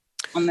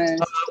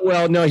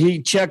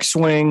 He check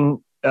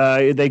swing.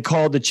 They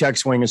called the check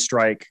swing a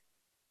strike.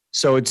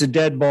 So it's a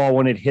dead ball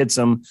when it hits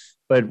him.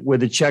 But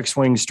with a check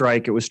swing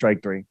strike, it was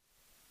strike 3.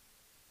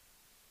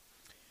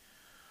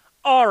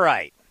 All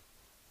right.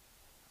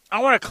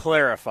 I want to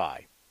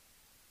clarify.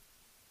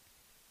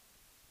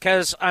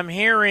 Because I'm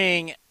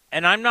hearing,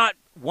 and I'm not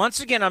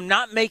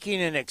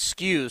making an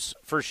excuse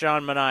for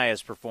Sean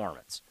Manaya's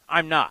performance.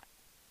 I'm not.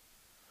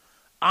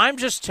 I'm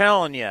just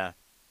telling you,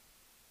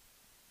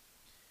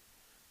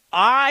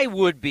 I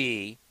would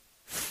be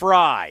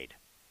fried.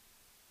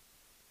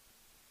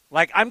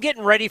 Like, I'm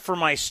getting ready for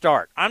my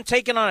start. I'm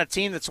taking on a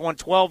team that's won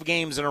 12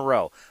 games in a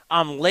row.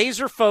 I'm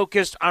laser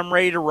focused. I'm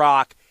ready to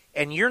rock.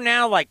 And you're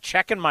now, like,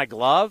 checking my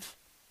glove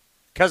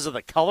because of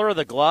the color of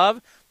the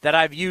glove that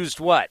I've used,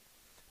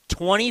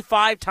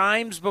 25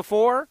 times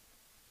before?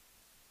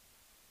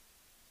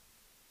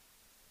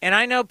 And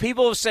I know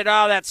people have said,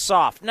 oh, that's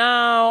soft.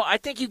 No, I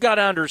think you got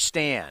to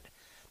understand.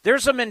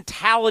 There's a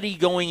mentality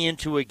going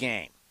into a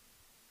game.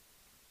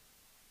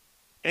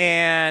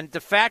 And the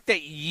fact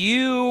that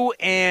you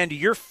and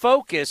your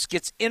focus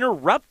gets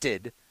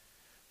interrupted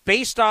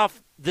based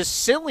off the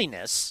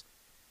silliness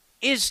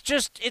is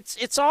just,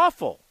 it's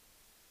awful.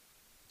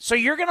 So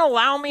you're going to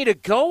allow me to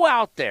go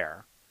out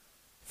there,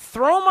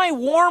 throw my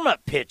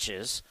warm-up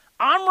pitches,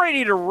 I'm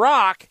ready to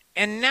rock,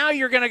 and now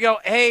you're going to go,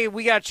 hey,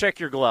 we got to check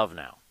your glove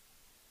now.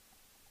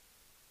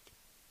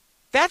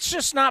 That's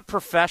just not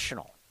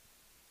professional.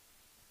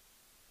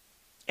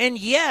 And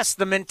yes,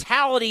 the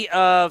mentality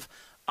of,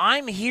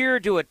 I'm here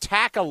to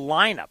attack a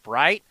lineup,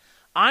 right?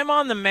 I'm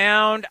on the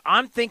mound.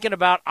 I'm thinking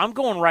about, I'm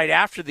going right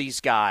after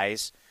these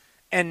guys.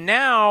 And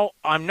now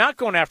I'm not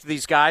going after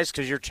these guys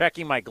because you're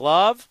checking my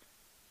glove.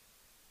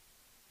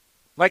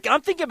 Like,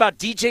 I'm thinking about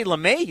DJ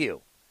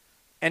LeMahieu.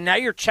 And now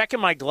you're checking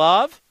my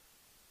glove?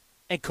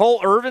 And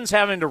Cole Irvin's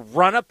having to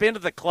run up into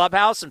the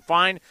clubhouse and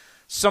find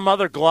some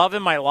other glove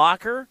in my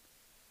locker?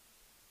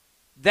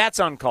 That's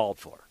uncalled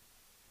for.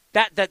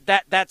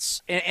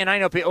 That's, and I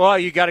know people, oh,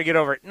 you got to get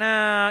over it.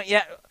 Nah,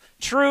 yeah,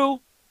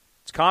 true.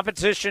 It's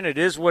competition. It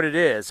is what it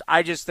is.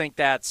 I just think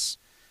that's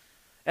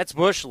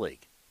Bush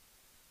League.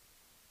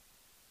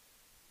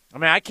 I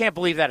mean, I can't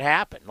believe that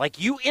happened.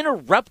 Like, you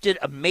interrupted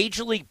a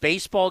Major League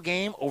Baseball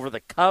game over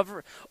the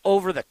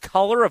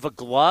color of a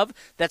glove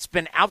that's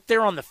been out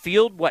there on the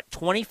field,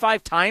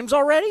 25 times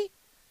already?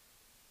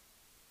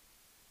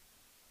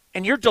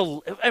 And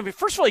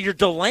first of all, you're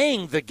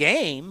delaying the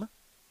game.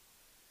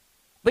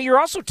 But you're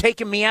also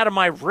taking me out of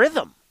my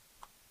rhythm.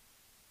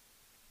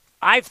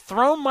 I've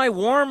thrown my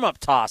warm-up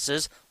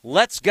tosses.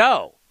 Let's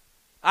go.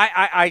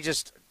 I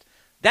just,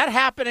 that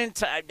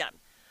happened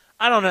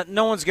I don't know.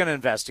 No one's going to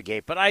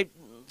investigate, but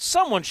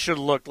someone should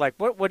look like,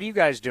 what are you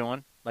guys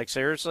doing? Like,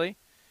 seriously?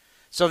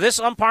 So this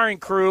umpiring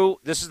crew,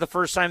 this is the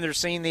first time they're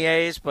seeing the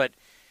A's, but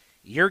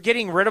you're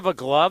getting rid of a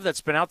glove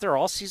that's been out there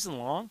all season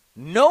long?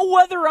 No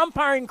other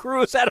umpiring crew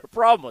has had a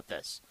problem with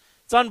this.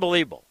 It's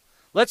unbelievable.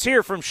 Let's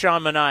hear from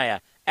Sean Manaea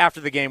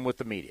after the game with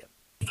the media.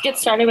 Let's get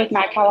started with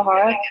Matt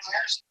Kawahara.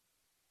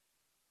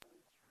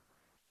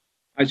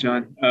 Hi,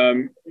 Sean.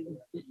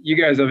 You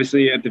guys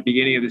obviously at the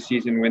beginning of the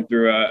season went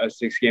through a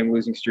 6-game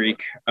losing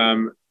streak.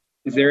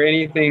 Is there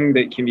anything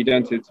that can be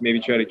done to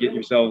maybe try to get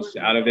yourselves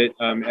out of it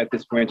at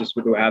this point, just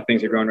with how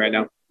things are going right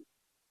now?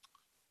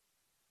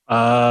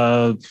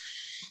 I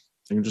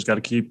think we just got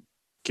to keep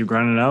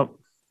grinding it out,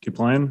 keep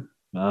playing.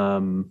 Yeah, I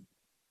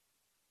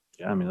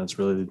mean, that's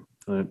really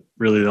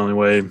the only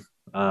way.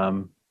 I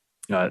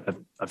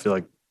feel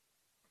like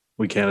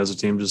we can as a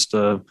team just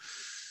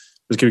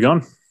keep it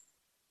going.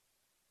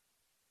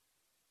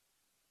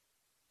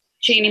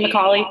 Janie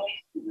McCauley.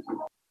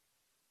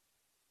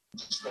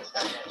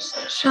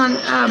 Sean,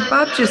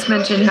 Bob just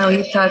mentioned how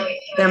he thought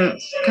them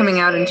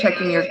coming out and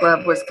checking your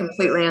glove was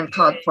completely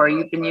uncalled for.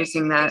 You've been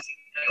using that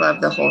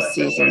glove the whole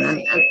season,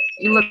 and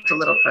you looked a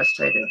little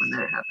frustrated when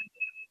that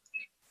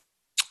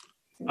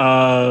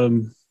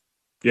happened.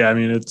 Yeah, I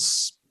mean,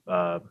 it's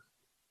I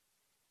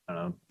don't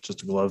know,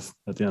 just a glove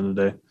at the end of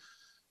the day.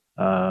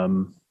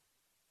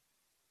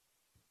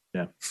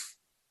 Yeah.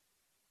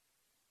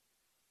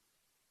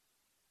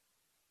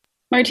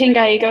 Martin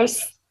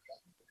Gallegos.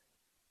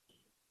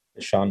 Hey,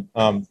 Sean,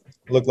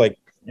 looked like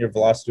your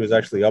velocity was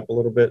actually up a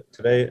little bit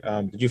today.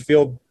 Did you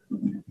feel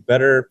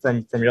better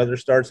from your other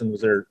starts, and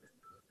was there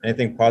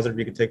anything positive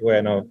you could take away?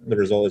 I know the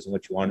result isn't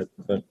what you wanted,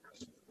 but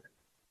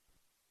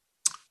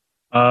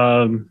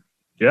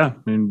yeah, I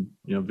mean,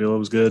 velo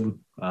was good.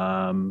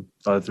 Thought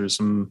I threw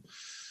a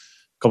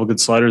couple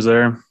good sliders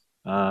there,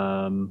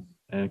 and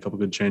a couple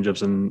good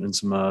changeups in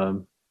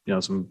some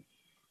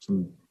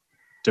some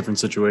different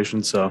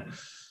situations. So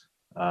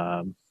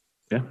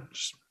yeah,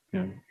 just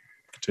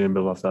continue to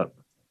build off that.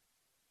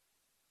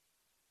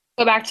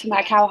 Go back to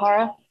Matt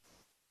Kawahara.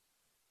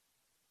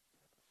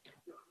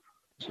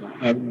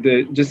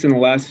 Just in the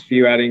last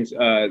few outings,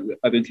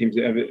 other teams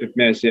have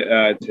managed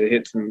to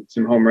hit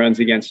some home runs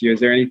against you.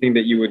 Is there anything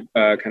that you would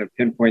kind of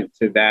pinpoint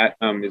to that?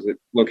 Is it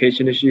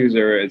location issues,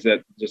 or is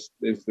it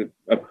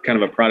a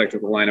kind of a product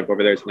of the lineup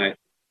over there tonight?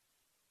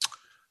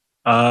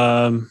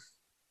 Yeah,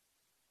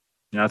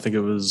 I think it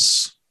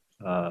was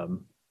a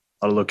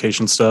lot of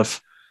location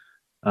stuff.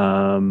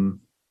 Not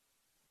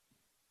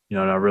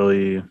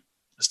really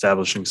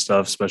establishing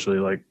stuff, especially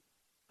like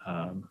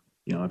in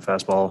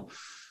fastball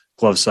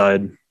glove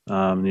side,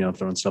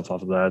 throwing stuff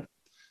off of that,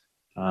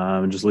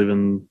 and just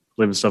leaving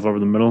stuff over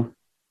the middle.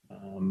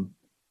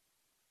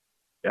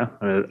 Yeah,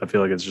 I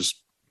feel like it's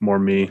just more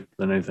me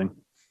than anything.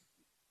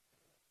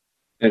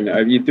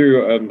 And you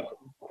threw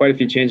quite a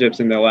few changeups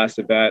in the last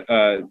at bat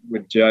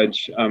with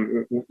Judge.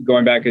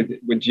 Going back,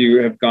 would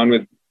you have gone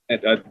with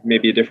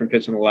maybe a different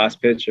pitch on the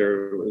last pitch,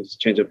 or was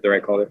changeup the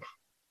right call there?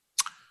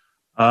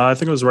 I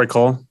think it was the right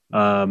call.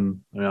 I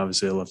mean,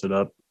 obviously I left it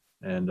up,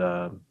 and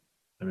I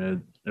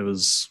mean, it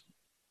was,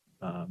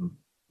 at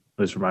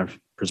least from my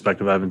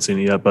perspective, I haven't seen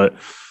it yet, but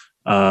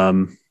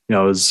it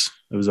was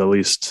at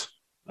least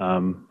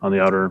on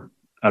the outer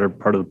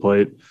part of the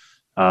plate. It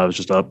was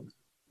just up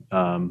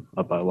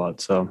by a lot.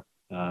 So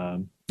yeah,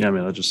 I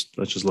mean, that's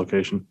just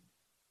location.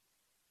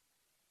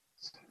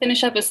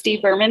 Finish up with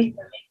Steve Berman.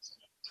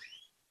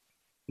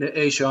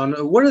 Hey, Sean,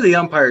 what did the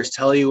umpires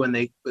tell you when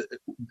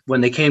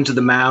they came to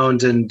the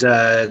mound and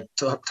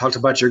talked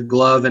about your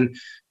glove? And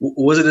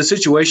was it a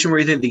situation where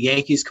you think the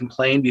Yankees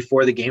complained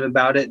before the game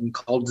about it and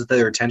called it to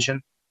their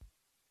attention?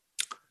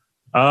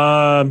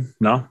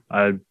 No,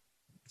 I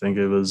think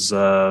it was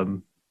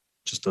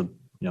just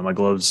my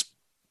glove's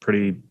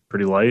pretty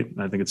light.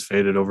 I think it's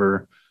faded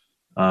over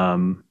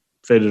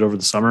the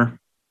summer,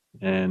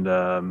 and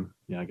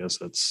I guess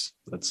that's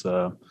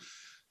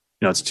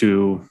it's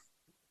too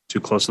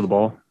close to the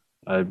ball,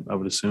 I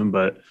would assume,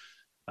 but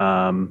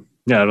I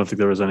don't think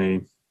there was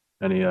anything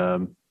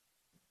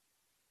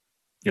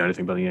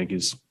about the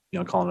Yankees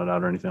calling it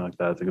out or anything like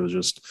that. I think it was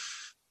just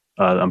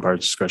the umpire's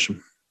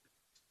discretion.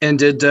 And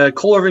did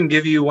Cole Irvin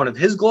give you one of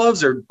his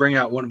gloves or bring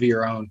out one of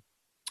your own?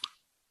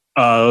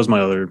 That was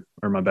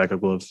my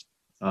backup glove,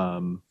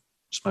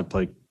 just my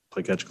play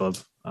catch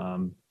glove.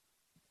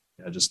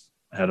 I just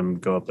had him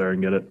go up there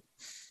and get it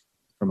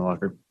from the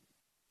locker.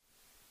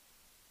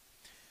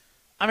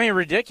 I mean,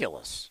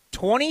 ridiculous.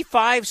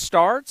 25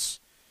 starts?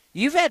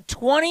 You've had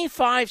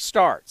 25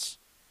 starts.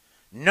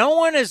 No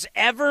one has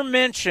ever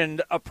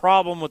mentioned a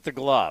problem with the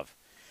glove.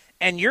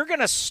 And you're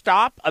going to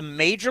stop a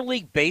Major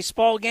League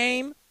Baseball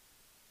game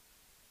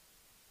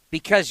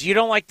because you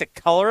don't like the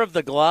color of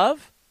the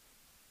glove?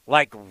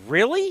 Like,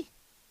 really?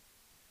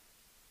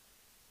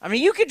 I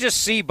mean, you could just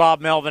see Bob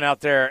Melvin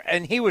out there,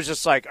 and he was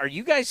just like, are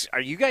you guys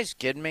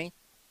kidding me?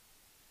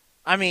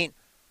 I mean,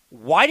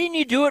 why didn't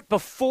you do it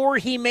before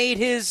he made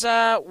his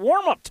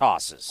warm-up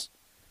tosses?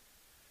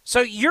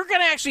 So you're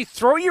going to actually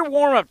throw your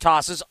warm-up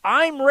tosses.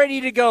 I'm ready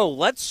to go.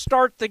 Let's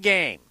start the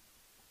game.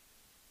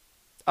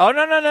 Oh,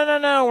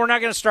 no. We're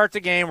not going to start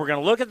the game. We're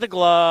going to look at the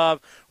glove.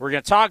 We're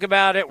going to talk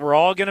about it. We're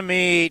all going to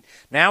meet.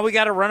 Now we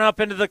got to run up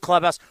into the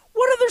clubhouse.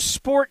 What other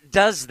sport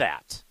does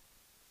that?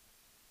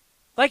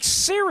 Like,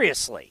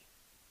 seriously.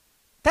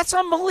 That's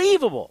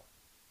unbelievable.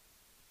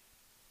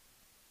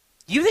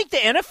 You think the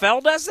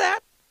NFL does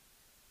that?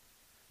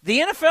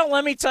 The NFL,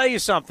 let me tell you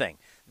something.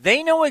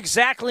 They know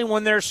exactly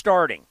when they're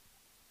starting.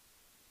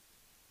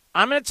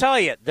 I'm going to tell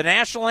you, the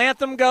national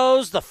anthem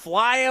goes, the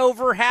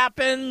flyover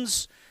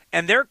happens,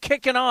 and they're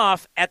kicking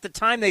off at the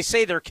time they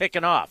say they're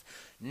kicking off.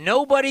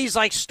 Nobody's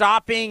like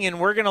stopping and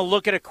we're going to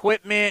look at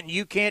equipment and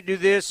you can't do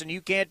this and you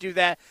can't do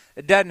that.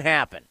 It doesn't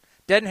happen.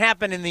 Doesn't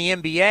happen in the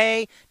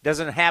NBA.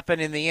 Doesn't happen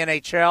in the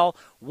NHL.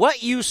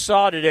 What you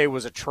saw today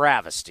was a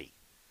travesty.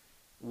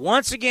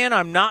 Once again,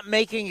 I'm not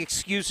making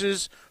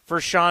excuses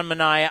for Sean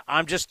Manaea.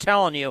 I'm just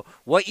telling you,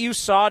 what you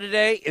saw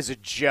today is a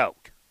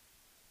joke.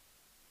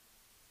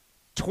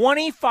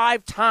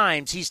 25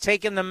 times he's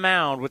taken the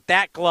mound with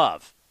that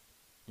glove.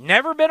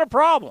 Never been a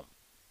problem.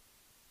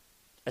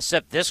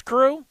 Except this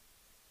crew,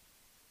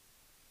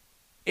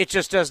 it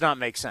just does not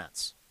make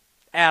sense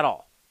at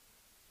all.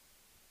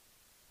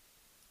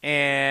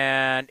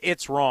 And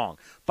it's wrong.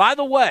 By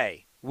the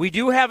way, we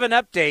do have an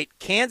update.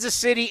 Kansas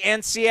City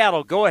and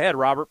Seattle. Go ahead,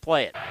 Robert.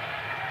 Play it.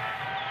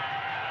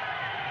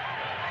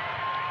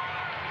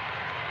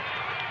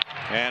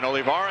 And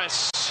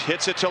Olivares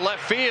hits it to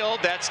left field.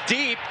 That's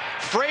deep.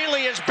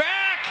 Fraley is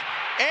back,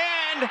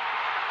 and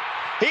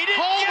he didn't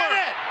get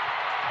it.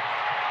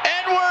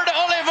 Edward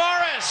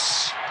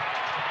Olivares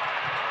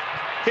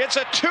hits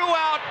a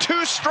 2-out,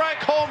 2-strike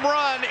home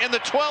run in the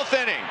 12th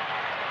inning.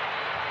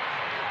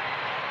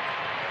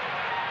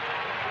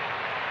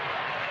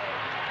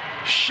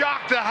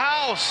 Shocked the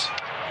house.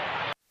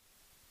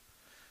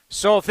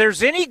 So if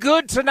there's any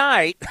good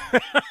tonight,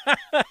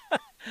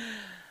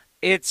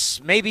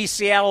 it's maybe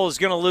Seattle is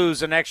going to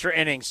lose an extra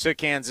innings to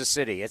Kansas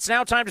City. It's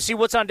now time to see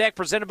what's on deck,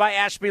 presented by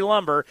Ashby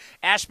Lumber.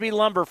 Ashby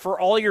Lumber for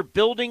all your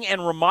building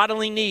and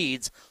remodeling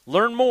needs.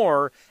 Learn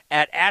more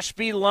at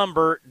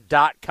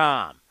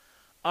ashbylumber.com.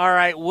 All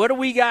right, what do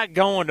we got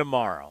going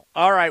tomorrow?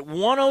 All right,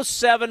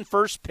 107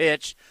 first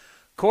pitch.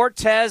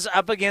 Cortez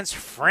up against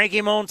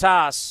Frankie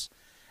Montas.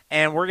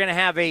 And we're going to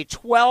have a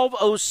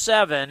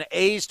 12:07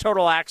 A's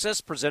Total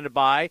Access presented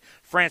by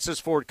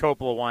Francis Ford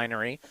Coppola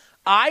Winery.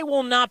 I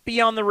will not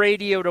be on the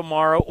radio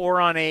tomorrow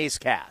or on A's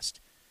Cast.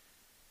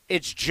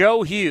 It's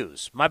Joe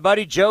Hughes. My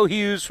buddy Joe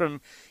Hughes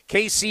from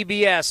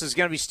KCBS is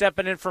going to be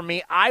stepping in for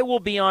me. I will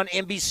be on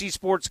NBC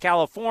Sports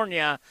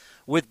California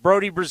with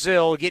Brody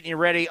Brazil getting you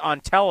ready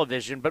on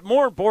television. But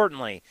more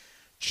importantly,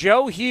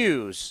 Joe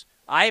Hughes,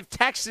 I have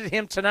texted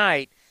him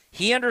tonight.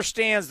 He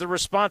understands the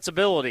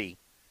responsibility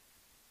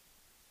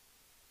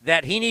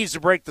that he needs to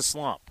break the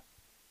slump.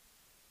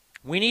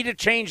 We need to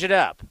change it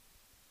up.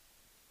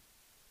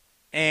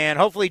 And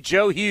hopefully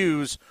Joe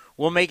Hughes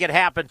will make it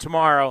happen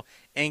tomorrow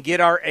and get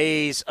our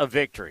A's a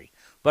victory.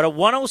 But a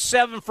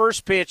 107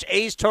 first pitch,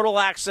 A's Total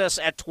Access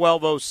at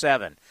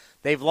 12:07.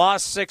 They've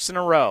lost 6 in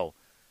a row.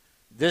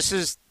 This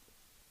is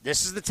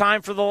the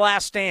time for the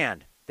last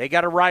stand. They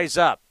got to rise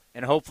up,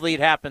 and hopefully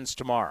it happens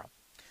tomorrow.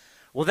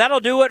 Well, that'll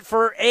do it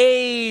for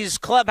A's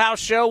Clubhouse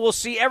Show. We'll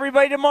see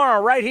everybody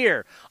tomorrow right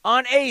here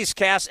on A's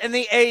Cast and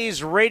the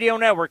A's Radio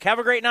Network. Have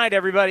a great night,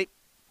 everybody.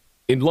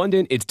 In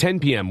London, it's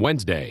 10 p.m.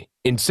 Wednesday.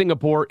 In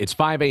Singapore, it's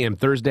 5 a.m.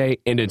 Thursday.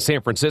 And in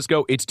San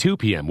Francisco, it's 2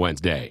 p.m.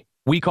 Wednesday.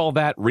 We call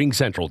that Ring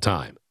Central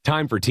Time.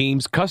 Time for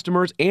teams,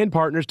 customers, and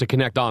partners to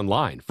connect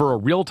online for a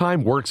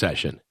real-time work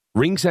session.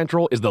 Ring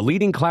Central is the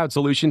leading cloud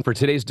solution for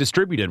today's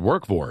distributed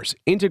workforce,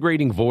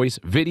 integrating voice,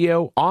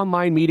 video,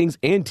 online meetings,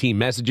 and team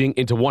messaging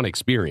into one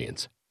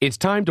experience. It's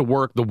time to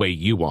work the way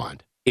you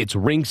want. It's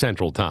Ring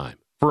Central time.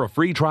 For a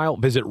free trial,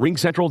 visit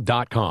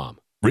ringcentral.com.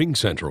 Ring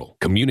Central.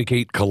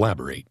 Communicate,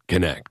 collaborate,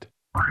 connect.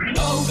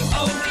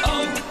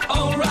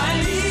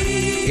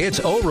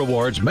 It's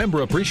O-Rewards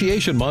Member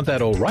Appreciation Month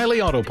at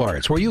O'Reilly Auto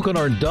Parts, where you can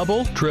earn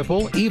double,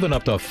 triple, even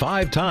up to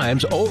 5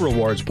 times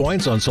O-Rewards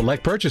points on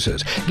select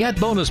purchases. Get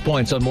bonus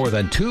points on more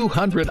than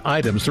 200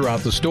 items throughout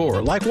the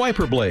store, like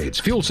wiper blades,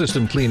 fuel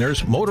system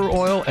cleaners, motor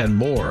oil, and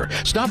more.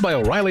 Stop by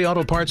O'Reilly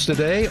Auto Parts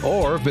today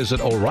or visit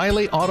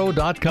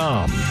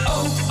O'ReillyAuto.com.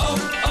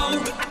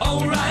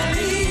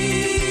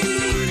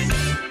 O'Reilly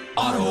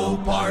Auto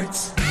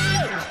Parts.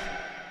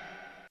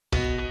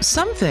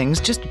 Some things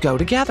just go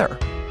together.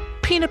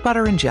 Peanut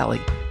butter and jelly,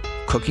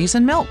 cookies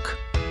and milk,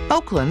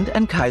 Oakland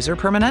and Kaiser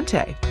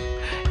Permanente.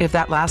 If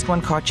that last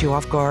one caught you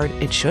off guard,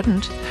 it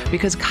shouldn't,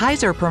 because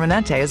Kaiser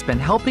Permanente has been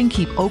helping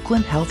keep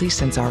Oakland healthy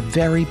since our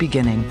very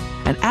beginning.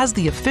 And as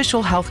the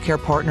official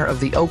healthcare partner of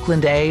the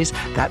Oakland A's,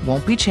 that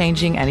won't be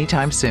changing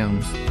anytime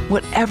soon.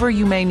 Whatever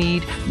you may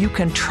need, you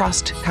can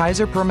trust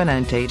Kaiser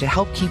Permanente to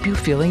help keep you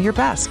feeling your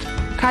best.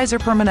 Kaiser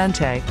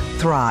Permanente.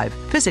 Thrive.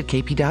 Visit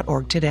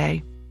kp.org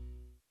today.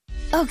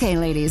 Okay,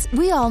 ladies,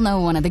 we all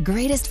know one of the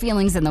greatest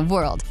feelings in the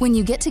world when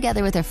you get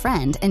together with a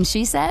friend and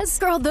she says,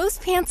 "Girl, those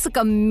pants look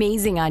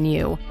amazing on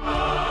you."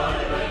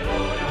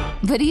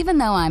 But even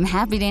though I'm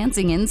happy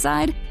dancing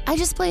inside, I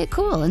just play it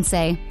cool and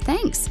say,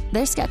 thanks,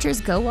 they're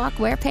Skechers Go Walk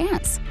Wear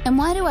pants. And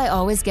why do I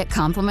always get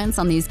compliments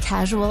on these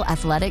casual,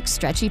 athletic,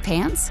 stretchy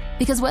pants?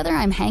 Because whether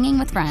I'm hanging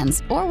with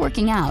friends or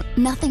working out,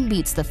 nothing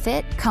beats the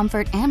fit,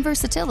 comfort, and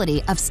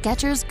versatility of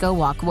Skechers Go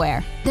Walk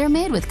Wear. They're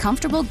made with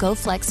comfortable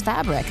GoFlex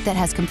fabric that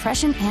has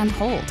compression and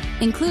hold,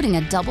 including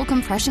a double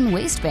compression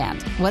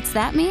waistband. What's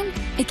that mean?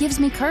 It gives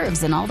me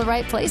curves in all the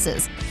right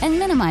places and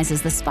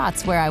minimizes the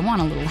spots where I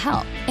want a little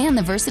help. And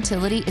the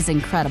versatility is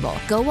incredible.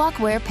 Go Walk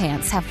Wear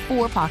pants have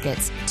 4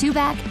 pockets, 2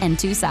 back and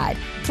 2 side.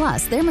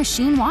 Plus, they're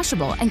machine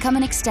washable and come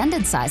in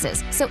extended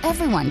sizes, so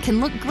everyone can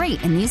look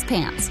great in these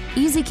pants.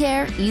 Easy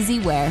care, easy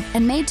wear,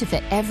 and made to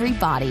fit every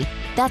body.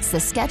 That's the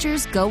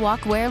Skechers Go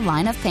Walk Wear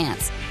line of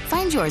pants.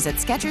 Find yours at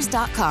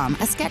Skechers.com,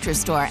 a Skechers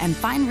store, and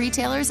find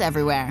retailers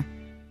everywhere.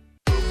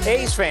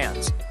 A's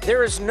fans,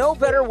 there is no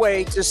better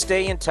way to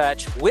stay in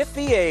touch with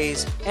the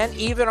A's and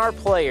even our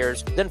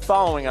players than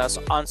following us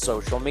on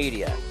social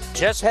media.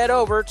 Just head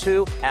over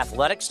to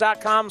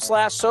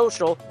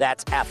athletics.com/social.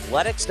 That's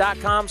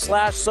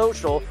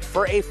athletics.com/social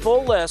for a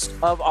full list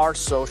of our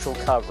social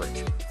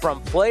coverage,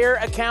 from player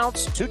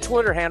accounts to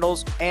Twitter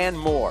handles and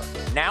more.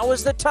 Now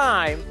is the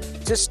time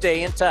to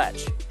stay in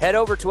touch. Head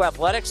over to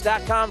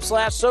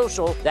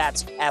athletics.com/social.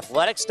 That's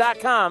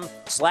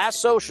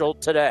athletics.com/social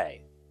today.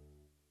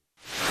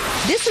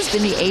 This has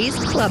been the A's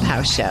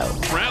Clubhouse Show.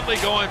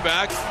 Brantley going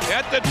back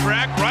at the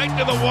track, right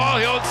to the wall.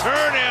 He'll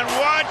turn and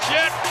watch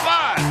it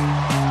fly.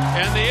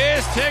 And the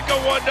A's take a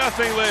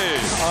 1-0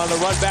 lead. On the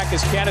run back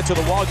is Cannon to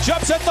the wall.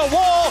 Jumps at the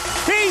wall.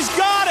 He's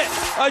got it.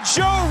 A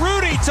Joe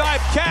Rudy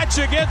type catch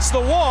against the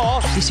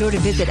wall. Be sure to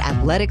visit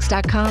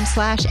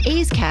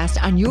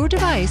athletics.com/A'sCast on your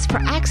device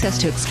for access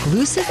to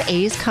exclusive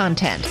A's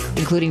content,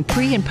 including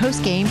pre- and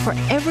post-game for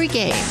every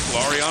game.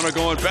 Laureano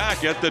going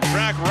back at the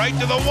track, right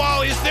to the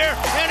wall. He's there,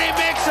 and he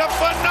makes a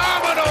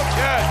phenomenal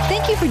catch.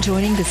 Thank you for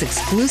joining this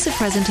exclusive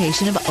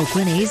presentation of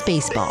Oakland A's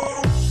baseball.